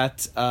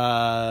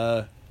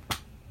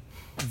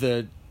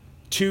 The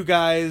 2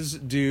 guys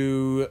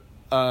do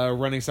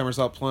running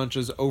somersault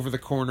plunges over the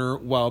corner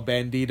while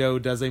Bandito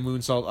does a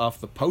moonsault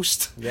off the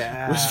post.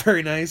 Yeah. It was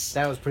very nice.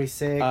 That was pretty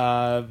sick.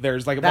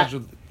 There's like a bunch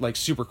of like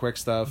super quick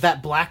stuff.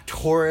 That Black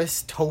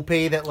Taurus tope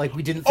that like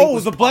we didn't think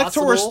was the Black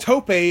possible. Taurus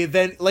tope,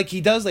 then like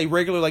he does a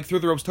regular like through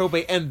the ropes tope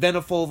and then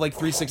a full like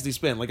 360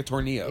 spin like a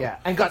tornado. Yeah,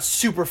 and got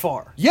super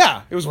far.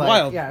 Yeah, it was Like,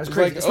 wild. Yeah, it was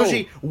crazy. like,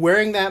 Especially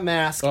wearing that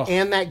mask Oh.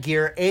 and that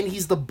gear, and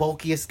he's the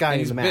bulkiest guy and in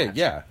he's the match. big,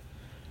 yeah.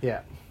 Yeah.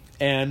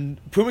 And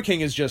Puma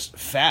King is just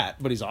fat,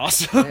 but he's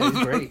awesome. Yeah,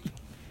 he's great.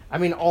 I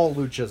mean, all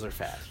luchas are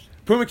fat.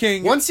 Puma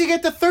King. Once you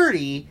get to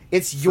 30,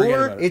 it's Forget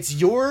about it.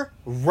 your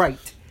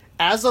right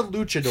as a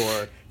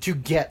luchador to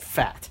get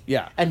fat.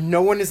 Yeah. And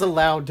no one is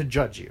allowed to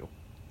judge you.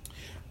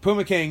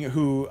 Puma King,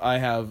 who I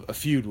have a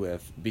feud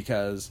with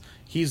because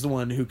he's the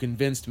one who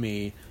convinced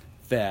me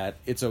that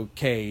it's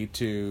okay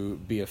to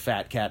be a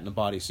fat cat in a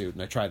bodysuit,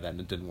 and I tried that and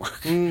it didn't work.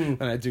 And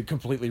I had to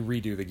completely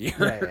redo the gear.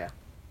 Yeah.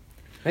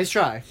 Nice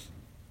try.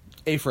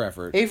 A for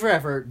effort. A for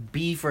effort,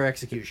 B for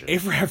execution. A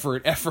for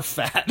effort, F for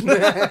fat.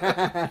 What's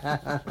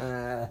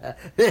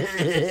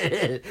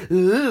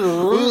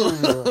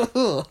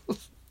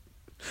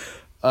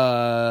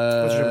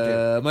your number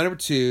 2? My number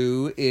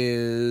 2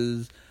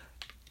 is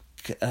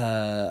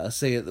I'll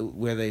say it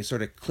where they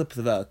sort of clip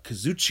the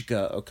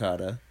Kazuchika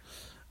Okada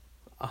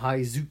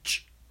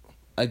Haizuchi.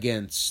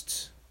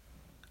 against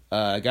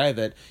a guy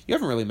that you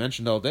haven't really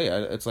mentioned all day.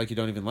 It's like you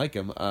don't even like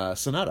him.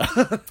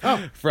 Sonata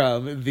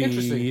from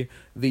the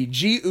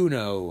G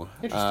Uno,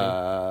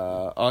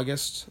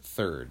 August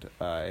 3rd.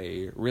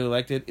 I really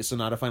liked it.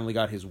 Sonata finally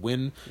got his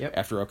win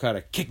after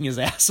Okada kicking his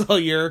ass all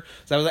year.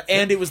 So that was,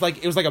 and it was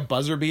like a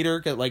buzzer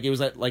beater. Like it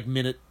was at like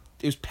it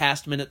was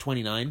past minute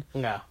 29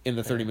 in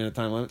the 30-minute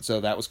time limit.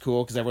 So that was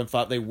cool because everyone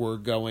thought they were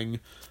going.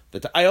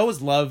 I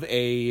always love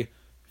a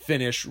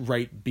finish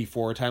right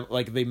before time,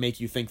 like they make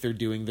you think they're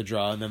doing the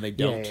draw and then they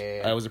don't.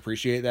 I always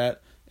appreciate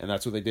that, and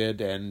that's what they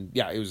did. And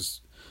it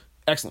was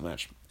excellent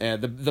match,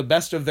 and the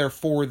best of their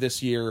 4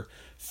 this year,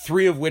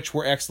 3 of which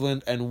were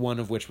excellent and 1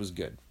 of which was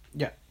good.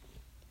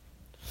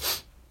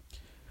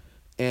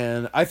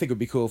 And I think it would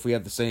be cool if we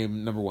had the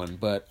same number 1,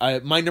 but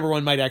my number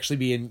 1 might actually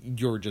be in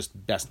your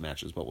just best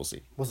matches, but we'll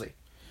see.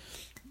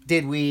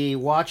 Did we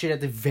watch it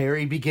at the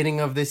very beginning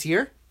of this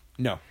year?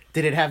 No.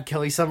 Did it have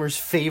Kelly Summers'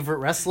 favorite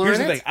wrestler Here's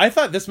in the it? thing. I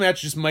thought this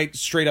match just might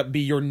straight up be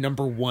your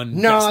number 1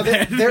 No,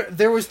 best match.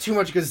 there was too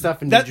much good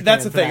stuff in New Japan.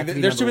 That's the for that thing. to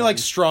be There's too many number like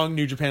 1. strong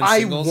New Japan I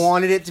singles.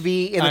 wanted it to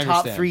be in the top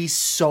understand. 3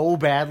 so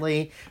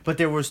badly, but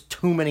there was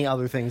too many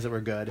other things that were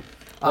good.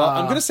 Well,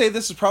 I'm going to say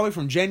this is probably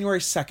from January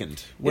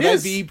 2nd. Would I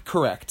be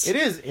correct? It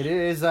is. It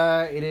is.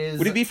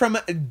 Would it be from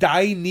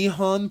Dai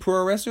Nihon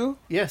Puroresu?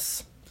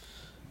 Yes.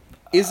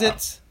 Is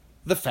it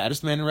the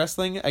fattest man in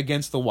wrestling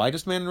against the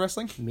widest man in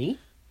wrestling? Me?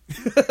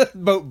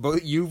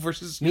 both you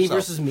versus Me yourself.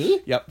 versus me?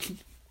 Yep.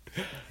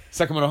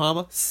 Sakamoto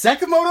Hama?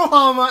 Sakamoto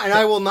Hama, and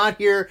I will not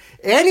hear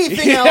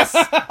anything else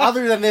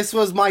other than this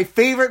was my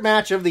favorite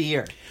match of the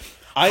year.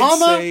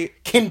 Hama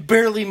can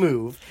barely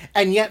move,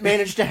 and yet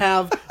managed to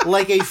have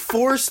like a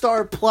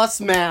 4-star plus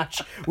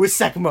match with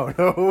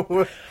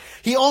Sakamoto.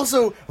 He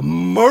also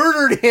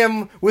murdered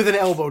him with an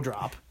elbow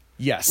drop.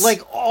 Yes.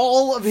 Like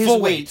all of his Full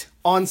weight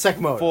on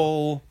Sakamoto.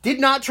 Full Did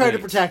not try to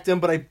weight. protect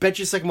him, but I bet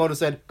you Sakamoto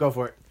said, go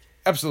for it.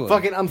 Absolutely.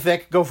 Fuck it, I'm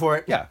thick, go for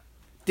it. Yeah.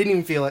 Didn't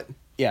even feel it.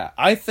 Yeah,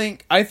 I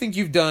think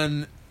you've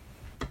done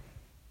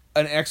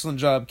an excellent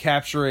job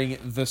capturing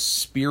the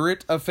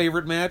spirit of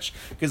favorite match,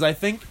 because I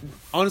think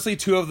honestly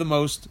 2 of the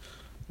most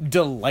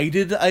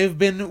delighted I've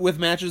been with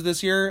matches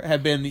this year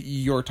have been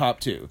your top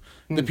 2,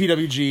 the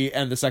PWG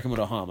and the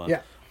Sakamoto Hama.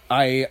 Yeah.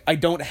 I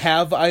don't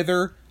have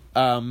either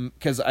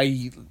because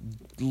I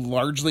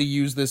largely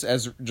use this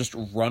as just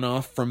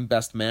runoff from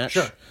best match.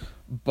 Sure.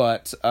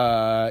 But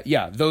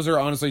those are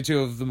honestly 2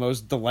 of the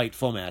most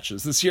delightful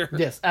matches this year.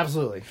 Yes,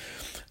 absolutely.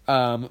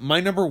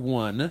 My number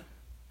 1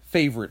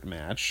 favorite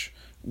match,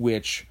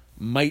 which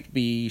might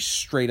be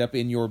straight up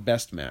in your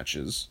best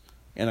matches,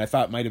 and I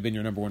thought might have been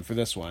your number 1 for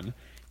this one,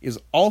 is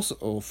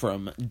also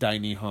from Dai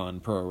Nihon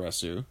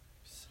Puroresu.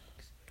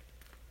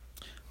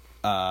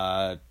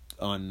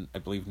 On, I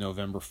believe,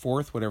 November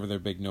 4th, whatever their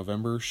big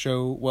November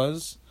show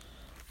was.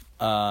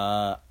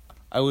 I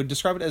would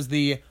describe it as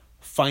the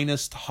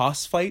finest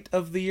hoss fight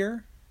of the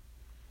year.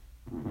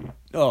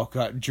 Oh,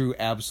 God, Drew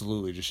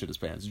absolutely just shit his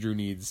pants. Drew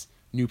needs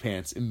new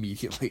pants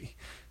immediately.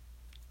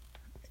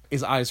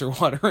 His eyes are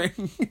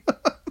watering.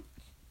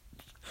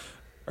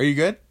 Are you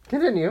good?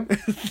 Continue.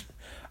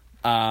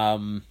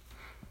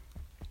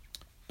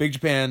 Big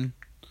Japan,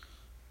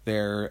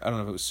 their, I don't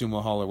know if it was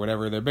Sumo Hall or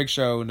whatever, their big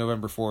show,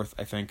 November 4th,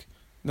 I think.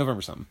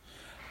 November something.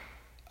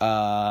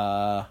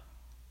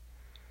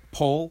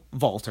 Pole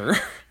Vaulter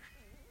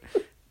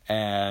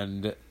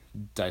and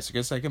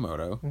Daisuke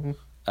Sekimoto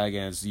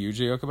against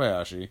Yuji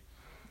Okabayashi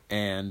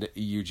and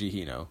Yuji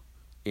Hino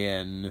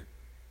in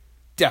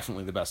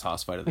definitely the best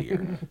hoss fight of the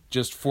year.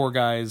 Just 4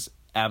 guys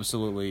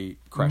absolutely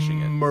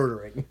crushing it.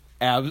 Murdering.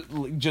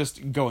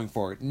 Just going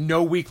for it.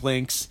 No weak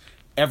links.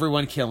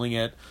 Everyone killing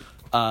it.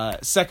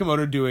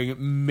 Sekimoto doing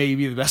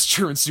maybe the best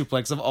German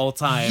suplex of all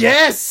time.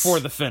 Yes! For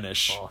the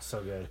finish. Oh,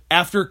 so good.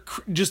 After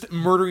just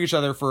murdering each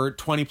other for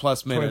 20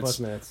 plus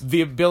minutes.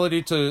 The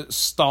ability to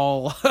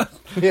stall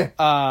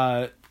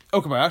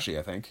Okabayashi,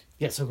 I think.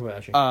 Yes,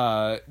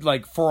 Okabayashi.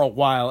 Like for a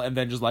while, and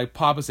then just like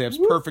Papa Sam's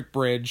perfect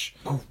bridge.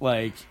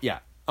 Like, yeah,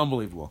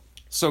 unbelievable.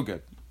 So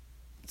good.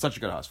 Such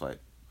a good house fight.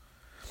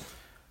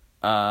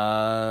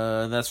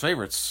 That's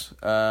favorites.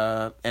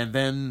 And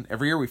then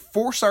every year we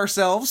force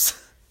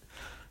ourselves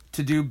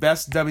to do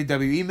best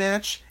WWE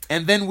match,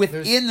 and then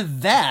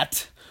within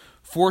that,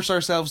 force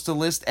ourselves to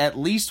list at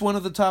least one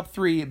of the top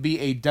 3 be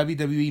a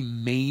WWE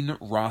main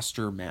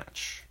roster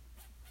match.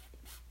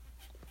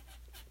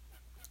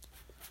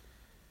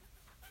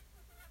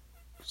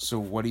 So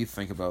what do you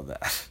think about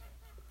that?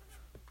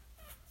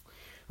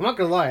 I'm not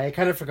gonna lie, I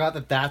kind of forgot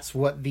that that's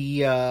what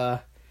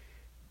the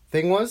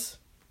thing was.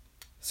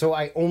 So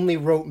I only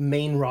wrote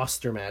main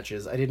roster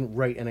matches. I didn't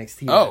write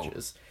NXT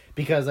matches.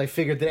 Because I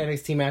figured that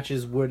NXT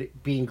matches would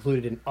be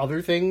included in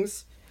other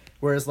things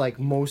whereas like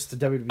most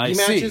WWE I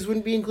matches see.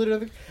 wouldn't be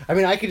included. I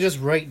mean, I could just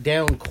write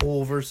down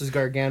Cole versus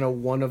Gargano,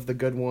 one of the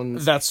good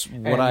ones. That's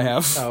what I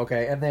have. Oh,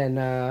 okay, and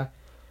then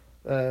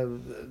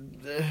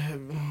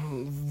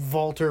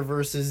Walter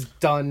versus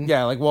Dunn.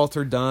 Yeah, like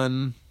Walter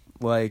Dunn,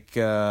 like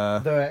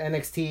The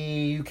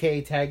NXT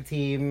UK tag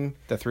team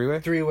the three-way.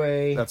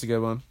 three-way. That's a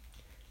good one.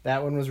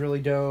 That one was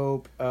really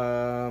dope. What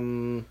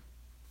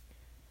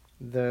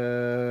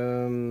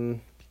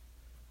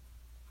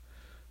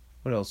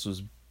else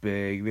was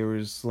big? There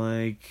was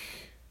like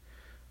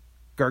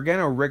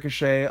Gargano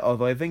Ricochet,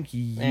 although I think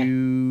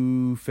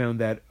you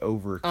found that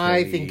overkill.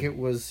 I think it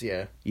was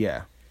Yeah.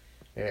 yeah.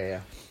 I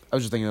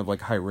was just thinking of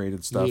like high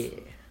rated stuff.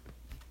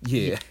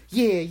 Yeah. Yeah.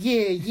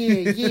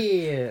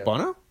 Yeah.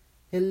 Bono?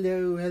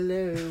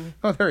 Hello.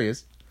 Oh, there he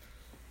is.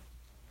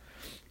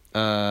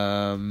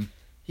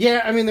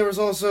 Yeah, I mean, there was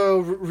also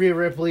Rhea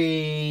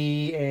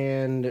Ripley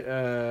and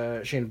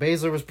Shayna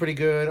Baszler was pretty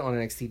good on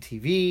NXT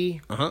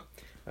TV.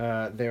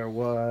 There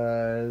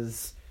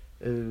was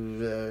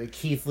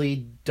Keith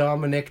Lee,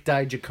 Dominic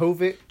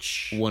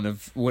Dijakovic. One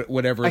of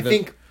whatever. I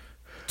think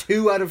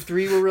 2 out of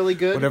 3 were really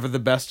good. Whatever the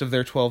best of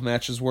their 12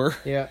 matches were.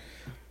 Yeah.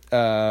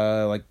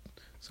 Like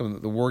some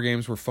of the War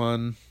Games were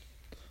fun,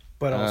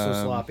 But also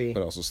sloppy.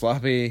 What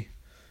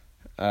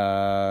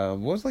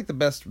was like the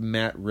best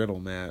Matt Riddle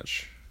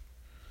match?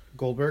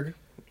 Goldberg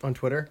on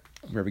Twitter.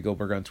 Maybe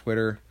Goldberg on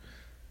Twitter.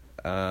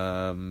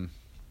 Trying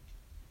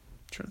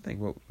to think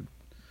what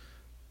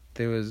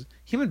there was.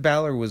 Him and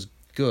Balor was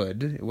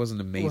good. It wasn't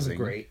amazing. It wasn't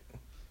great.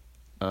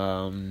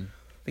 I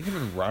think him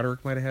and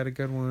Roderick might have had a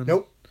good one.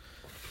 Nope.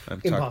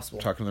 I'm Impossible.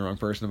 talking to the wrong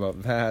person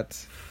about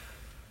that.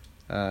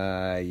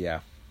 Yeah.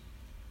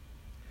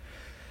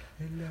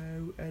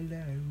 Hello.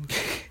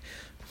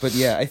 But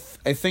yeah,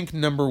 I think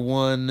number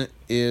 1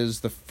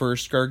 is the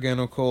first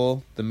Gargano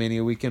Cole, the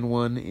Mania Weekend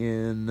one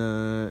in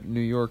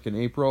New York in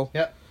April.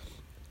 Yep.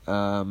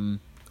 I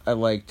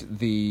liked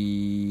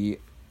the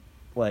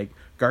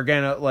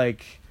Gargano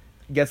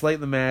gets late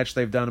in the match.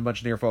 They've done a bunch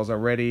of near falls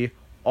already.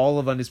 All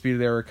of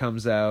Undisputed Era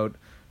comes out.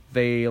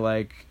 They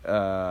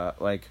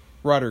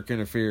Roderick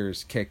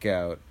interferes, kick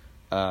out.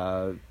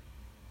 Red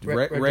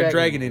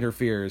Dragon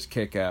interferes,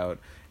 kick out,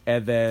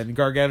 and then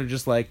Gargano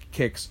just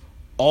kicks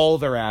all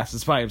their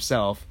asses by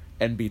himself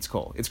and beats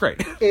Cole. It's great.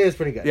 It is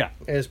pretty good. Yeah.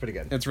 It is pretty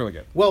good. It's really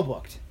good. Well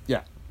booked.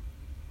 Yeah.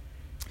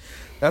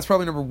 That's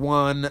probably number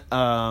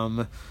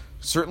 1.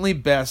 Certainly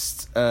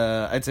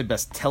I'd say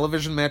best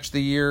television match of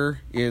the year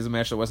is a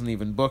match that wasn't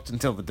even booked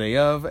until the day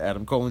of.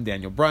 Adam Cole and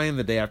Daniel Bryan,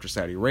 the day after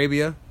Saudi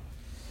Arabia.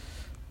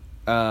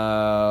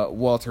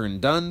 Walter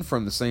and Dunn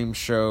from the same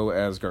show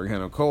as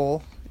Gargano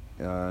Cole,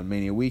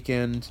 Mania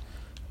Weekend.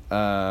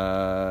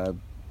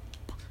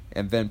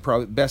 And then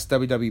probably best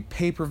WWE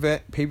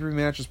pay-per-view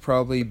match is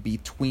probably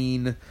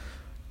between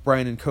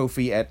Bryan and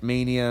Kofi at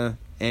Mania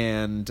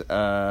and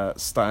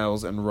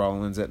Styles and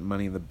Rollins at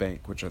Money in the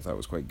Bank, which I thought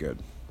was quite good.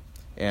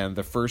 And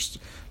the first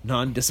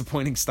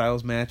non-disappointing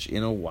Styles match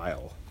in a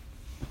while.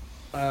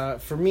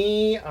 For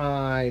me,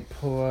 I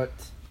put...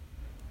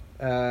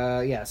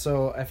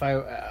 so if I...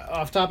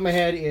 off the top of my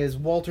head is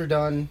Walter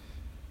Dunn,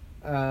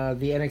 the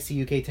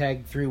NXT UK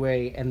Tag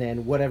 3-Way, and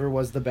then whatever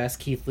was the best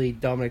Keith Lee,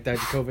 Dominic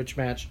Dijakovic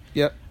match.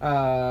 Yep.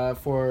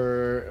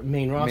 For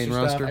main roster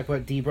stuff, I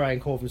put D. Bryan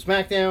Cole from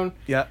SmackDown.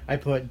 Yep. I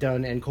put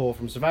Dunn and Cole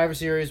from Survivor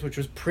Series, which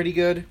was pretty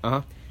good.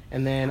 Uh-huh.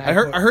 And then I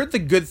heard the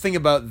good thing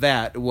about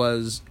that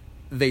was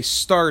they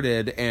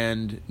started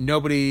and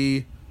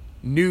nobody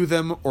knew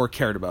them or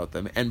cared about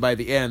them, and by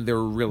the end they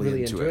were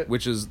really into it,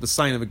 which is the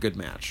sign of a good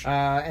match.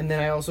 And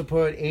then I also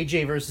put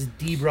AJ versus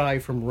D-Bry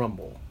from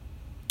Rumble,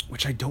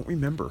 which I don't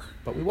remember,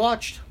 but we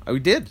watched. Oh, we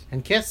did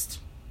And kissed.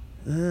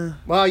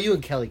 Well, you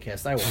and Kelly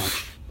kissed. I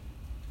watched.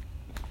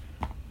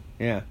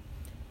 Yeah.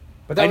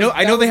 But I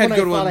know they had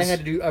good ones. I had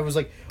to do. I was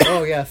like,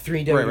 oh yeah,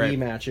 3 WWE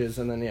matches,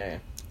 and then yeah.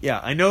 Yeah,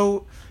 I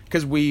know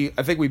because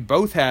I think we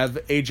both have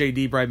AJ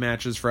D-Bry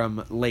matches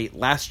from late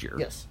last year.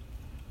 Yes.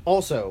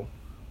 Also,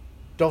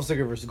 Dolph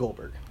Ziggler versus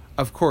Goldberg.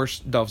 Of course,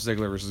 Dolph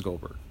Ziggler versus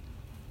Goldberg.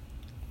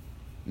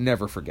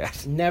 Never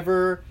forget.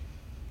 Never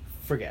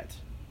forget.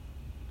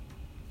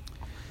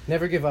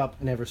 Never give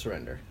up. Never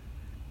surrender.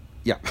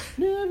 Yeah.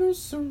 Never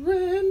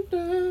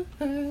surrender.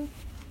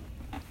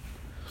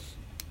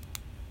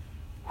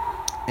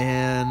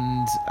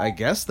 And I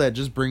guess that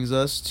just brings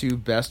us to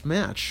best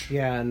match.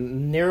 Yeah,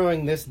 and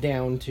narrowing this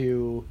down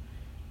to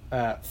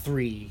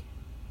 3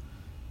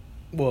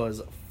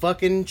 was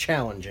fucking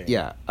challenging.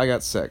 Yeah, I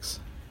got 6.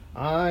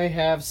 I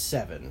have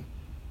 7.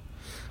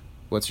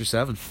 What's your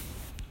 7?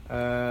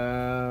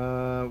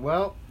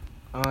 Well,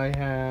 I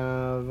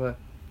have...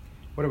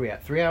 What are we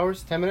at? 3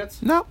 hours? 10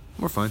 minutes? No,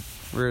 we're fine.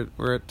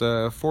 We're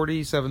at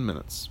 47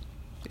 minutes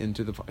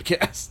into the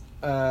podcast.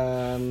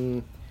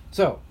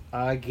 So,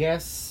 I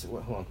guess...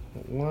 Hold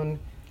on.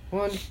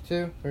 1,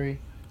 2, 3,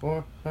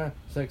 4, 5,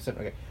 6,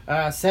 7. Okay.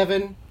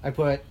 7, I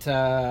put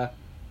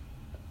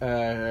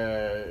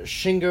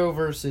Shingo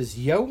versus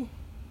Yo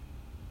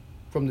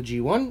from the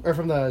G1, or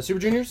from the Super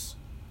Juniors?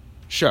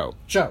 Show.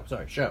 Show.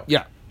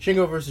 Yeah.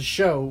 Shingo versus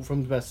Show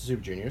from the Best of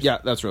Super Juniors. Yeah,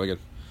 that's really good.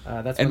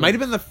 It might have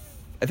been I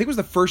think it was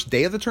the first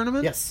day of the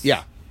tournament? Yes.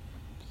 Yeah.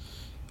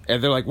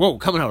 And they're like, whoa,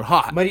 coming out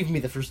hot. Might even be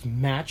the first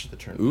match of the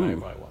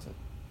tournament. Ooh. I wasn't.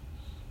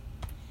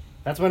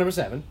 That's my number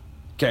 7.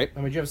 Okay.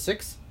 And did you have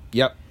 6?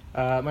 Yep.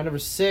 My number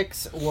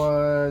 6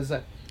 was...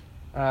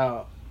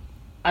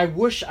 I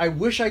wish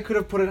I could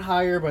have put it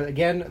higher, but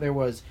again, there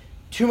was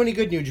too many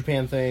good New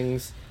Japan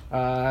things.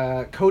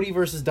 Cody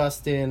versus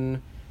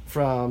Dustin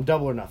from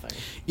Double or Nothing.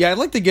 Yeah, I'd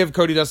like to give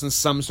Cody Dustin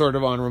some sort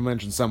of honorable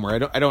mention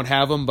somewhere. I don't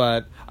have them,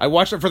 but I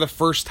watched it for the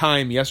first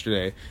time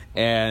yesterday,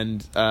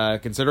 and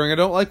considering I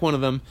don't like one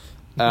of them,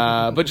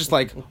 but just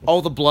like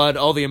all the blood,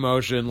 all the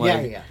emotion,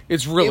 like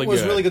it's really good. It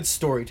was really good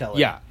storytelling.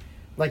 Yeah.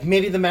 Like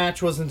maybe the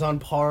match wasn't on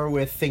par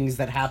with things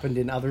that happened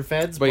in other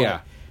feds, but yeah.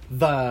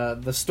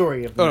 The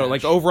story of the match. No,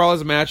 like overall as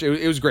a match,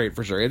 it was great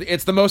for sure.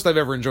 It's the most I've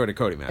ever enjoyed a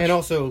Cody match. And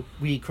also,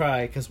 we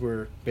cry because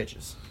we're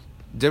bitches.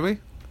 Did we?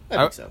 I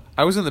think so.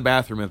 I was in the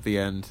bathroom at the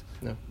end.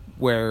 No.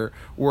 Where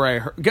I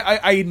heard,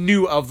 I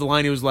knew of the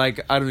line. He was like,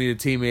 "I don't need a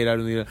teammate. I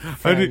don't need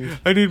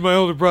I need my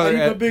older brother." I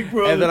need my big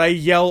brother. And then I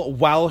yell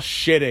while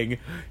shitting,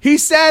 "He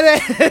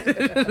said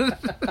it!"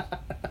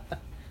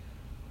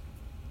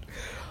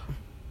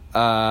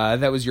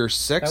 That was your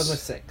 6. That was my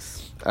 6.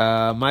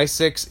 My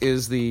 6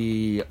 is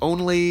the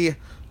only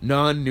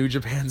non-New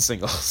Japan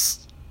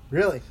singles.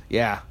 Really?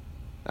 Yeah.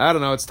 I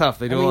don't know. It's tough.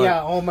 They do.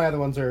 All my other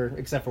ones are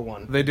except for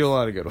one. They do a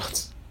lot of good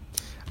ones.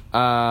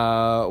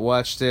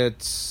 Watched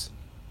it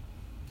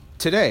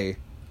today.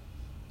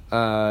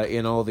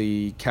 In all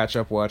the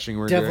catch-up watching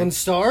we're Devlin doing.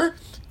 Starr?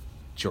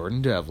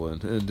 Jordan Devlin.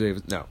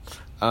 David. No.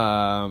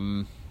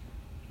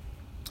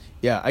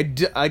 Yeah, I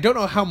don't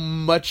know how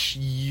much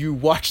you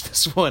watched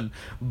this one,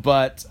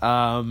 but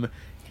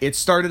it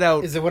started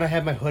out... Is it when I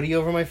had my hoodie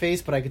over my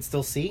face, but I could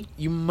still see?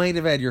 You might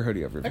have had your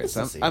hoodie over your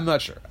face. I'm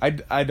not sure.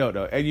 I don't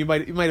know. And you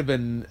might have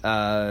been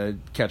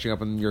catching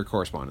up on your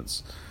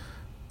correspondence.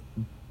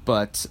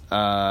 But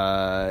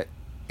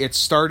it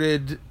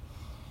started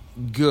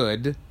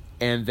good,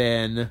 and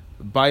then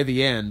by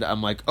the end,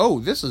 I'm like,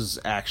 oh, this is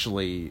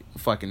actually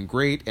fucking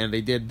great. And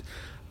they did...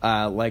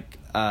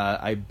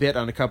 I bit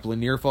on a couple of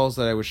near falls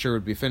that I was sure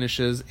would be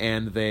finishes,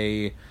 and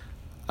they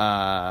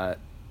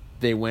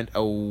went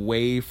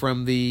away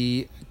from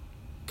the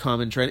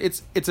common trend.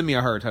 It's a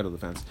Miyahara title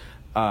defense,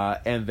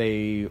 and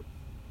they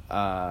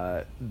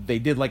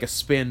did like a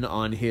spin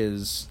on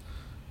his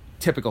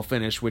typical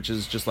finish, which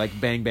is just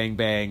like bang bang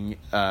bang,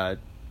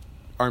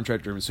 arm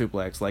track driven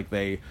suplex. Like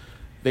they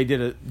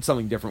did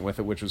something different with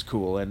it, which was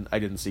cool, and I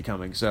didn't see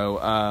coming.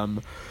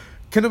 So.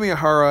 Kendo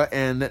Miyahara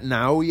and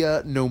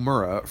Naoya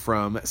Nomura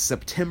from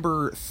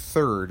September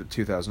 3rd,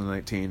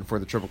 2019 for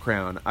the Triple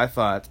Crown. I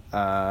thought,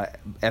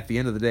 at the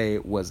end of the day,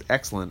 was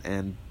excellent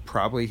and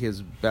probably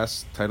his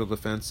best title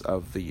defense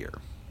of the year.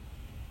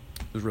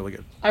 It was really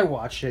good. I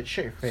watched it.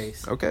 Shut your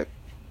face. Okay.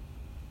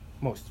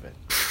 Most of it.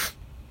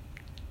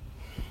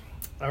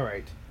 All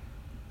right.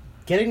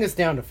 Getting this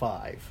down to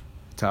 5.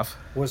 Tough.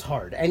 Was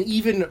hard. And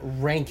even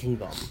ranking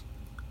them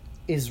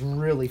is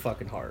really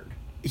fucking hard.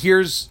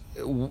 Here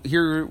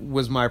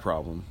was my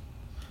problem.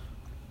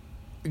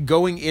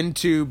 Going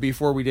into,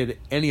 before we did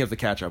any of the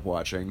catch-up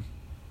watching,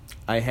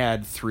 I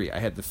had 3. I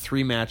had the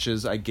 3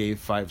 matches I gave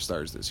 5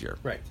 stars this year.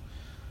 Right.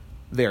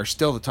 They are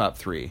still the top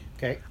 3.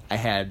 Okay. I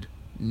had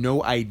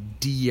no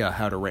idea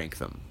how to rank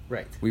them.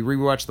 Right. We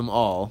rewatched them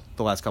all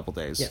the last couple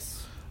days.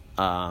 Yes.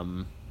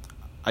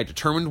 I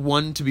determined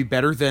one to be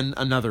better than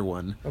another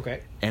one.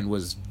 Okay. And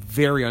was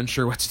very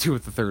unsure what to do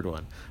with the third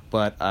one.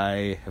 But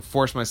I have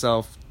forced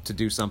myself to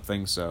do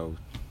something, so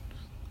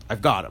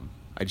I've got them.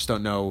 I just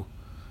don't know.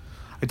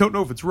 I don't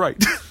know if it's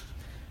right.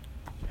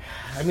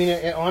 I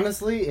mean,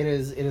 honestly, it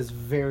is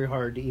very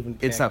hard to even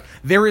pick. It's tough.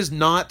 There is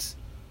not,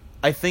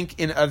 I think,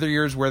 in other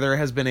years where there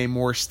has been a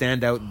more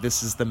standout,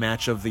 this is the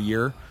match of the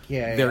year.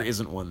 There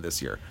isn't one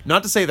this year.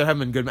 Not to say there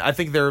haven't been good. I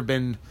think there have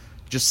been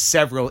just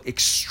several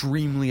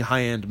extremely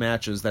high-end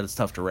matches that it's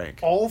tough to rank.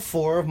 All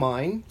 4 of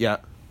mine,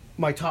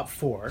 my top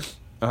 4,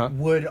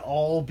 would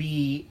all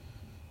be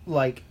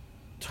like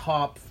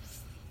top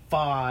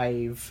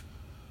 5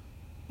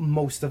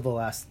 most of the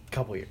last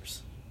couple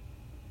years.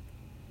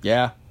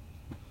 Yeah.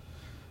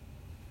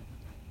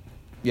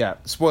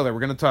 Spoiler, we're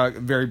going to talk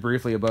very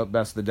briefly about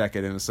Best of the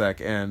Decade in a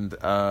sec, and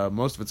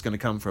most of it's going to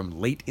come from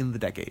late in the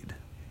decade.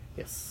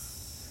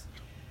 Yes.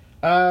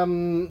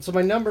 So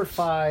my number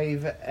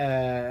 5,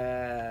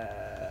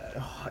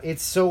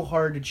 it's so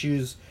hard to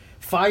choose.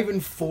 5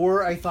 and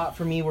 4, I thought,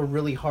 for me, were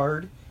really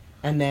hard,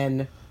 and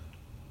then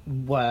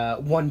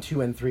 1,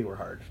 2, and 3 were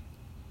hard.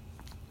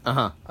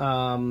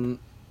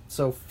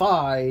 So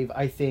 5,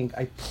 I think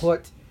I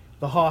put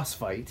the Haas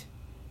fight.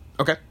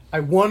 Okay.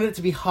 I wanted it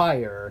to be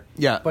higher.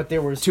 Yeah. But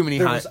there was too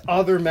many was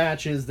other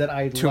matches that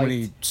I liked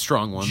many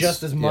strong ones.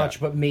 Just as much,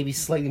 but maybe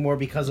slightly more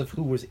because of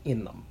who was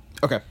in them.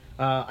 Okay.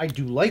 I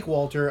do like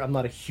Walter. I'm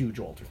not a huge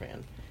Walter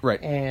fan.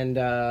 Right. And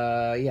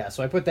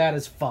so I put that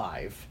as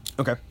 5.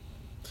 Okay.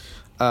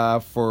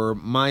 For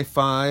my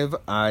 5,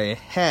 I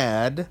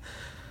had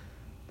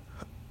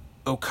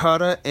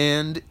Okada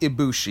and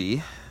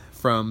Ibushi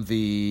from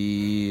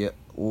the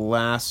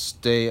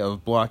last day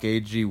of Block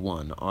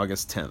AG1,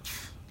 August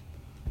 10th.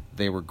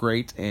 They were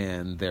great,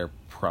 and they're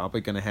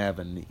probably going to have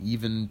an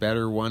even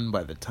better one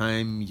by the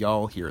time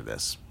y'all hear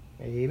this.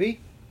 Maybe.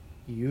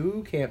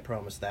 You can't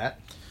promise that.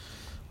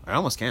 I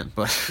almost can,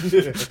 but...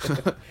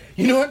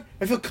 You know what?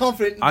 I feel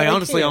confident. I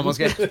honestly almost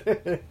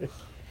can.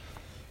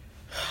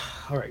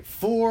 All right,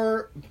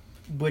 4,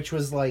 which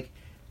was like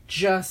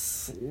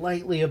just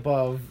slightly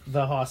above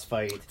the Haas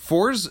fight.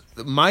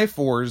 My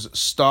 4's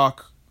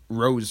stock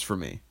rose for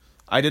me.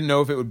 I didn't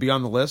know if it would be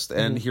on the list,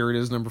 and here it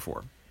is, number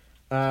 4.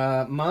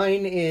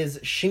 Mine is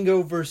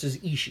Shingo versus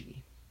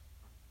Ishii.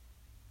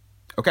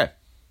 Okay.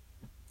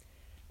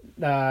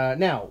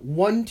 Now,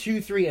 1,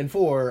 2, 3, and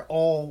 4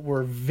 all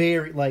were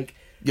very, like...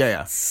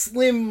 Yeah.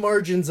 Slim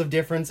margins of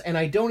difference, and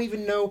I don't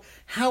even know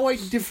how I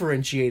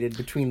differentiated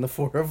between the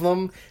 4 of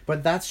them,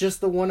 but that's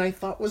just the one I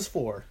thought was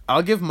 4.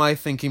 I'll give my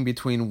thinking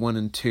between 1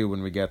 and 2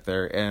 when we get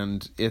there,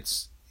 and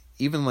it's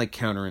even like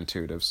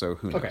counterintuitive, so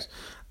who knows.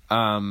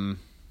 Okay.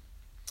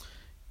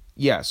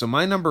 Yeah, so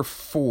my number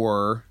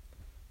 4,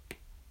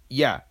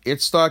 yeah,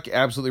 its stock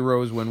absolutely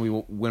rose when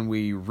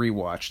we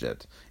rewatched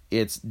it.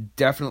 It's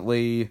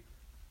definitely...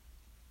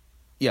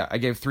 Yeah, I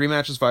gave 3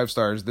 matches 5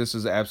 stars. This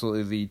is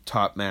absolutely the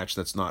top match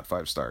that's not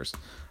 5 stars.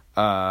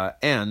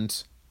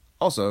 And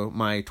also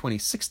my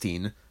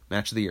 2016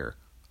 match of the year,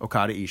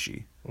 Okada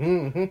Ishii.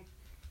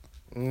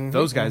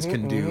 Those guys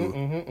can do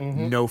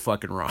no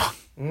fucking wrong.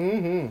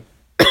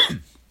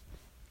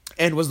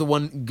 And was the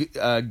one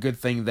good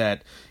thing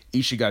that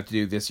Ishii got to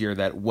do this year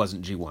that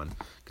wasn't G1.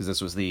 Because this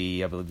was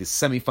I believe, the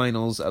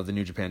semifinals of the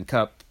New Japan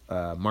Cup,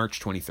 March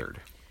 23rd.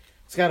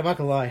 Scott, I'm not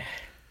gonna lie.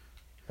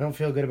 I don't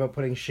feel good about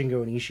putting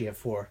Shingo and Ishii at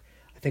 4.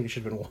 I think it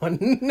should have been 1.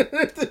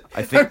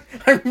 I think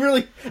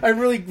I'm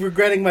really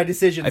regretting my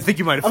decision. I think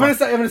you might have. I'm gonna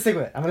stick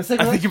with it. I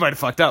think you might have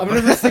fucked up. I'm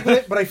gonna stick with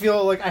it, but I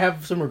feel like I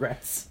have some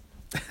regrets.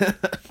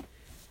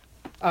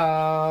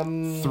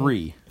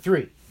 3.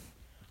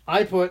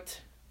 I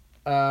put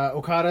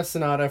Okada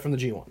Sonata from the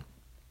G1.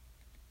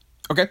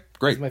 Okay,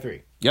 great. That's my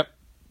 3. Yep.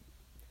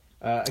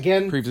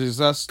 Again, previously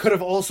discussed. Could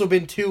have also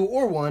been 2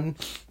 or 1,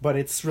 but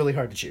it's really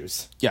hard to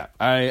choose. Yeah,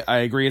 I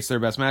agree. It's their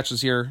best match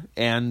this year,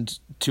 and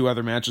 2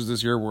 other matches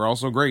this year were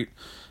also great.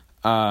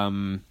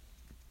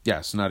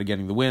 Yeah, Sonata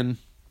getting the win,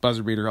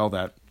 buzzer beater, all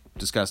that.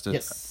 Discussed it.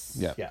 Yes.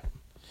 Yeah.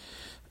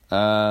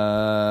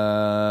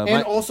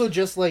 And also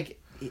just like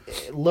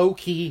low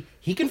key,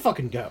 he can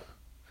fucking go.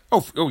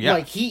 Oh yeah.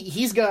 Like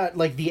he's got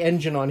like the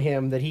engine on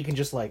him that he can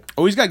just like.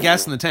 Oh, he's got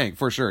gas in the tank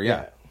for sure.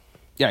 Yeah.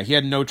 He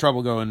had no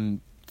trouble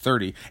going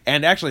 30,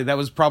 and actually that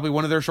was probably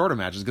one of their shorter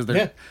matches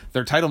because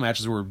their title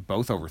matches were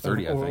both over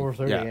 30. I think over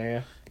 30.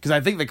 Yeah. Because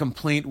I think the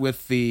complaint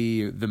with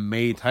the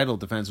May title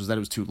defense was that it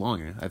was too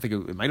long. I think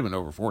it might have been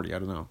over 40. I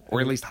don't know, or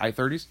at least high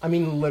 30s. I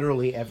mean,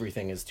 literally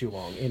everything is too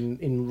long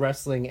in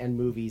wrestling and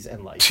movies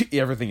and life.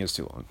 Everything is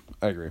too long.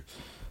 I agree.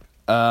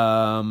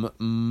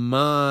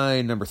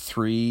 My number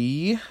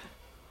 3,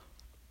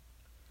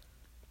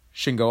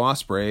 Shingo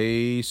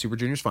Ospreay Super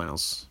Juniors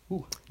Finals.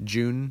 Ooh.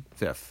 June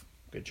 5th.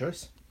 Good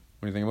choice.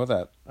 What do you think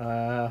about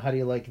that? How do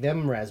you like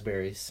them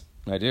raspberries?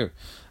 I do.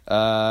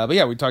 But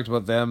yeah, we talked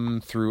about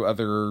them through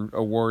other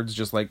awards,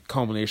 just like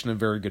culmination of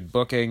very good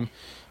booking.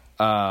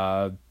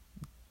 Ton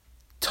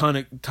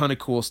of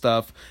cool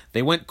stuff.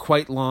 They went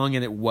quite long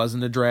and it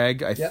wasn't a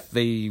drag.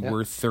 They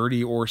were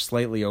 30 or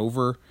slightly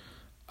over.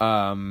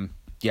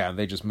 Yeah,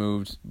 they just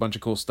moved. A bunch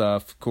of cool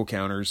stuff, cool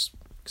counters,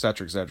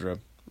 etc., etc.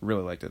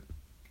 Really liked it.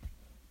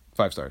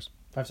 5 stars.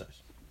 5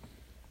 stars.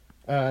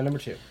 Number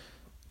 2.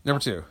 Number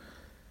 2.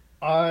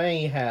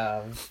 I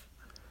have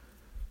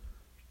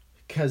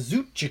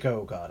Kazuchika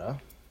Okada.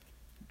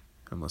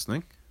 I'm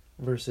listening.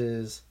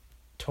 Versus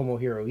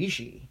Tomohiro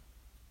Ishii.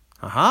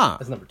 Aha.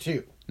 That's number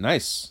 2.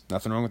 Nice.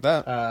 Nothing wrong with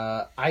that.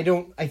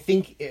 I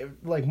think,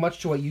 like, much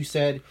to what you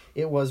said,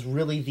 it was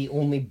really the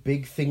only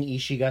big thing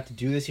Ishii got to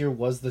do this year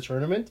was the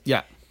tournament.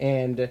 Yeah.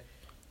 And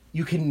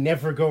you can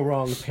never go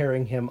wrong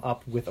pairing him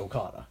up with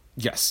Okada.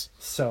 Yes.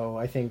 So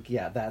I think,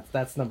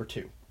 that's number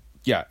 2.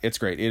 Yeah, it's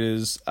great. It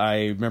is.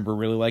 I remember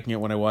really liking it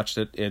when I watched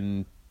it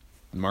in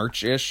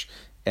March-ish,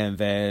 and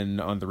then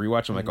on the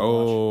rewatch, I'm like,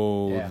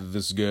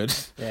 this is good.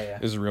 Yeah.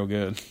 This is real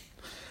good.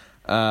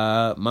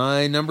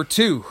 My number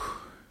 2,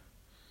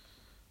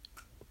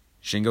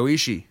 Shingo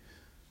Ishii.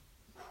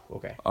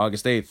 Okay.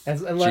 August 8th,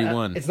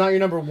 G1. It's not your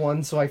number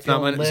 1, so I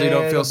feel so you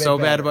don't feel so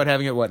bad about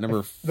having it,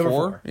 number 4? Number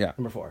 4. Yeah.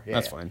 Number 4. Yeah,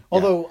 That's fine.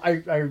 Although,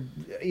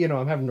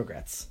 I'm having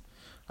regrets.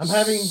 I'm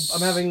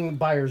having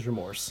buyer's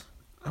remorse.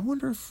 I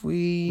wonder if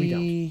we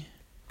don't.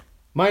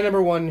 My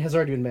number 1 has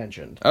already been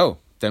mentioned. Oh,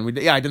 then we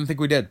did. Yeah, I didn't think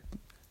we did.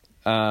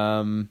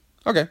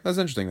 Okay, that's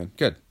interesting then.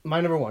 Good.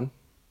 My number 1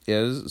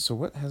 is, so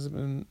what has it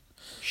been?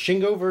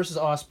 Shingo versus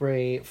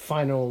Ospreay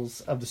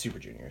finals of the Super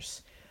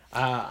Juniors.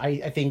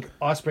 I think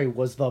Ospreay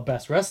was the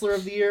best wrestler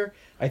of the year.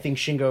 I think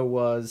Shingo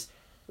was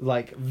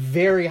like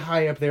very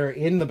high up there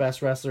in the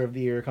best wrestler of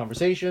the year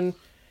conversation.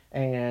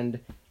 And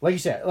like you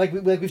said, like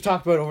we've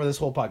talked about over this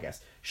whole podcast,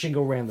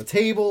 Shingo ran the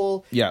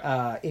table.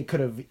 Yeah. It could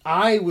have.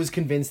 I was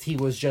convinced he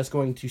was just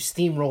going to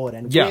steamroll it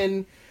and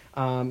win.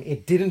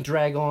 It didn't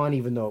drag on,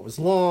 even though it was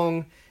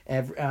long.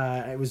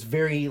 It was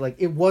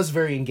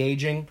very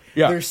engaging.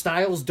 Yeah. Their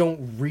styles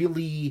don't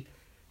really,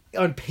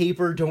 on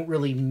paper, don't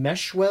really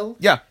mesh well.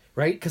 Yeah.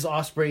 Right? Because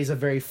Ospreay is a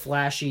very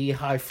flashy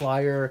high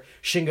flyer.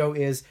 Shingo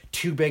is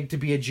too big to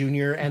be a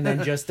junior and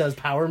then just does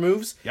power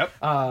moves. Yep.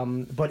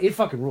 But it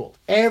fucking ruled.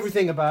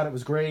 Everything about it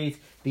was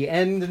great. The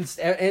end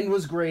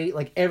was great.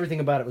 Like, everything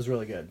about it was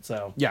really good.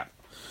 So Yeah.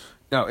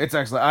 No, it's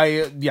excellent.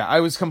 I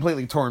was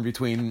completely torn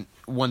between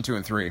 1, 2,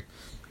 and 3.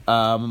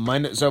 My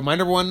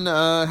number 1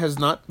 has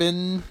not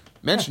been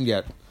mentioned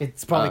yet.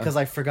 it's probably because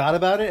I forgot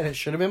about it and it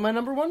should have been my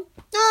number 1.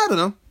 I don't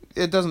know.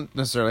 It doesn't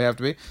necessarily have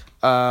to be.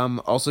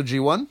 Also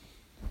G1.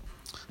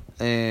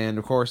 And,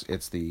 of course,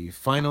 it's the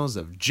finals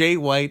of Jay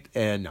White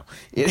and... No.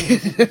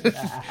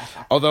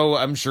 Although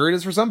I'm sure it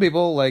is for some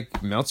people.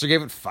 Like, Meltzer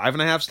gave it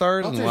 5.5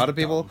 stars, and a lot of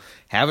people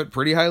have it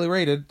pretty highly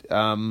rated.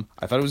 I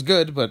thought it was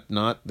good, but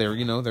not... There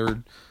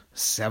were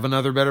 7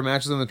 other better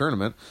matches in the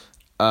tournament.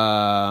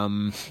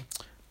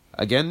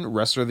 Again,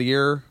 Wrestler of the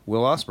Year,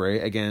 Will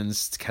Ospreay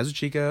against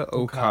Kazuchika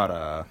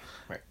Okada.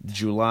 Right.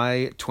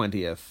 July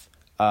 20th.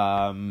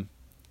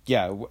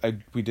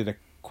 We did a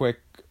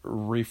quick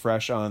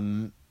refresh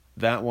on...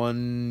 that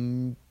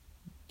one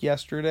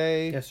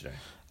yesterday.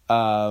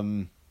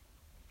 And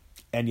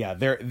yeah,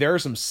 there are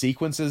some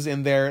sequences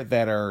in there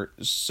that are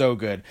so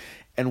good.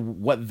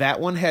 And what that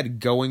one had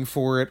going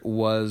for it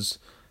was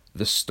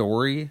the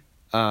story,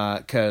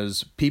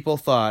 because people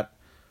thought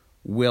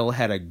Will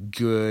had a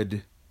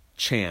good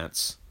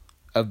chance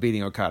of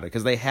beating Okada,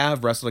 because they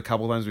have wrestled a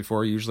couple times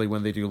before, usually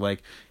when they do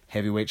like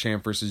heavyweight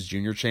champ versus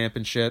junior champ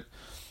and shit.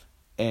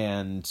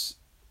 And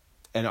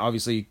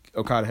obviously,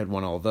 Okada had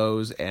won all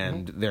those,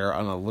 and they're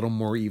on a little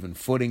more even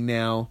footing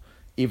now,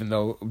 even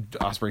though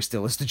Ospreay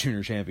still is the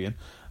junior champion.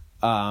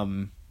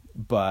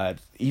 But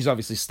he's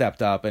obviously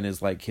stepped up, and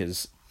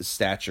his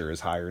stature is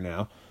higher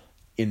now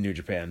in New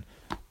Japan.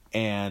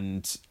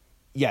 And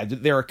yeah,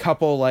 there are a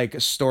couple like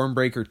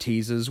Stormbreaker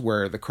teases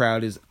where the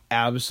crowd is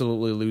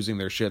absolutely losing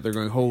their shit. They're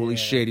going, "Holy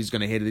shit, he's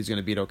going to hit it! He's going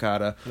to beat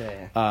Okada."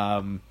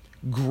 Yeah.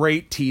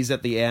 Great tease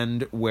at the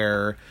end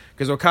where,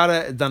 because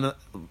Okada had done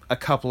a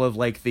couple of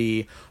like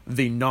the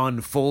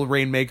non-full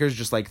Rainmakers,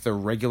 just like the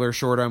regular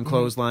short arm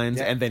clotheslines,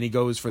 and then he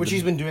goes for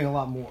he's been doing a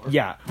lot more.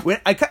 Yeah,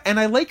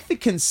 I like the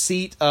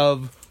conceit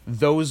of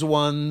those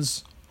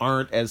ones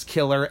aren't as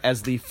killer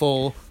as the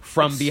full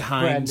from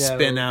behind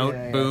spin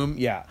out boom.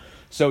 Yeah,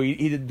 so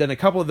he had done a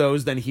couple of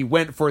those. Then he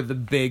went for the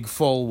big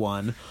full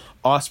one.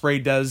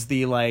 Ospreay does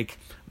the like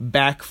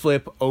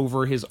backflip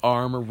over his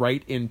arm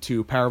right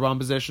into powerbomb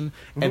position,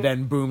 and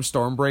then boom,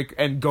 Stormbreaker,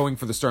 and going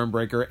for the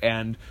Stormbreaker,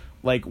 and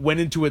like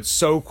went into it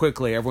so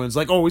quickly. Everyone's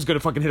like, "Oh, he's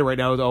gonna fucking hit it right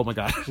now!" Oh my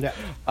god.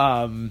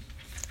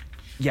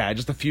 Yeah.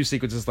 Just a few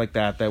sequences like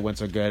that went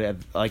so good.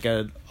 And, like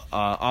a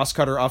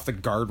Oscutter off the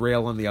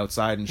guardrail on the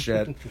outside and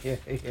shit.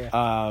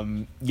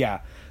 Yeah.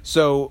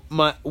 So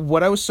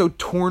what I was so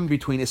torn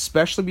between,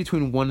 especially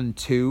between 1 and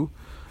 2.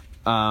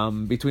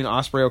 Between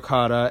Ospreay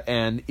Okada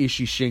and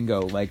Ishii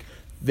Shingo, like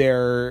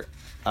they're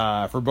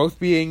for both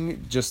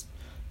being just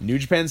New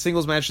Japan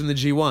singles match in the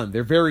G1,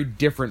 they're very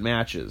different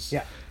matches.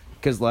 Yeah,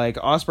 because like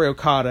Ospreay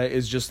Okada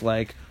is just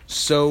like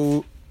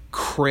so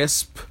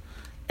crisp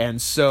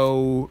and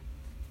so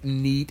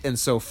neat and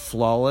so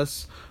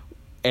flawless,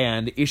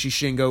 and Ishii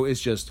Shingo is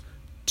just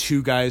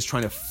 2 guys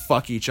trying to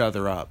fuck each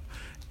other up.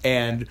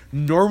 And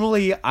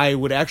normally I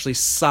would actually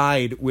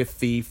side with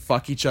the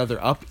fuck each other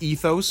up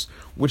ethos,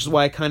 which is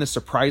why I kind of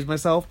surprised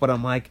myself. But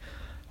I'm like,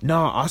 no,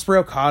 Ospreay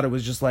Okada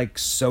was just like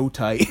so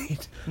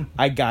tight.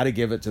 I gotta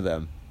give it to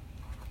them.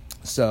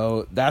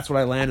 So that's what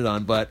I landed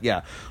on. But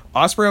yeah,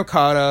 Ospreay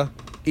Okada,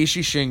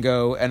 Ishii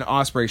Shingo, and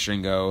Ospreay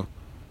Shingo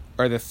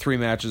are the 3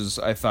 matches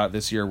I thought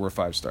this year were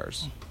 5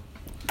 stars.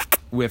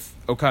 With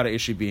Okada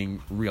Ishii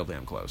being real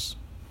damn close.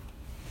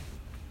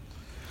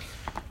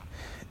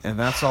 And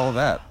that's all of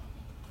that.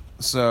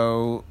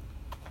 So,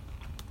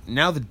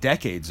 now the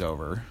decade's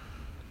over.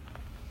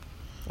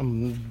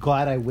 I'm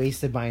glad I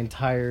wasted my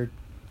entire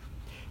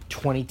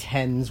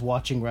 2010s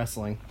watching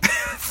wrestling.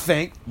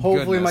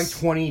 Hopefully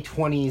goodness. my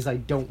 2020s I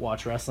don't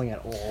watch wrestling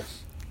at all.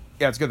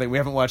 Yeah, it's good that we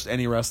haven't watched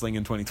any wrestling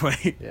in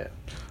 2020. Yeah.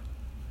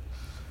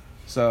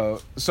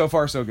 So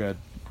far so good.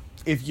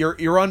 If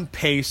you're on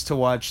pace to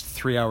watch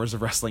 3 hours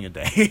of wrestling a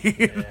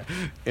day.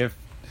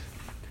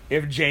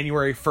 If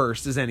January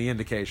 1st is any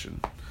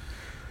indication.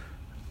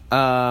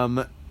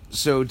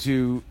 So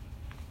to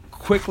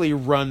quickly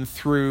run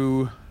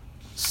through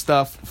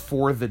stuff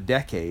for the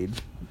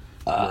decade,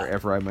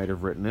 wherever I might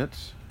have written it,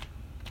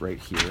 right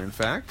here, in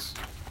fact,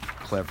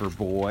 clever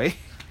boy.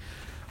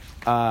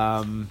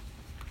 Yeah,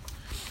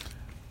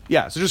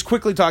 so just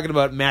quickly talking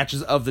about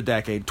matches of the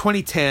decade.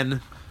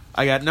 2010,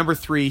 I got number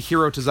 3,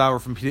 Hiro Tozawa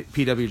from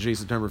PWG,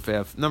 September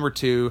 5th. Number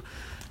 2,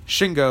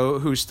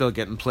 Shingo, who's still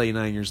getting play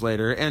 9 years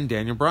later, and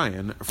Daniel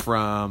Bryan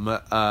from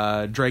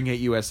Dragon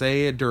Gate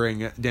USA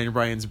during Daniel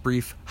Bryan's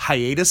brief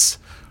hiatus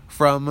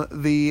from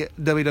the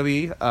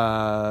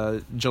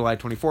WWE, July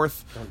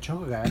 24th. Don't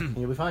choke a guy,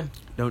 you'll be fine.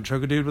 Don't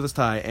choke a dude with his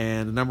tie.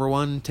 And number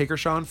 1, Taker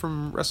Sean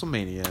from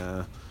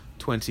WrestleMania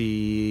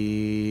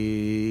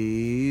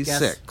 26.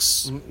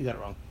 Guess. You got it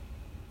wrong.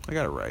 I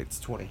got it right. It's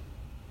 20.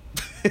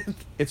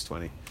 It's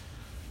 20.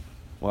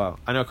 Wow.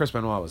 I know Chris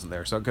Benoit wasn't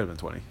there, so it could have been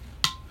 20.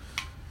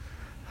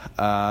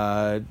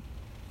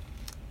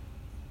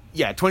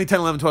 Yeah, 2010,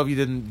 11, 12, you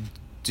didn't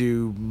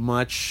do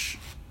much,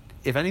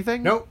 if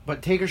anything. Nope,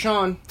 but Taker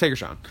Sean.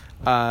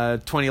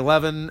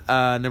 2011,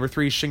 number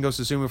 3, Shingo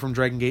Suzumu from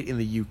Dragon Gate in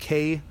the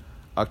UK,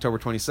 October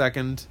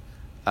 22nd.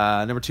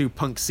 Number 2,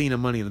 Punk Cena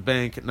Money in the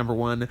Bank. Number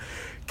 1,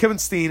 Kevin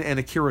Steen and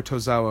Akira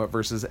Tozawa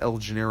versus El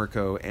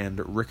Generico and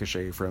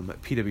Ricochet from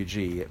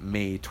PWG,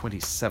 May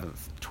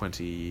 27th,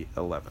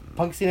 2011.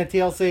 Punk Cena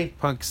TLC.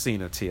 Punk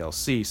Cena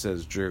TLC,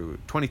 says Drew.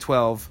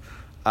 2012,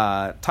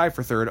 tied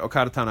for third,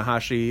 Okada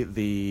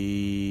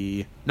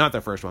Tanahashi, not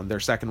their first one, their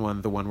second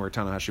one, the one where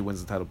Tanahashi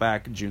wins the title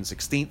back, June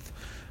 16th.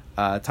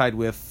 Tied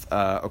with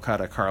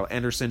Okada Carl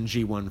Anderson,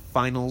 G1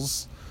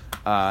 Finals.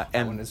 That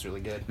And one is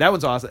really good. that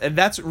one's awesome. And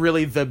that's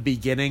really the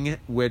beginning,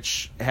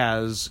 which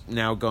has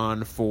now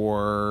gone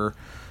for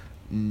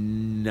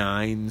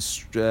 8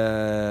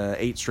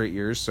 straight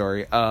years,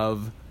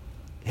 of,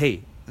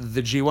 hey,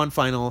 the G1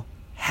 final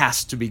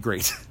has to be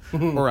great,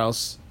 or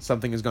else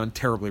something has gone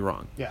terribly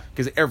wrong. Yeah.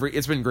 Because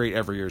it's been great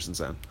every year since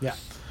then. Yeah.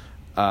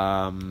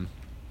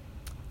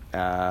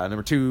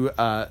 Number 2,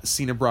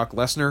 Cena Brock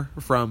Lesnar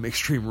from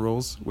Extreme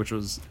Rules, which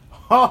was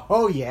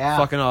Oh yeah.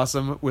 fucking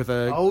awesome with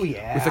a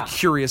yeah. with a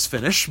curious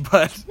finish,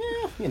 but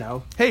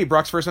hey,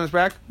 Brock's first on his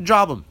back,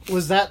 job him.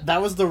 Was that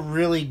was the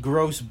really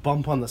gross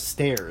bump on the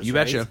stairs? You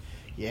right? betcha.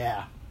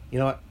 Yeah. You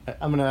know what?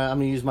 I'm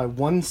gonna use my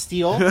one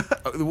steal.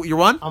 Your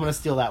one? I'm gonna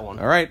steal that one.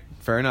 All right,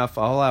 fair enough.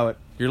 I'll allow it.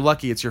 You're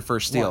lucky it's your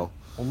first steal.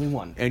 Only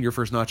one. And your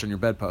first notch on your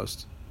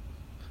bedpost.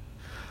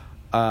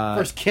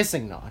 First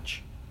kissing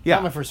notch. Yeah.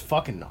 Not my first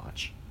fucking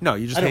notch. No,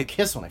 you just I don't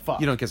kiss when I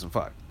fuck. You don't kiss and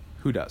fuck.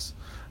 Who does?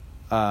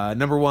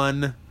 Number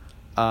 1,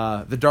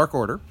 the Dark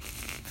Order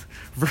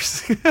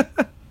versus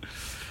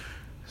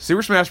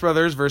Super Smash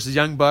Brothers versus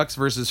Young Bucks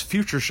versus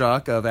Future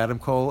Shock of Adam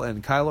Cole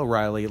and Kyle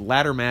O'Reilly.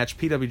 Ladder match,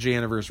 PWG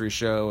Anniversary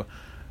Show,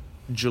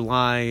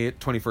 July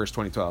 21st,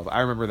 2012.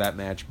 I remember that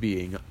match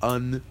being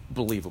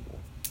unbelievable.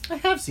 I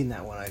have seen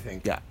that one, I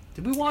think. Yeah.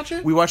 Did we watch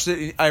it? We watched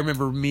it. I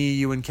remember me,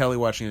 you, and Kelly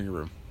watching it in your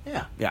room.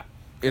 Yeah. Yeah.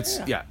 It's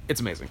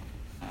amazing.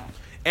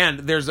 And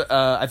there's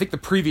I think the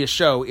previous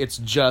show, it's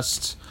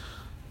just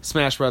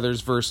Smash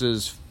Brothers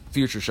versus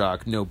Future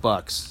Shock, no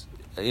Bucks,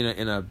 in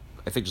a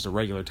I think just a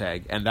regular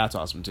tag, and that's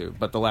awesome too.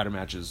 But the ladder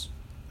match is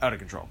out of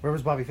control. Where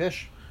was Bobby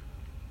Fish?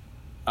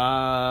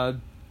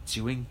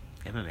 Doing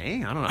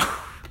MMA? I don't know.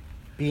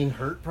 Being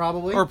hurt,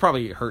 probably? Or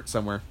probably hurt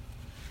somewhere.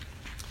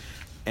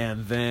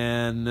 And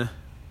then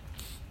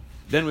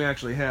we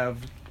actually have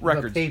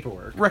records. The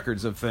paperwork.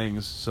 Records of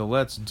things. So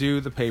let's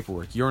do the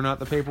paperwork. You're not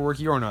the paperwork.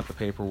 You're not the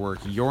paperwork.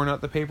 You're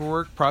not the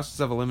paperwork. Process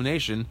of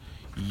elimination.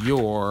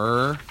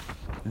 You're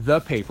the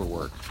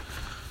paperwork.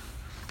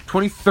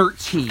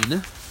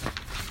 2013,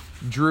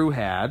 Drew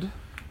had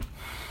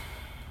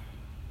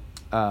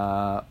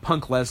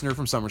Punk Lesnar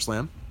from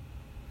SummerSlam.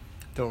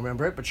 Don't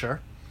remember it, but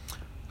sure.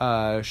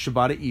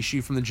 Shibata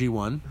Ishii from the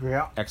G1.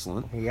 Yeah.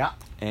 Excellent. Yeah.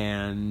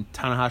 And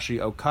Tanahashi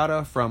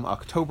Okada from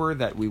October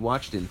that we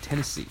watched in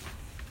Tennessee.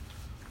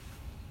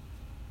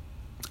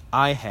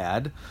 I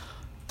had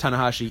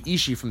Tanahashi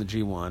Ishii from the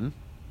G1,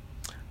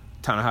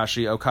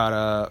 Tanahashi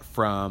Okada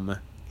from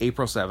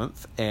April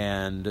 7th,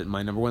 and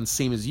my number 1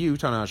 Same As You,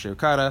 Tanahashi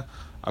Okada,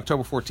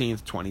 October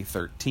 14th,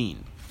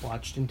 2013.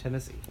 Watched in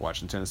Tennessee.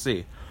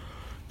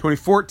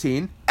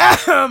 2014,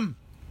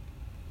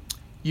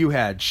 you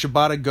had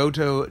Shibata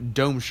Goto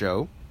Dome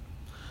Show,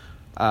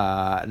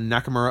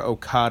 Nakamura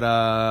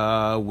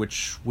Okada,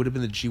 which would have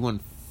been the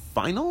G1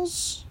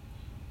 Finals?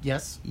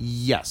 Yes.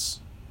 Yes.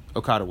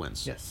 Okada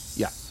wins. Yes.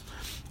 Yeah.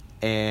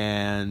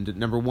 And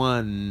number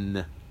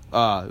 1,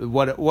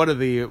 one of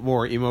the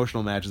more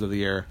emotional matches of the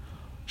year,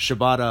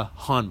 Shibata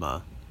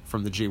Hanma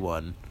from the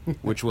G1,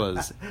 which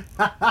was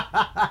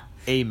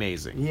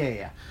amazing.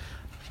 Yeah.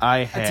 I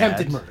had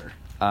Attempted murder. Is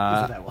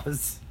what that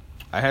was.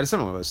 I had a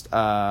similar list.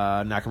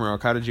 Nakamura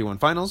Okada G1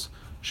 Finals,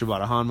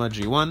 Shibata Hanma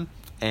G1,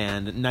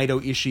 and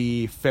Naito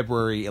Ishii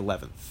February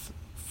 11th.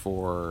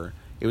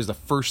 It was the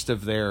first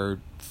of their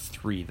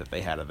 3 that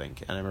they had, I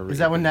think. And I remember. Is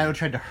that when Naito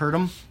tried to hurt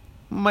him?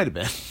 Might have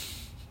been.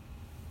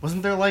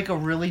 Wasn't there like a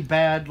really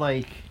bad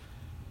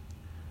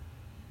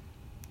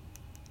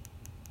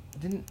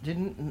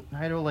Didn't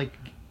Naito like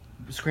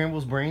scramble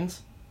his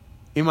brains?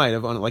 He might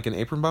have on like an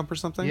apron bump or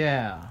something.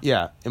 Yeah.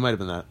 Yeah, it might have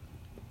been that.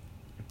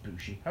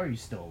 Bushi, how are you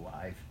still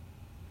alive?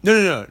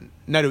 No.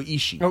 Naito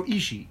Ishii. Oh,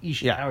 Ishii.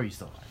 Yeah. How are you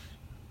still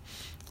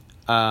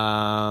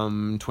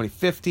alive?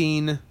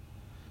 2015.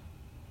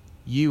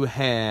 You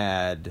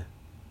had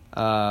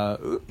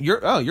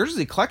yours is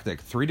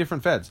eclectic. 3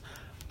 different feds.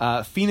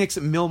 Phoenix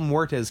Mil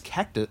Muertes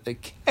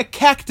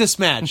cactus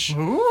match.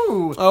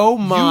 Ooh. Oh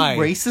my.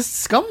 You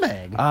racist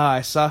scumbag.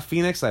 I saw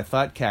Phoenix, I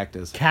thought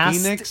cactus.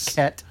 Phoenix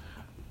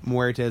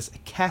Muertes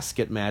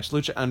casket match.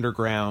 Lucha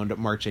Underground,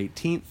 March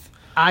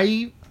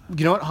 18th.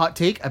 You know what? Hot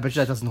take. I bet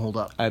you that doesn't hold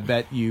up. I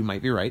bet you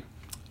might be right.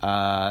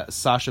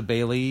 Sasha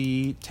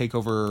Bailey take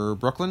over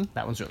Brooklyn.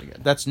 That one's really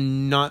good. That's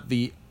not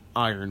the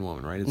Iron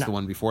Woman, right? It's No. the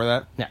one before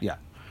that? Yeah.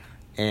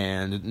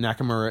 And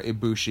Nakamura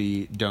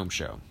Ibushi Dome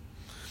Show.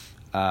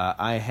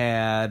 I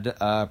had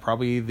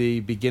probably the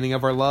beginning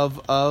of our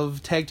love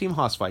of tag team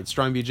house fights.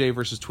 Strong BJ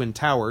versus Twin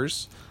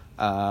Towers.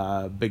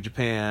 Big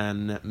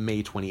Japan,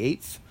 May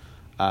 28th.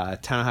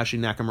 Tanahashi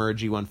Nakamura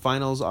G1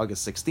 Finals,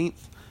 August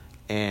 16th.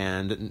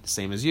 And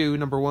same as you,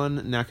 number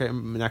one,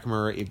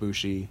 Nakamura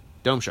Ibushi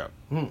Dome Show.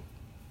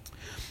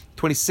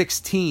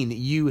 2016,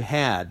 you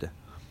had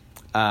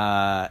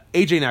AJ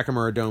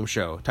Nakamura Dome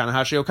Show,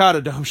 Tanahashi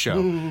Okada Dome Show,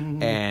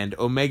 and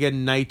Omega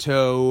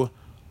Naito,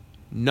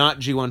 not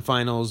G1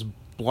 Finals,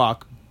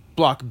 Block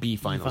B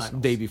Finals,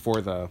 day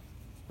before the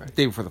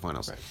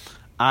finals. Right.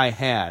 I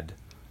had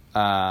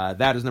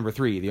that is number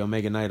 3, the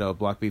Omega Naito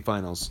Block B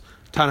Finals,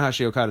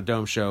 Tanahashi Okada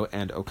Dome Show,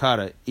 and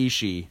Okada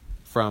Ishii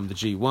from the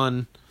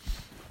G1,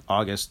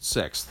 August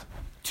 6th.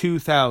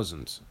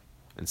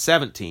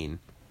 2017,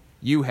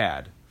 you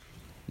had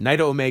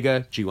Naito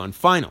Omega G1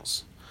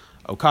 Finals,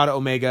 Okada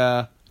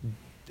Omega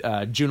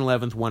June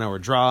 11th 1 hour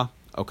draw,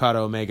 Okada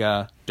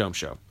Omega Dome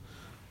Show.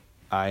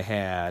 I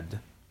had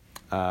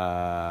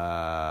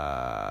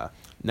Naito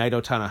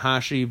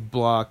Tanahashi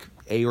Block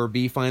A or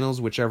B Finals,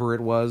 whichever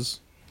it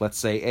was. Let's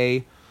say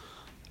A.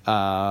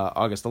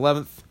 August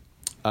 11th.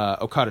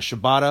 Okada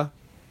Shibata.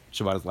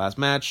 Shibata's last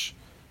match.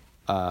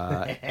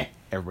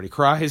 Everybody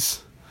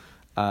Cries.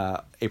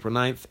 April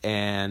 9th.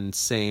 And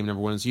same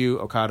number 1 as you,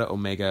 Okada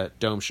Omega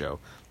Dome Show.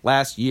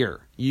 Last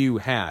year, you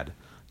had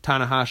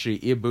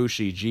Tanahashi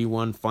Ibushi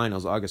G1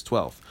 Finals, August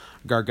 12th.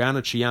 Gargano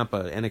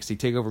Ciampa NXT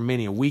TakeOver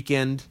Mania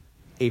Weekend,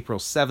 April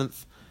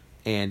 7th.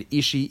 And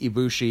Ishii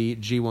Ibushi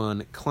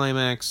G1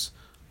 Climax,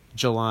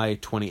 July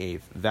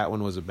 28th. That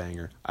one was a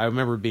banger. I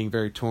remember being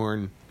very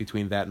torn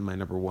between that and my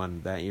number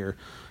 1 that year.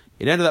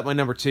 It ended up my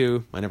number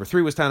 2. My number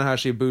 3 was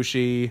Tanahashi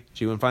Ibushi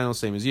G1 Finals,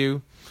 same as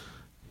you.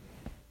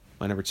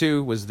 My number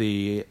 2 was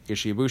the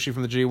Ishii Ibushi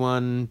from the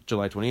G1,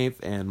 July 28th.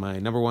 And my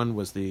number 1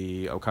 was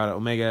the Okada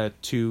Omega.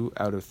 2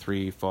 out of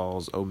 3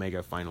 falls.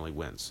 Omega finally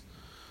wins.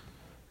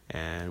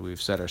 And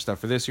we've set our stuff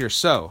for this year.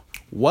 So,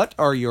 what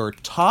are your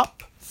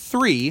top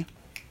 3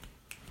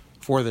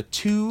 for the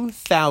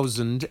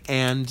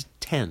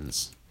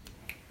 2010s?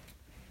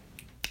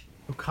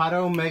 Okada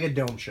Omega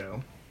Dome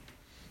Show.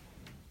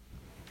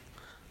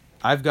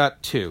 I've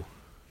got 2.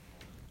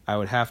 I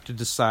would have to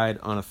decide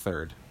on a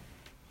third.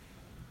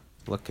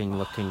 Looking.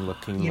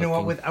 You know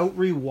what? Without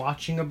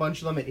rewatching a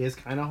bunch of them, it is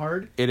kind of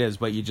hard. It is,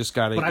 but you just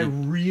gotta. But I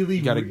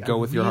really gotta go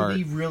with your heart.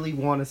 I really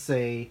want to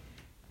say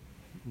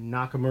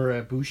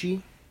Nakamura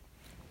Ibushi.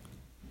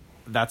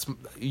 That's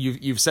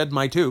you've said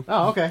my 2.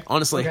 Oh, okay.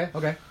 Honestly,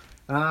 okay.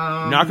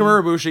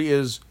 Nakamura Ibushi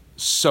is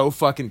so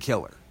fucking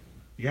killer.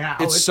 Yeah,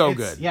 it's so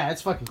good. Yeah,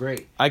 it's fucking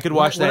great. I could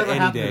watch that any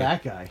happened day. To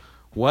that guy?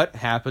 What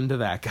happened to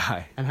that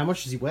guy? And how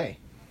much does he weigh?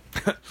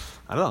 I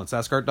don't know. Let's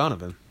ask Art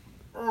Donovan.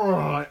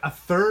 A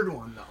third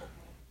one though.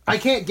 I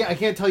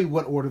can't tell you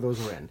what order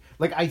those were in.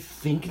 Like, I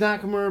think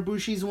Nakamura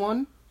Ibushi's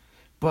one,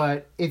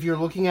 but if you're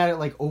looking at it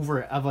like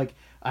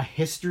a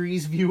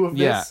history's view of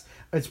this,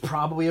 it's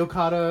probably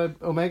Okada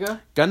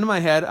Omega. Gun to my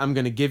head, I'm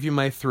going to give you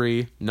my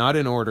 3, not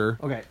in order.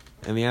 Okay.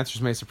 And the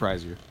answers may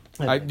surprise you.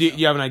 Do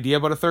you have an idea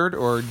about a third,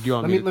 or do you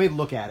want Let me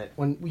look at it.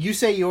 When you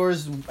say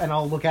yours, and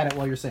I'll look at it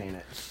while you're saying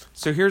it.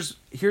 So here's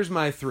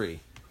my 3.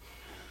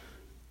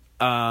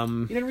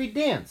 You didn't read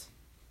Dan's.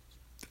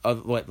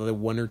 What, the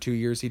 1 or 2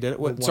 years he did it?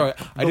 What?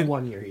 The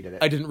 1 year he did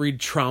it. I didn't read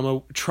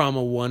Trauma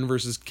 1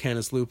 versus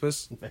Canis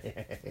Lupus.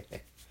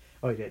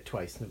 Oh, he did it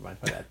twice. Never mind.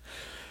 My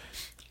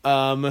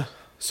bad.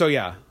 So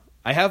yeah,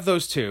 I have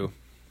those 2.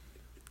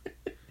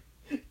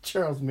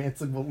 Charles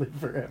Manson will live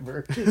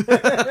forever.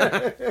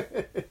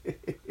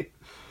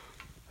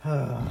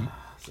 I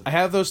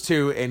have those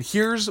 2, and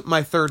here's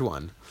my third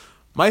one.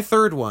 My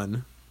third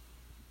one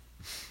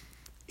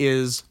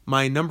is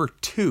my number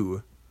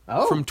 2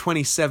 from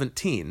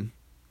 2017,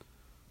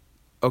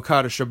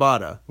 Okada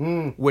Shibata,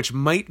 which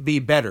might be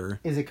better.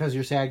 Is it because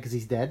you're sad because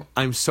he's dead?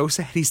 I'm so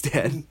sad he's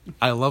dead.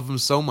 I love him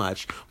so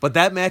much. But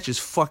that match is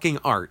fucking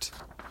art.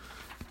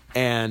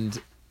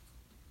 And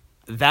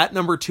that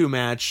number 2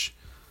 match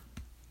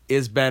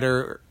is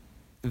better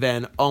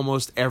than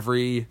almost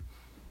every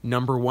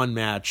number 1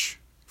 match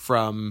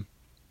from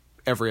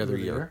every other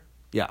year.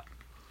 Yeah.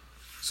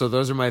 So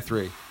those are my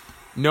 3.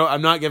 No,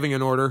 I'm not giving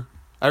an order.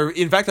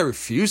 In fact, I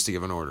refuse to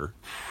give an order.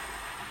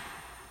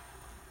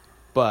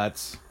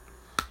 But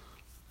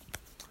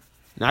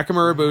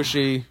Nakamura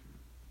Ibushi,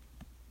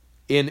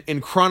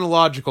 in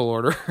chronological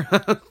order,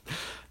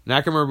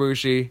 Nakamura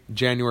Ibushi,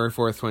 January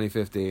 4th,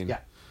 2015. Yeah.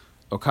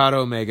 Okada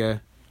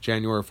Omega,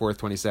 January 4th,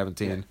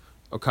 2017. Yeah.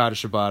 Okada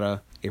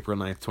Shibata, April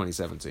 9th,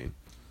 2017.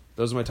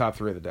 Those are my top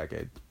 3 of the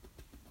decade.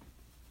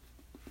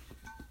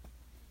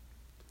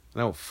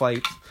 And I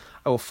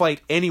will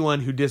fight anyone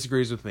who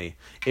disagrees with me.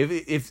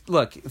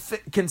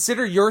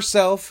 Consider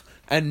yourself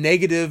a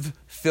negative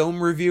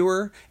film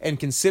reviewer and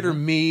consider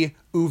me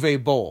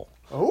Uwe Boll.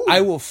 Oh.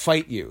 I will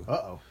fight you.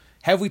 Uh-oh.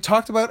 Have we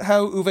talked about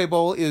how Uwe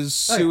Boll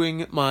is Oh, yeah.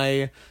 suing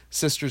my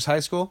sister's high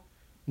school?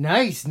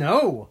 Nice.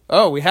 No.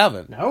 Oh, we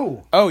haven't.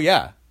 No. Oh,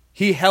 yeah.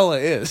 He hella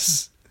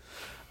is.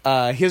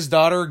 His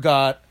daughter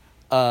got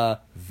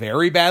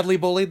very badly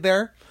bullied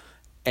there.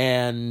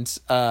 And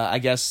I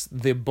guess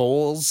the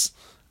Bolls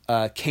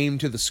came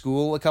to the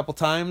school a couple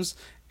times.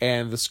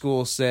 And the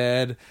school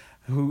said,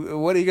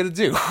 what are you going to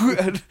do?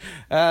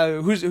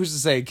 Who's to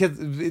say? Kids,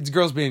 it's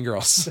girls being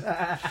girls.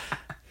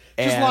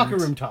 Just locker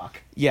room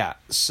talk. Yeah.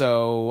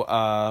 So,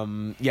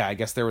 I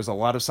guess there was a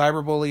lot of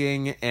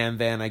cyberbullying. And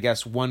then I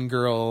guess one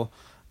girl,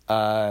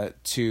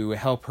 to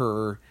help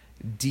her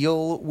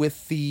deal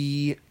with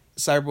the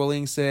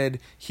cyberbullying, said,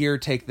 here,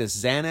 take this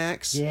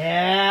Xanax.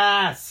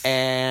 Yes.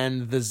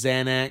 And the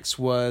Xanax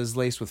was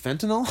laced with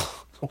fentanyl.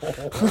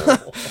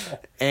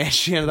 And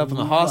she ended up in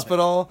the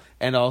hospital.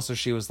 And also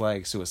she was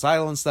like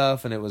suicidal and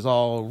stuff. And it was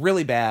all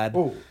really bad.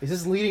 Oh, is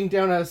this leading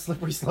down a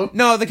slippery slope?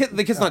 No, the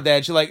kid's not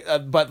dead. She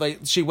but like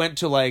she went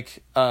to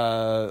like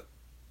I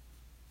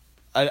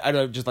don't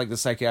know, just like the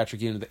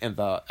psychiatric unit at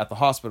the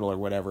hospital or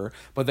whatever.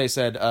 But they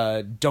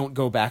said don't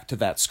go back to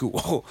that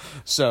school,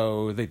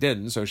 so they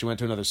didn't. So she went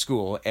to another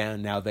school,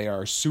 and now they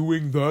are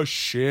suing the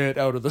shit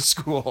out of the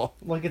school.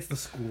 Like it's the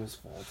school's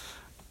fault.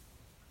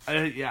 I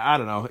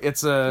don't know.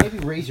 It's Maybe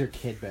raise your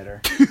kid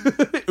better.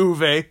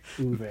 Uwe.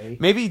 Uwe.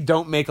 Maybe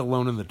don't make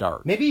Alone in the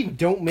Dark. Maybe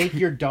don't make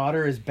your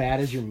daughter as bad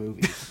as your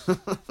movies.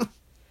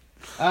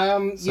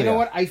 You know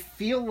what? I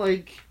feel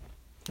like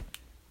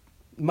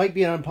might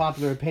be an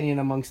unpopular opinion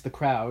amongst the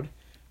crowd,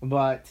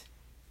 but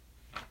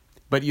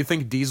you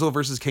think Diesel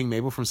versus King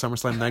Mabel from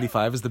SummerSlam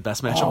 '95 is the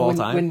best match of all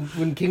time?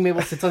 When King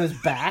Mabel sits on his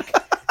back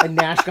and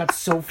Nash got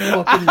so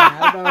fucking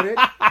mad about it.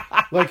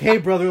 Like, hey,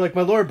 brother, like,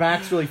 my lower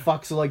back's really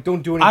fucked, so, like,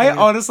 don't do anything. I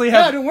honestly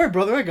have... Yeah, don't worry,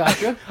 brother, I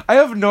got you. I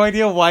have no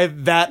idea why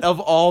that, of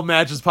all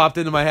matches, popped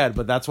into my head,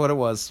 but that's what it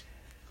was.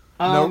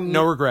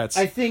 No regrets.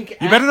 I think...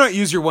 You better not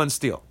use your one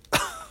steal.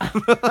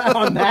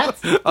 on that?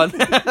 on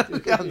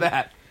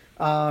that.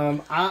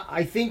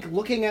 I think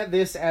looking at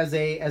this as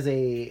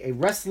a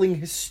wrestling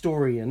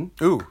historian...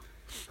 Ooh.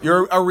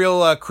 You're a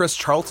real Chris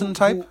Charlton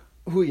type?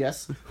 Who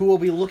will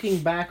be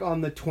looking back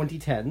on the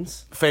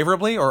 2010s.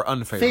 Favorably or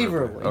unfavorably?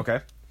 Favorably. Okay.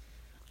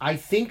 I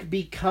think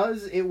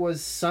because it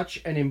was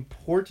such an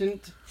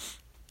important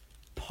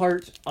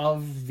part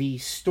of the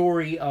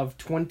story of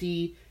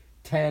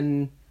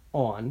 2010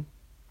 on,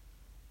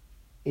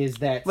 is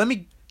that... Let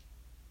me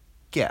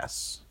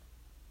guess.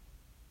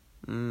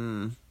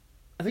 I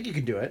think you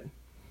could do it.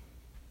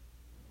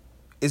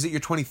 Is it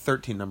your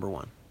 2013 number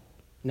one?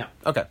 No.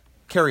 Okay.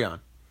 Carry on.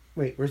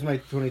 Wait, where's my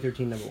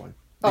 2013 number one?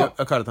 Oh,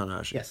 Okada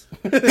Tanahashi. Yes.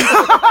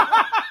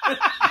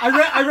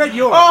 I read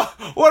yours. Oh,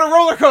 what a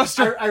roller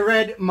coaster! I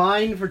read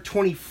mine for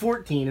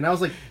 2014, and I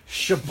was like,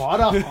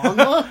 Shibata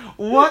Hanma?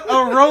 What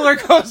a roller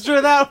coaster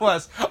that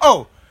was!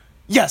 Oh,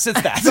 yes, it's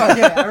that. So,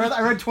 yeah,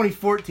 I read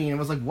 2014, and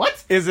was like,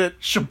 what? Is it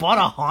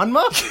Shibata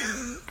Hanma?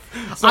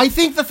 I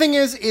think the thing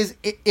is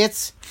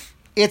it's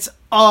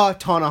a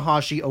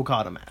Tanahashi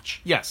Okada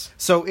match. Yes.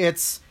 So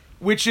it's...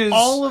 Which is...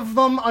 all of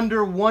them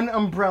under one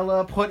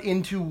umbrella put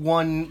into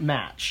one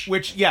match.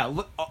 Which, yeah,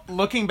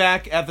 looking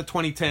back at the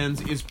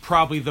 2010s is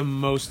probably the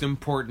most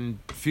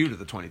important feud of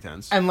the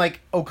 2010s. And, like,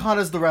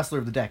 Okada's the wrestler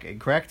of the decade,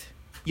 correct?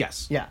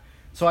 Yes. Yeah.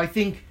 So I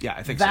think,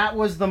 that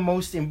was the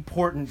most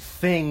important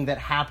thing that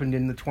happened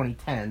in the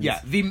 2010s. Yeah.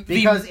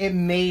 Because it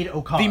made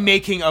Okada. The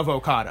making of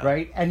Okada.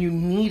 Right? And you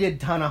needed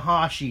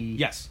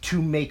Tanahashi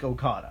to make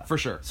Okada. For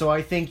sure. So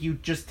I think you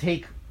just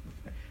take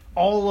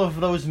all of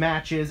those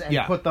matches and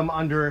put them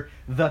under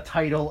the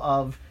title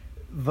of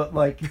the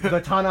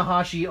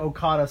Tanahashi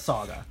Okada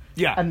saga.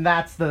 Yeah. And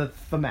that's the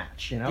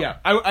match, you know? Yeah.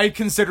 I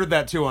considered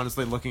that too,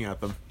 honestly, looking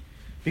at them.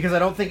 Because I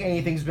don't think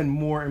anything's been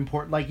more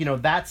important. Like, you know,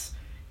 that's,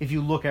 if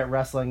you look at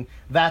wrestling,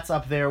 that's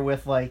up there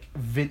with, like,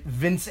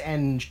 Vince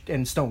and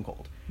Stone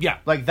Cold. Yeah.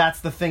 Like,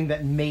 that's the thing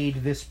that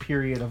made this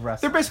period of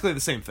wrestling. They're basically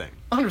the same thing.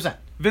 100%.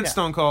 Vince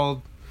Stone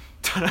Cold,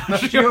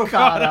 Tanahashi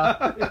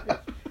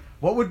Okada.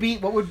 What would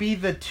be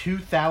the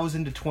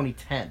 2000 to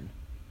 2010?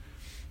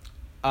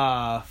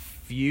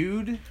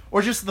 Feud?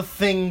 Or just the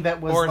thing that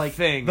was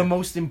thing. The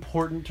most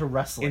important to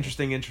wrestling.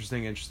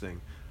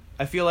 Interesting.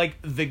 I feel like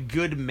the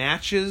good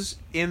matches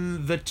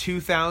in the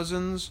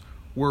 2000s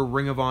were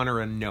Ring of Honor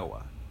and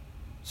Noah.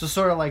 So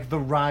sort of like the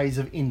rise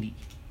of indie.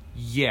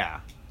 Yeah.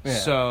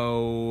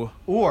 So...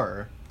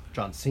 Or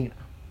John Cena.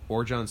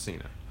 John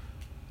Cena.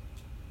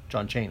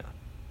 John Cena.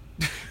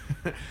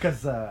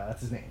 Because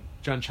that's his name.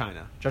 John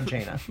China. John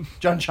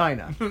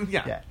China.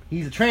 Yeah.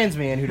 He's a trans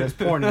man who does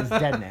porn and is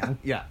dead now.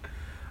 Yeah.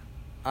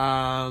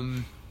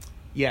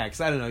 Yeah,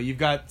 because I don't know. You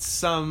got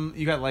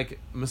like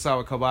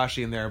Misawa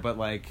Kobashi in there, but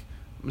like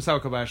Misawa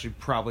Kobashi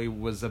probably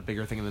was a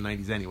bigger thing in the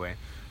 90s anyway.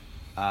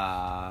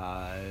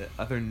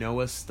 Other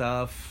Noah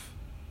stuff.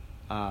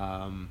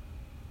 A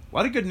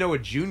lot of good Noah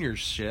Jr.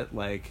 shit,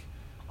 like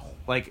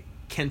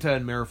Kenta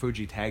and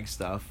Marufuji tag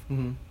stuff.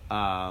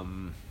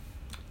 Mm-hmm.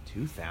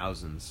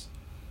 2000s.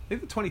 I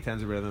think the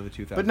 2010s are better than the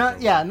 2000s. But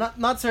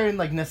not certain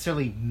like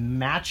necessarily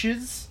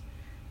matches,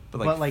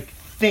 but like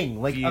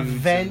thing, like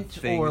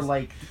event or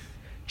like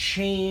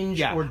change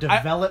Yeah, or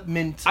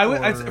development. I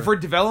would or... for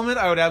development.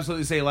 I would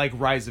absolutely say like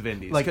Rise of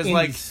Indies, Like because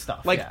indie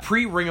stuff, like yeah.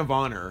 pre Ring of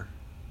Honor,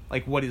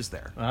 like what is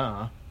there?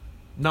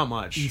 Not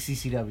much.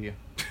 ECCW.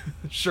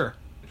 Sure.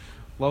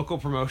 Local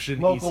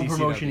promotion. Local ECCW.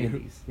 promotion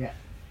indies. Yeah.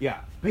 Yeah.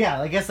 But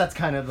yeah, I guess that's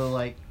kind of the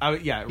like.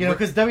 Yeah. You know,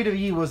 because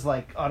WWE was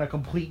like on a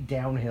complete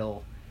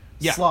downhill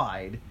Yeah.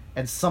 slide,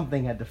 and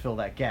something had to fill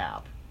that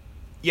gap.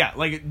 Yeah,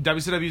 like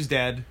WCW's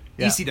dead.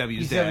 Yeah.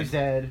 ECW's dead. ECW's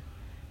dead.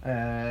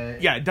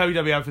 Yeah,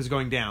 WWF is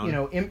going down. You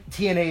know,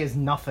 TNA is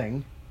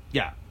nothing.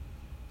 Yeah.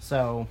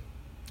 So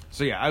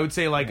yeah, I would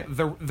say like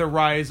Yeah. the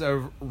rise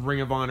of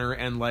Ring of Honor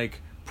and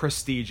like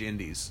prestige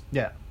indies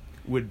yeah.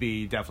 would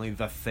be definitely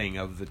the thing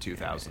of the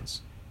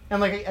 2000s. And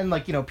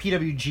like you know,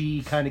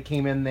 PWG kind of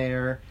came in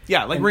there.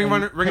 Yeah, like and- Ring of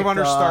and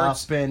Honor picked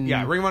starts. up and-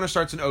 Yeah, Ring of Honor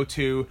starts in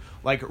 2002.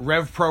 Like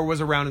Rev Pro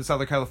was around in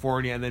Southern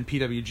California, and then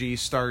PWG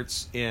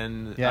starts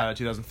in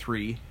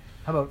 2003.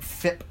 How about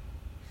FIP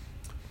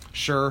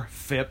Sure,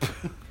 FIP.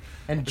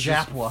 and Which is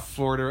Japwa?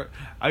 Florida.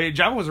 I mean,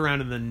 Japwa was around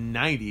in the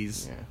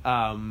 90s.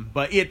 Yeah.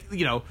 But it,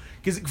 you know,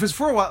 because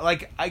for a while,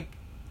 like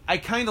I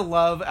kind of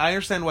love. I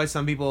understand why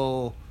some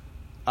people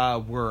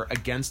were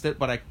against it,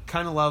 but I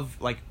kind of love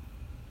like.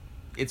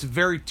 It's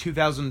very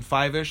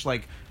 2005-ish,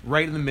 like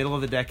right in the middle of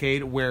the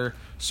decade, where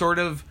sort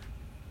of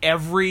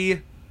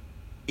every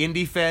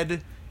indie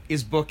fed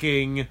is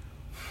booking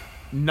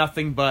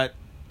nothing but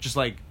just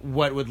like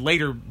what would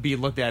later be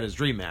looked at as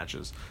dream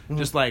matches. Mm-hmm.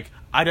 Just like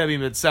IW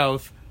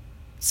Mid-South,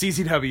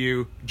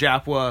 CCW,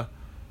 Japwa,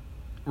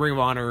 Ring of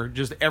Honor,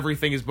 just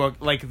everything is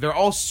booked. Like, they're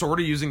all sort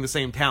of using the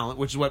same talent,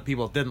 which is what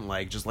people didn't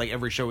like. Just like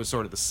every show is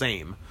sort of the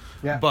same.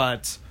 Yeah.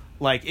 But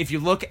like, if you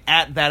look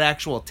at that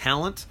actual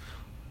talent,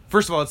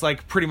 first of all, it's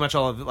like pretty much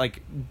all of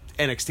like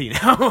NXT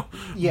now.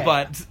 Yeah.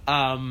 But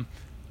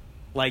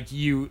like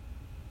the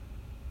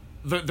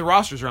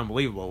rosters are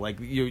unbelievable. Like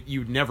you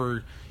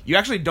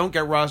actually don't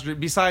get roster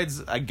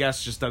besides I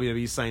guess just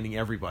WWE signing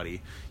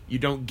everybody. You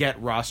don't get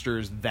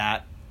rosters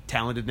that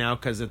talented now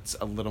because it's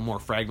a little more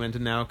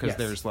fragmented now because Yes.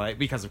 there's like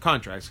because of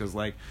contracts because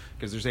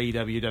there's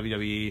AEW,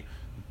 WWE,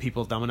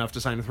 people dumb enough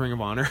to sign with Ring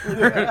of Honor,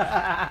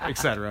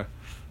 etc.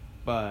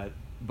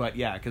 But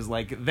yeah, because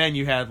like then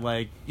you had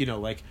like you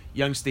know like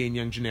Young Steen,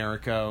 Young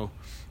Generico,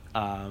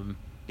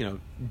 you know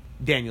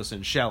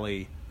Danielson,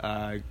 Shelley,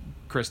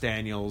 Chris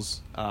Daniels,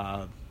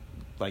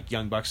 like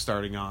Young Bucks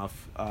starting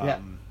off. Yeah.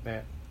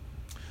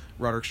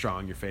 Roderick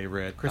Strong, your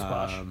favorite. Chris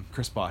Bosh.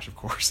 Chris Bosh, of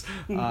course.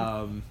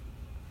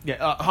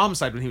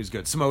 Homicide when he was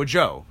good. Samoa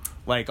Joe,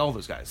 like all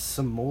those guys.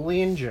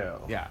 Samoan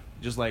Joe. Yeah,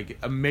 just like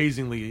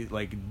amazingly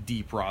like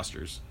deep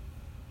rosters.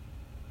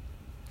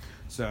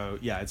 So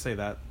yeah, I'd say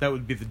that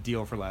would be the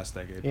deal for last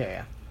decade.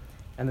 Yeah.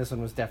 And this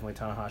one was definitely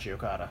Tanahashi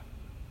Okada.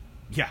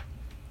 Yeah,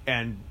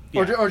 and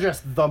yeah. Or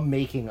just the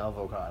making of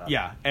Okada.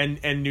 Yeah,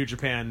 and New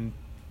Japan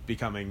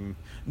becoming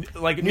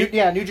like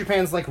New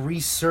Japan's like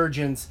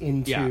resurgence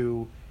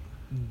into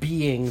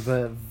being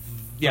the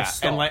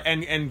star.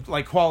 and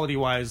like quality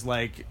wise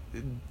like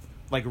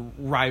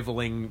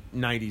rivaling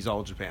 90s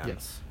All Japan.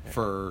 Yes. Yeah.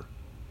 For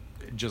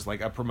just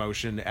like a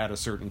promotion at a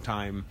certain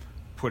time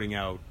putting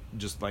out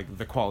just like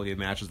the quality of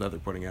matches that they're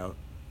putting out.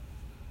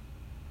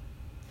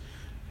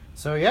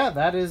 So yeah,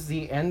 that is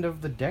the end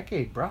of the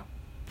decade, bro.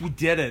 We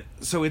did it.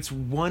 So it's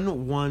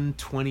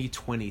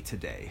 1/1/2020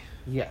 today.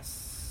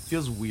 Yes.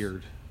 Feels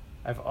weird.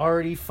 I've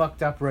already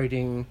fucked up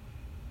writing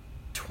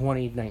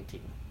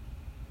 2019.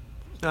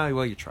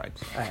 Well, you tried.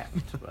 I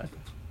haven't, but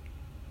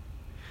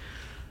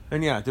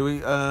And yeah, do we?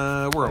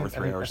 We're over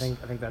 3 hours. I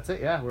think that's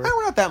it. Yeah, we're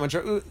not that much.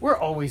 we're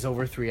always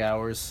over 3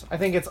 hours. I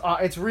think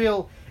it's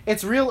real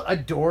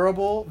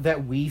adorable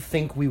that we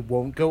think we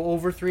won't go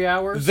over 3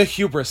 hours. The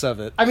hubris of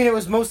it. I mean, it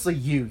was mostly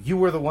you. You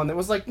were the one that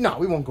was like, "No,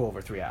 we won't go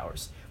over 3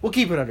 hours. We'll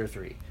keep it under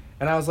 3."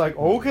 And I was like,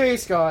 "Okay,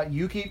 Scott,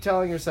 you keep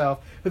telling yourself."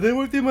 But then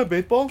what did my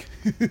baseball?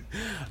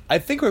 I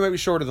think we might be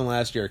shorter than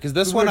last year because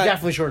this We're one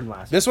definitely shorter than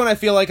last year. This one I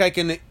feel like I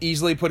can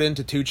easily put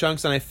into 2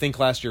 chunks, and I think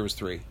last year was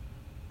 3.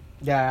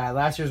 Yeah,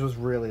 last year's was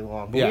really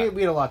long, but Yeah.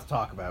 we had a lot to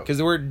talk about. Because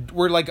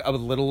we're like a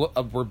little,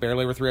 we're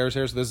barely over 3 hours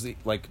here, so this is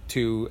like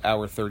 2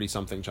 hour 30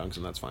 something chunks,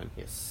 and that's fine.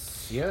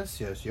 Yes. It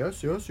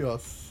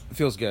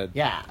feels good.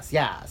 Yes.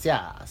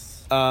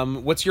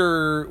 What's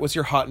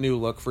your hot new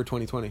look for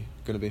 2020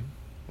 gonna be?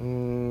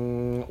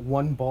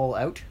 One ball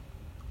out.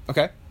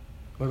 Okay.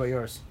 What about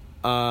yours?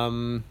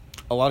 A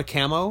lot of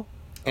camo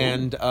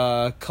and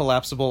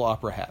collapsible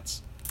opera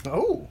hats.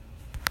 Oh.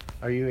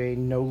 Are you a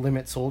no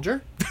limit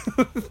soldier?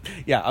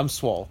 Yeah, I'm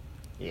swole.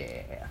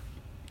 Yeah.